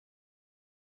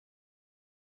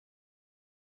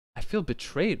 I feel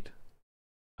betrayed.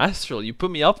 Astral, you put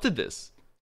me up to this.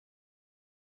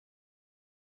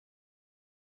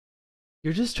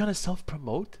 You're just trying to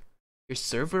self-promote your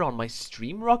server on my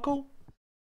stream, Rocco?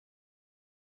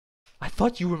 I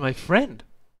thought you were my friend.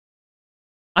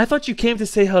 I thought you came to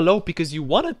say hello because you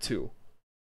wanted to.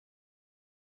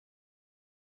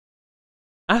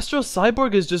 Astral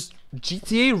Cyborg is just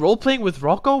GTA roleplaying with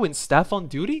Rocco in Staff on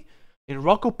Duty? In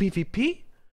Rocco PvP?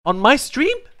 On my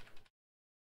stream?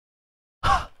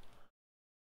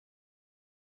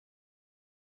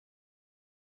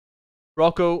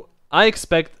 Rocco, I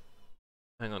expect...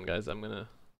 Hang on guys, I'm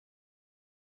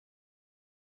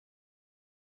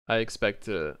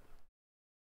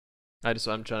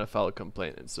trying to file a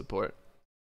complaint and support.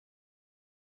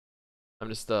 I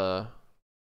just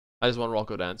want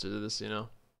Rocco to answer to this, you know.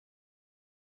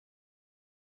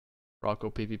 Rocco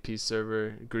PvP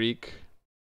server, Greek.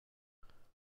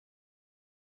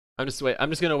 I'm just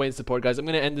gonna wait and support, guys. I'm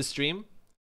gonna end the stream,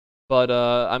 but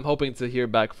I'm hoping to hear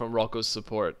back from Rocco's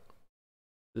support.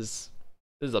 This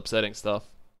is upsetting stuff.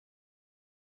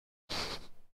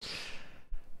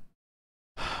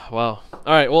 Wow.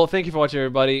 Alright, well, thank you for watching,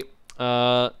 everybody.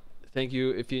 Thank you.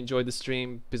 If you enjoyed the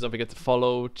stream, please don't forget to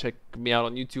follow. Check me out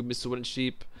on YouTube, Mr. Wooden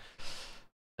Sheep.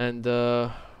 And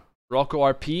Rocco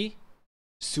RP.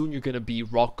 Soon you're gonna be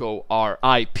Rocco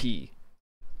RIP.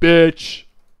 Bitch.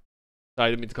 Sorry, I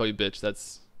didn't mean to call you bitch. That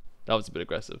was a bit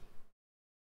aggressive.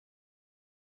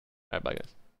 Alright, bye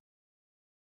guys.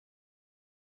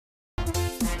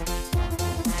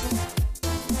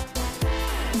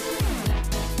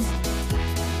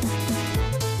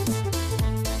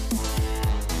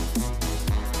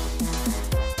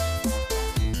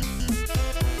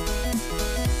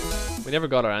 We never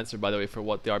got our answer, by the way, for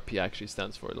what the RP actually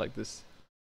stands for. Like this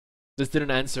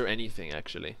didn't answer anything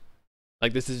actually.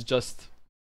 Like this is just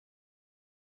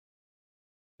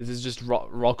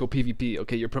Rocco PvP.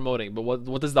 Okay, you're promoting, but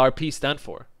what does the RP stand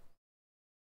for?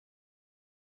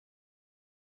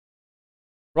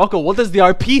 Rocco, what does the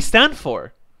RP stand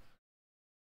for?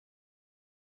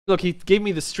 Look, he gave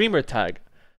me the streamer tag.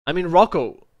 I mean,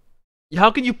 Rocco, how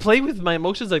can you play with my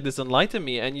emotions like this and lie to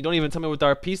me and you don't even tell me what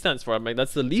the RP stands for? I'm like,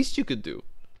 that's the least you could do.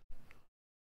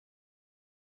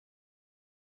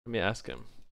 Let me ask him.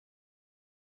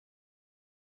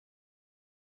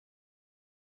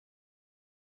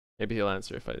 Maybe he'll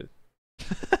answer if I did.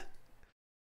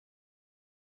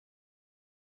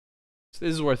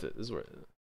 This is worth it. This is worth it.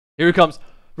 Here it comes.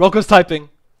 Rocco's typing.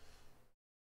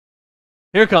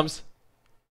 Here it comes.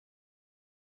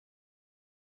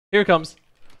 Here it comes.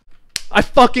 I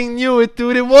fucking knew it,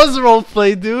 dude. It was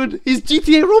roleplay, dude. He's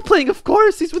GTA roleplaying, of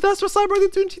course. He's with Astro Cyborg. They're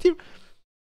doing GTA.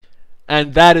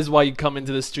 And that is why you come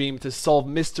into the stream, to solve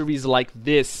mysteries like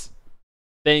this.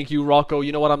 Thank you, Rocco.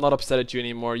 You know what? I'm not upset at you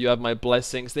anymore. You have my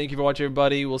blessings. Thank you for watching,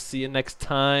 everybody. We'll see you next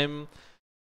time.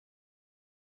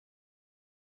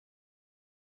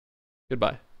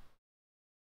 Goodbye.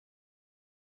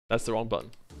 That's the wrong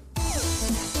button.